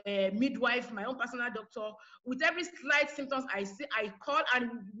midwife, my own personal doctor, with every slight symptoms I see, I call, and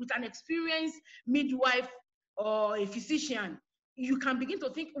with an experienced midwife or a physician, you can begin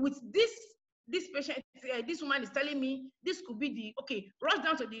to think with this patient, this woman is telling me this could be the, okay, rush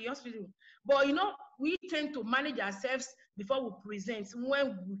down to the hospital. But you know, we tend to manage ourselves before we present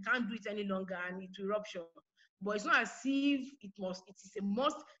when we can't do it any longer and it will rupture. But it's not as if it is a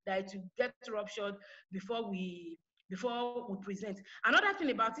must that it will get ruptured before we present. Another thing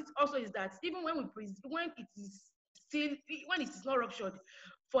about it also is that even when when it is not ruptured,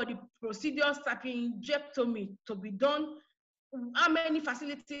 for the procedure sapingectomy to be done, how many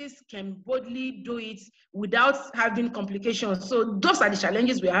facilities can boldly do it without having complications? So those are the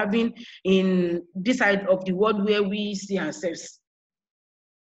challenges we're having in this side of the world where we see ourselves.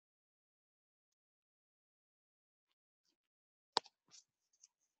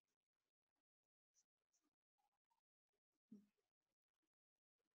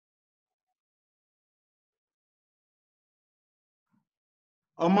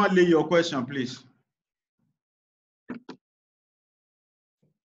 Omale, your question, please.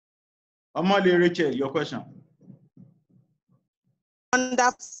 Omale Rachel, your question.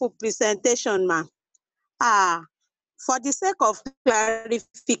 Wonderful presentation, ma. For the sake of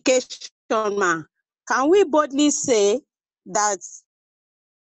clarification, ma, can we boldly say that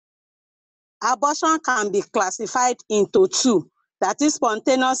abortion can be classified into two, that is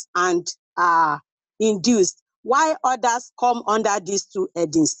spontaneous and induced, while others come under these two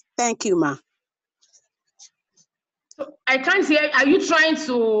headings? Thank you, ma. So I can't hear. Are you trying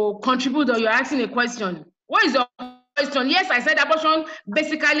to contribute or you're asking a question? What is your question? Yes, I said abortion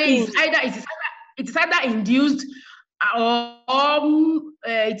basically is either it is either induced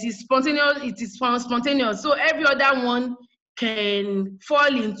it is spontaneous. It is spontaneous. So every other one can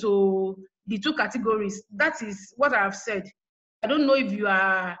fall into the two categories. That is what I have said. I don't know if you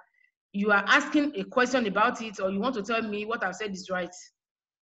are asking a question about it, or you want to tell me what I've said is right.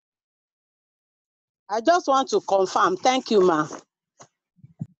 I just want to confirm. Thank you, ma.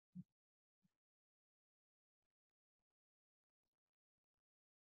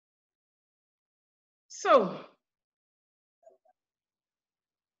 So,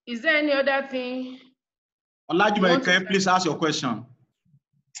 is there any other thing? Olajumoke, can you please ask your question?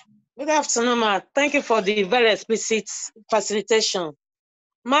 Good afternoon, ma. Thank you for the very explicit facilitation.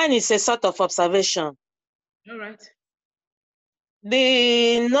 Mine is a sort of observation. All right.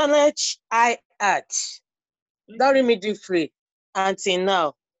 The knowledge I had during midwifery until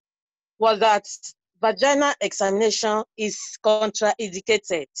now was that vaginal examination is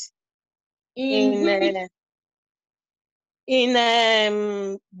contraindicated in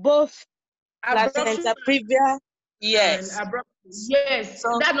both placenta previa. Yes. Yes.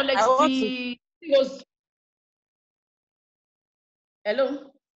 So that knowledge goes.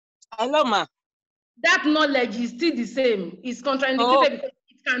 Hello. Hello, ma. That knowledge is still the same. It's contraindicated because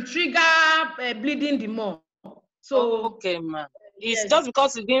it can trigger bleeding the more. So okay, ma. It's just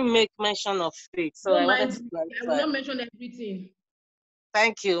because you didn't make mention of it, so I wanted to clarify. I will not mention everything.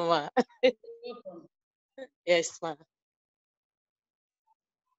 Thank you, ma. You're welcome. Yes, ma.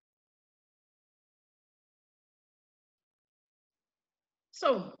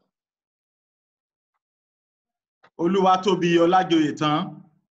 So, Oluwatobi Olajoyetan.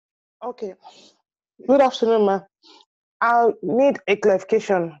 Okay. Good afternoon, ma. I need a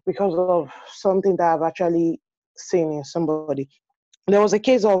clarification because of something that I've actually seen in somebody. There was a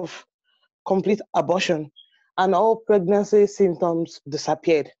case of complete abortion and all pregnancy symptoms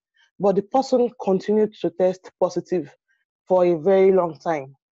disappeared, but the person continued to test positive for a very long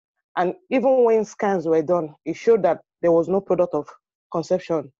time. And even when scans were done, it showed that there was no product of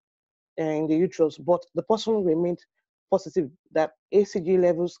conception in the uterus, but the person remained positive, that ACG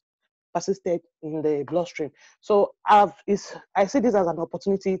levels persisted in the bloodstream. So I see this as an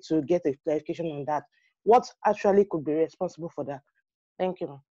opportunity to get a clarification on that. What actually could be responsible for that? Thank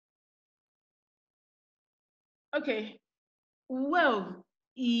you. Okay. Well,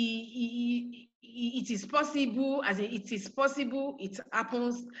 it is possible, it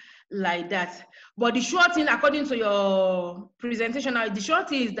happens like that. But the short thing, according to your presentation, the short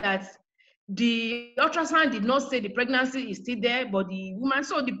thing is that the ultrasound did not say the pregnancy is still there, but the woman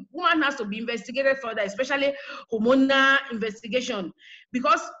has to be investigated further, especially hormonal investigation,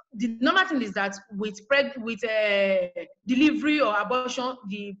 because the normal thing is that with delivery or abortion,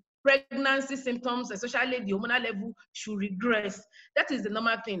 the pregnancy symptoms, especially the hormonal level, should regress. That is the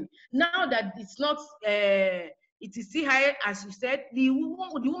normal thing. Now that it's not, it is still high, as you said, the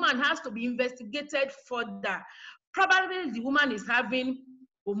woman has to be investigated further. Probably the woman is having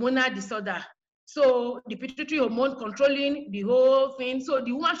hormonal disorder. So the pituitary hormone controlling the whole thing. So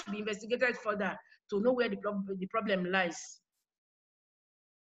the woman should be investigated further to know where the problem lies.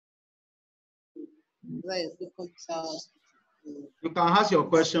 You can ask your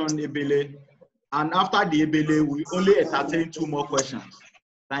question, Ebele, and after the Ebele, we only entertain 2 more questions.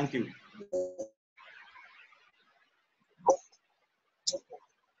 Thank you.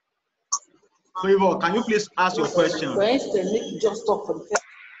 Favor, can you please ask your question? Just talk for the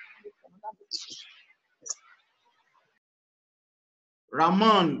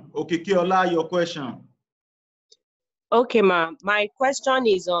Ramon Okikiola, your question. Okay, ma. My question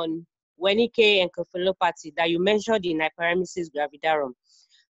is on Wernicke encephalopathy that you mentioned in hyperemesis gravidarum.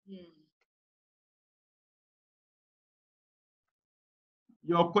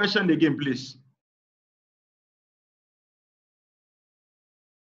 Your question again, please.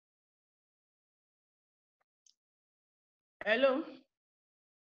 Hello.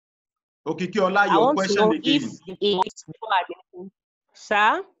 Okikiola, your question again.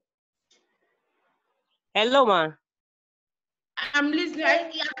 Sir? Hello, ma. I'm listening. I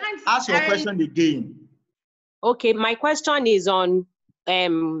can't ask your question again. Okay, my question is on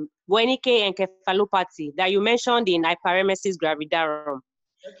Wernicke encephalopathy that you mentioned in hyperemesis gravidarum.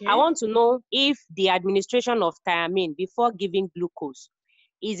 Okay. I want to know if the administration of thiamine before giving glucose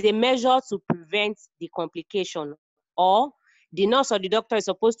is a measure to prevent the complication, or the nurse or the doctor is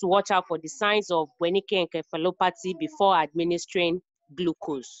supposed to watch out for the signs of Wernicke encephalopathy before administering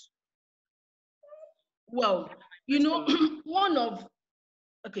glucose. Well, you know, one of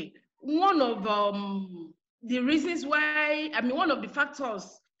the reasons why, one of the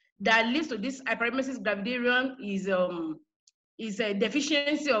factors that leads to this hyperemesis gravidarum is a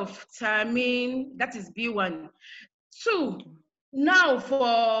deficiency of thiamine, that is B1. 2, now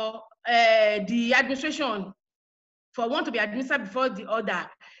for the administration, for one to be administered before the other,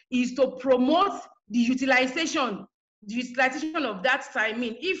 is to promote the utilization of that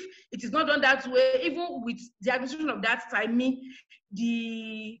timing. If it is not done that way, even with the administration of that timing,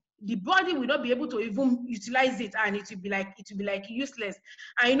 the body will not be able to even utilize it, and it will be like useless.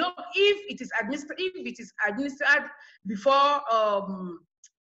 I know if it is administered before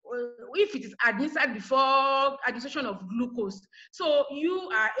administration of glucose, so you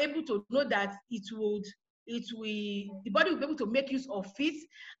are able to know that the body will be able to make use of it,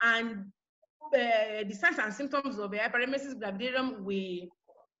 and the signs and symptoms of hyperemesis gravidarum will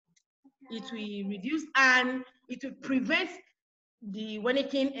reduce, and it will prevent the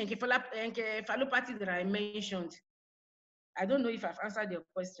Wernicke encephalopathy that I mentioned. I don't know if I've answered your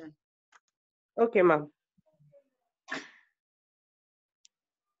question. Okay, ma'am.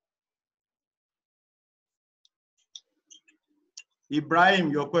 Ibrahim,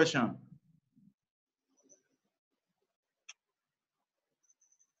 your question.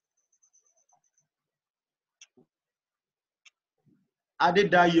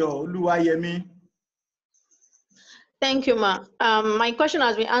 Adedayo Oluwayemi. Thank you, ma. My question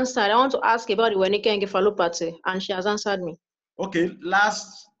has been answered. I want to ask about the Wernicke encephalopathy, and she has answered me. Okay,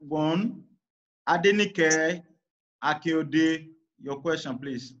 last one. Adenike Akeode, your question,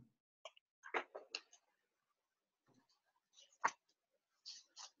 please.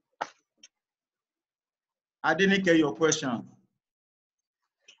 Adenike, your question.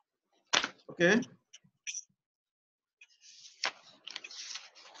 Okay.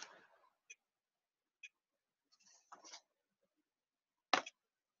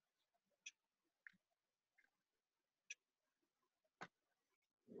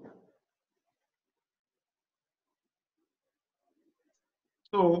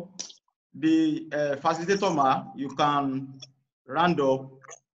 So the facilitator, ma, you can round up.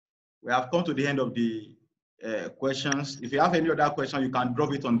 We have come to the end of the questions. If you have any other question, you can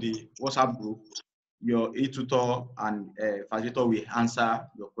drop it on the WhatsApp group. Your e-tutor and facilitator will answer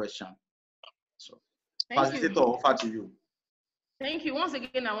your question. So, facilitator, over to you. Thank you. Once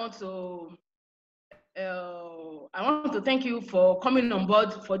again, I want to thank you for coming on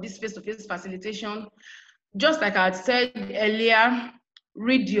board for this face-to-face facilitation. Just like I had said earlier,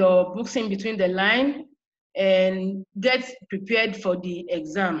 read your books in between the line and get prepared for the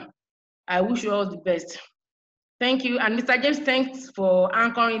exam. I wish you all the best. Thank you. And Mr. James, thanks for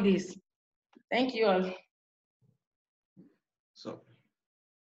anchoring this. Thank you all.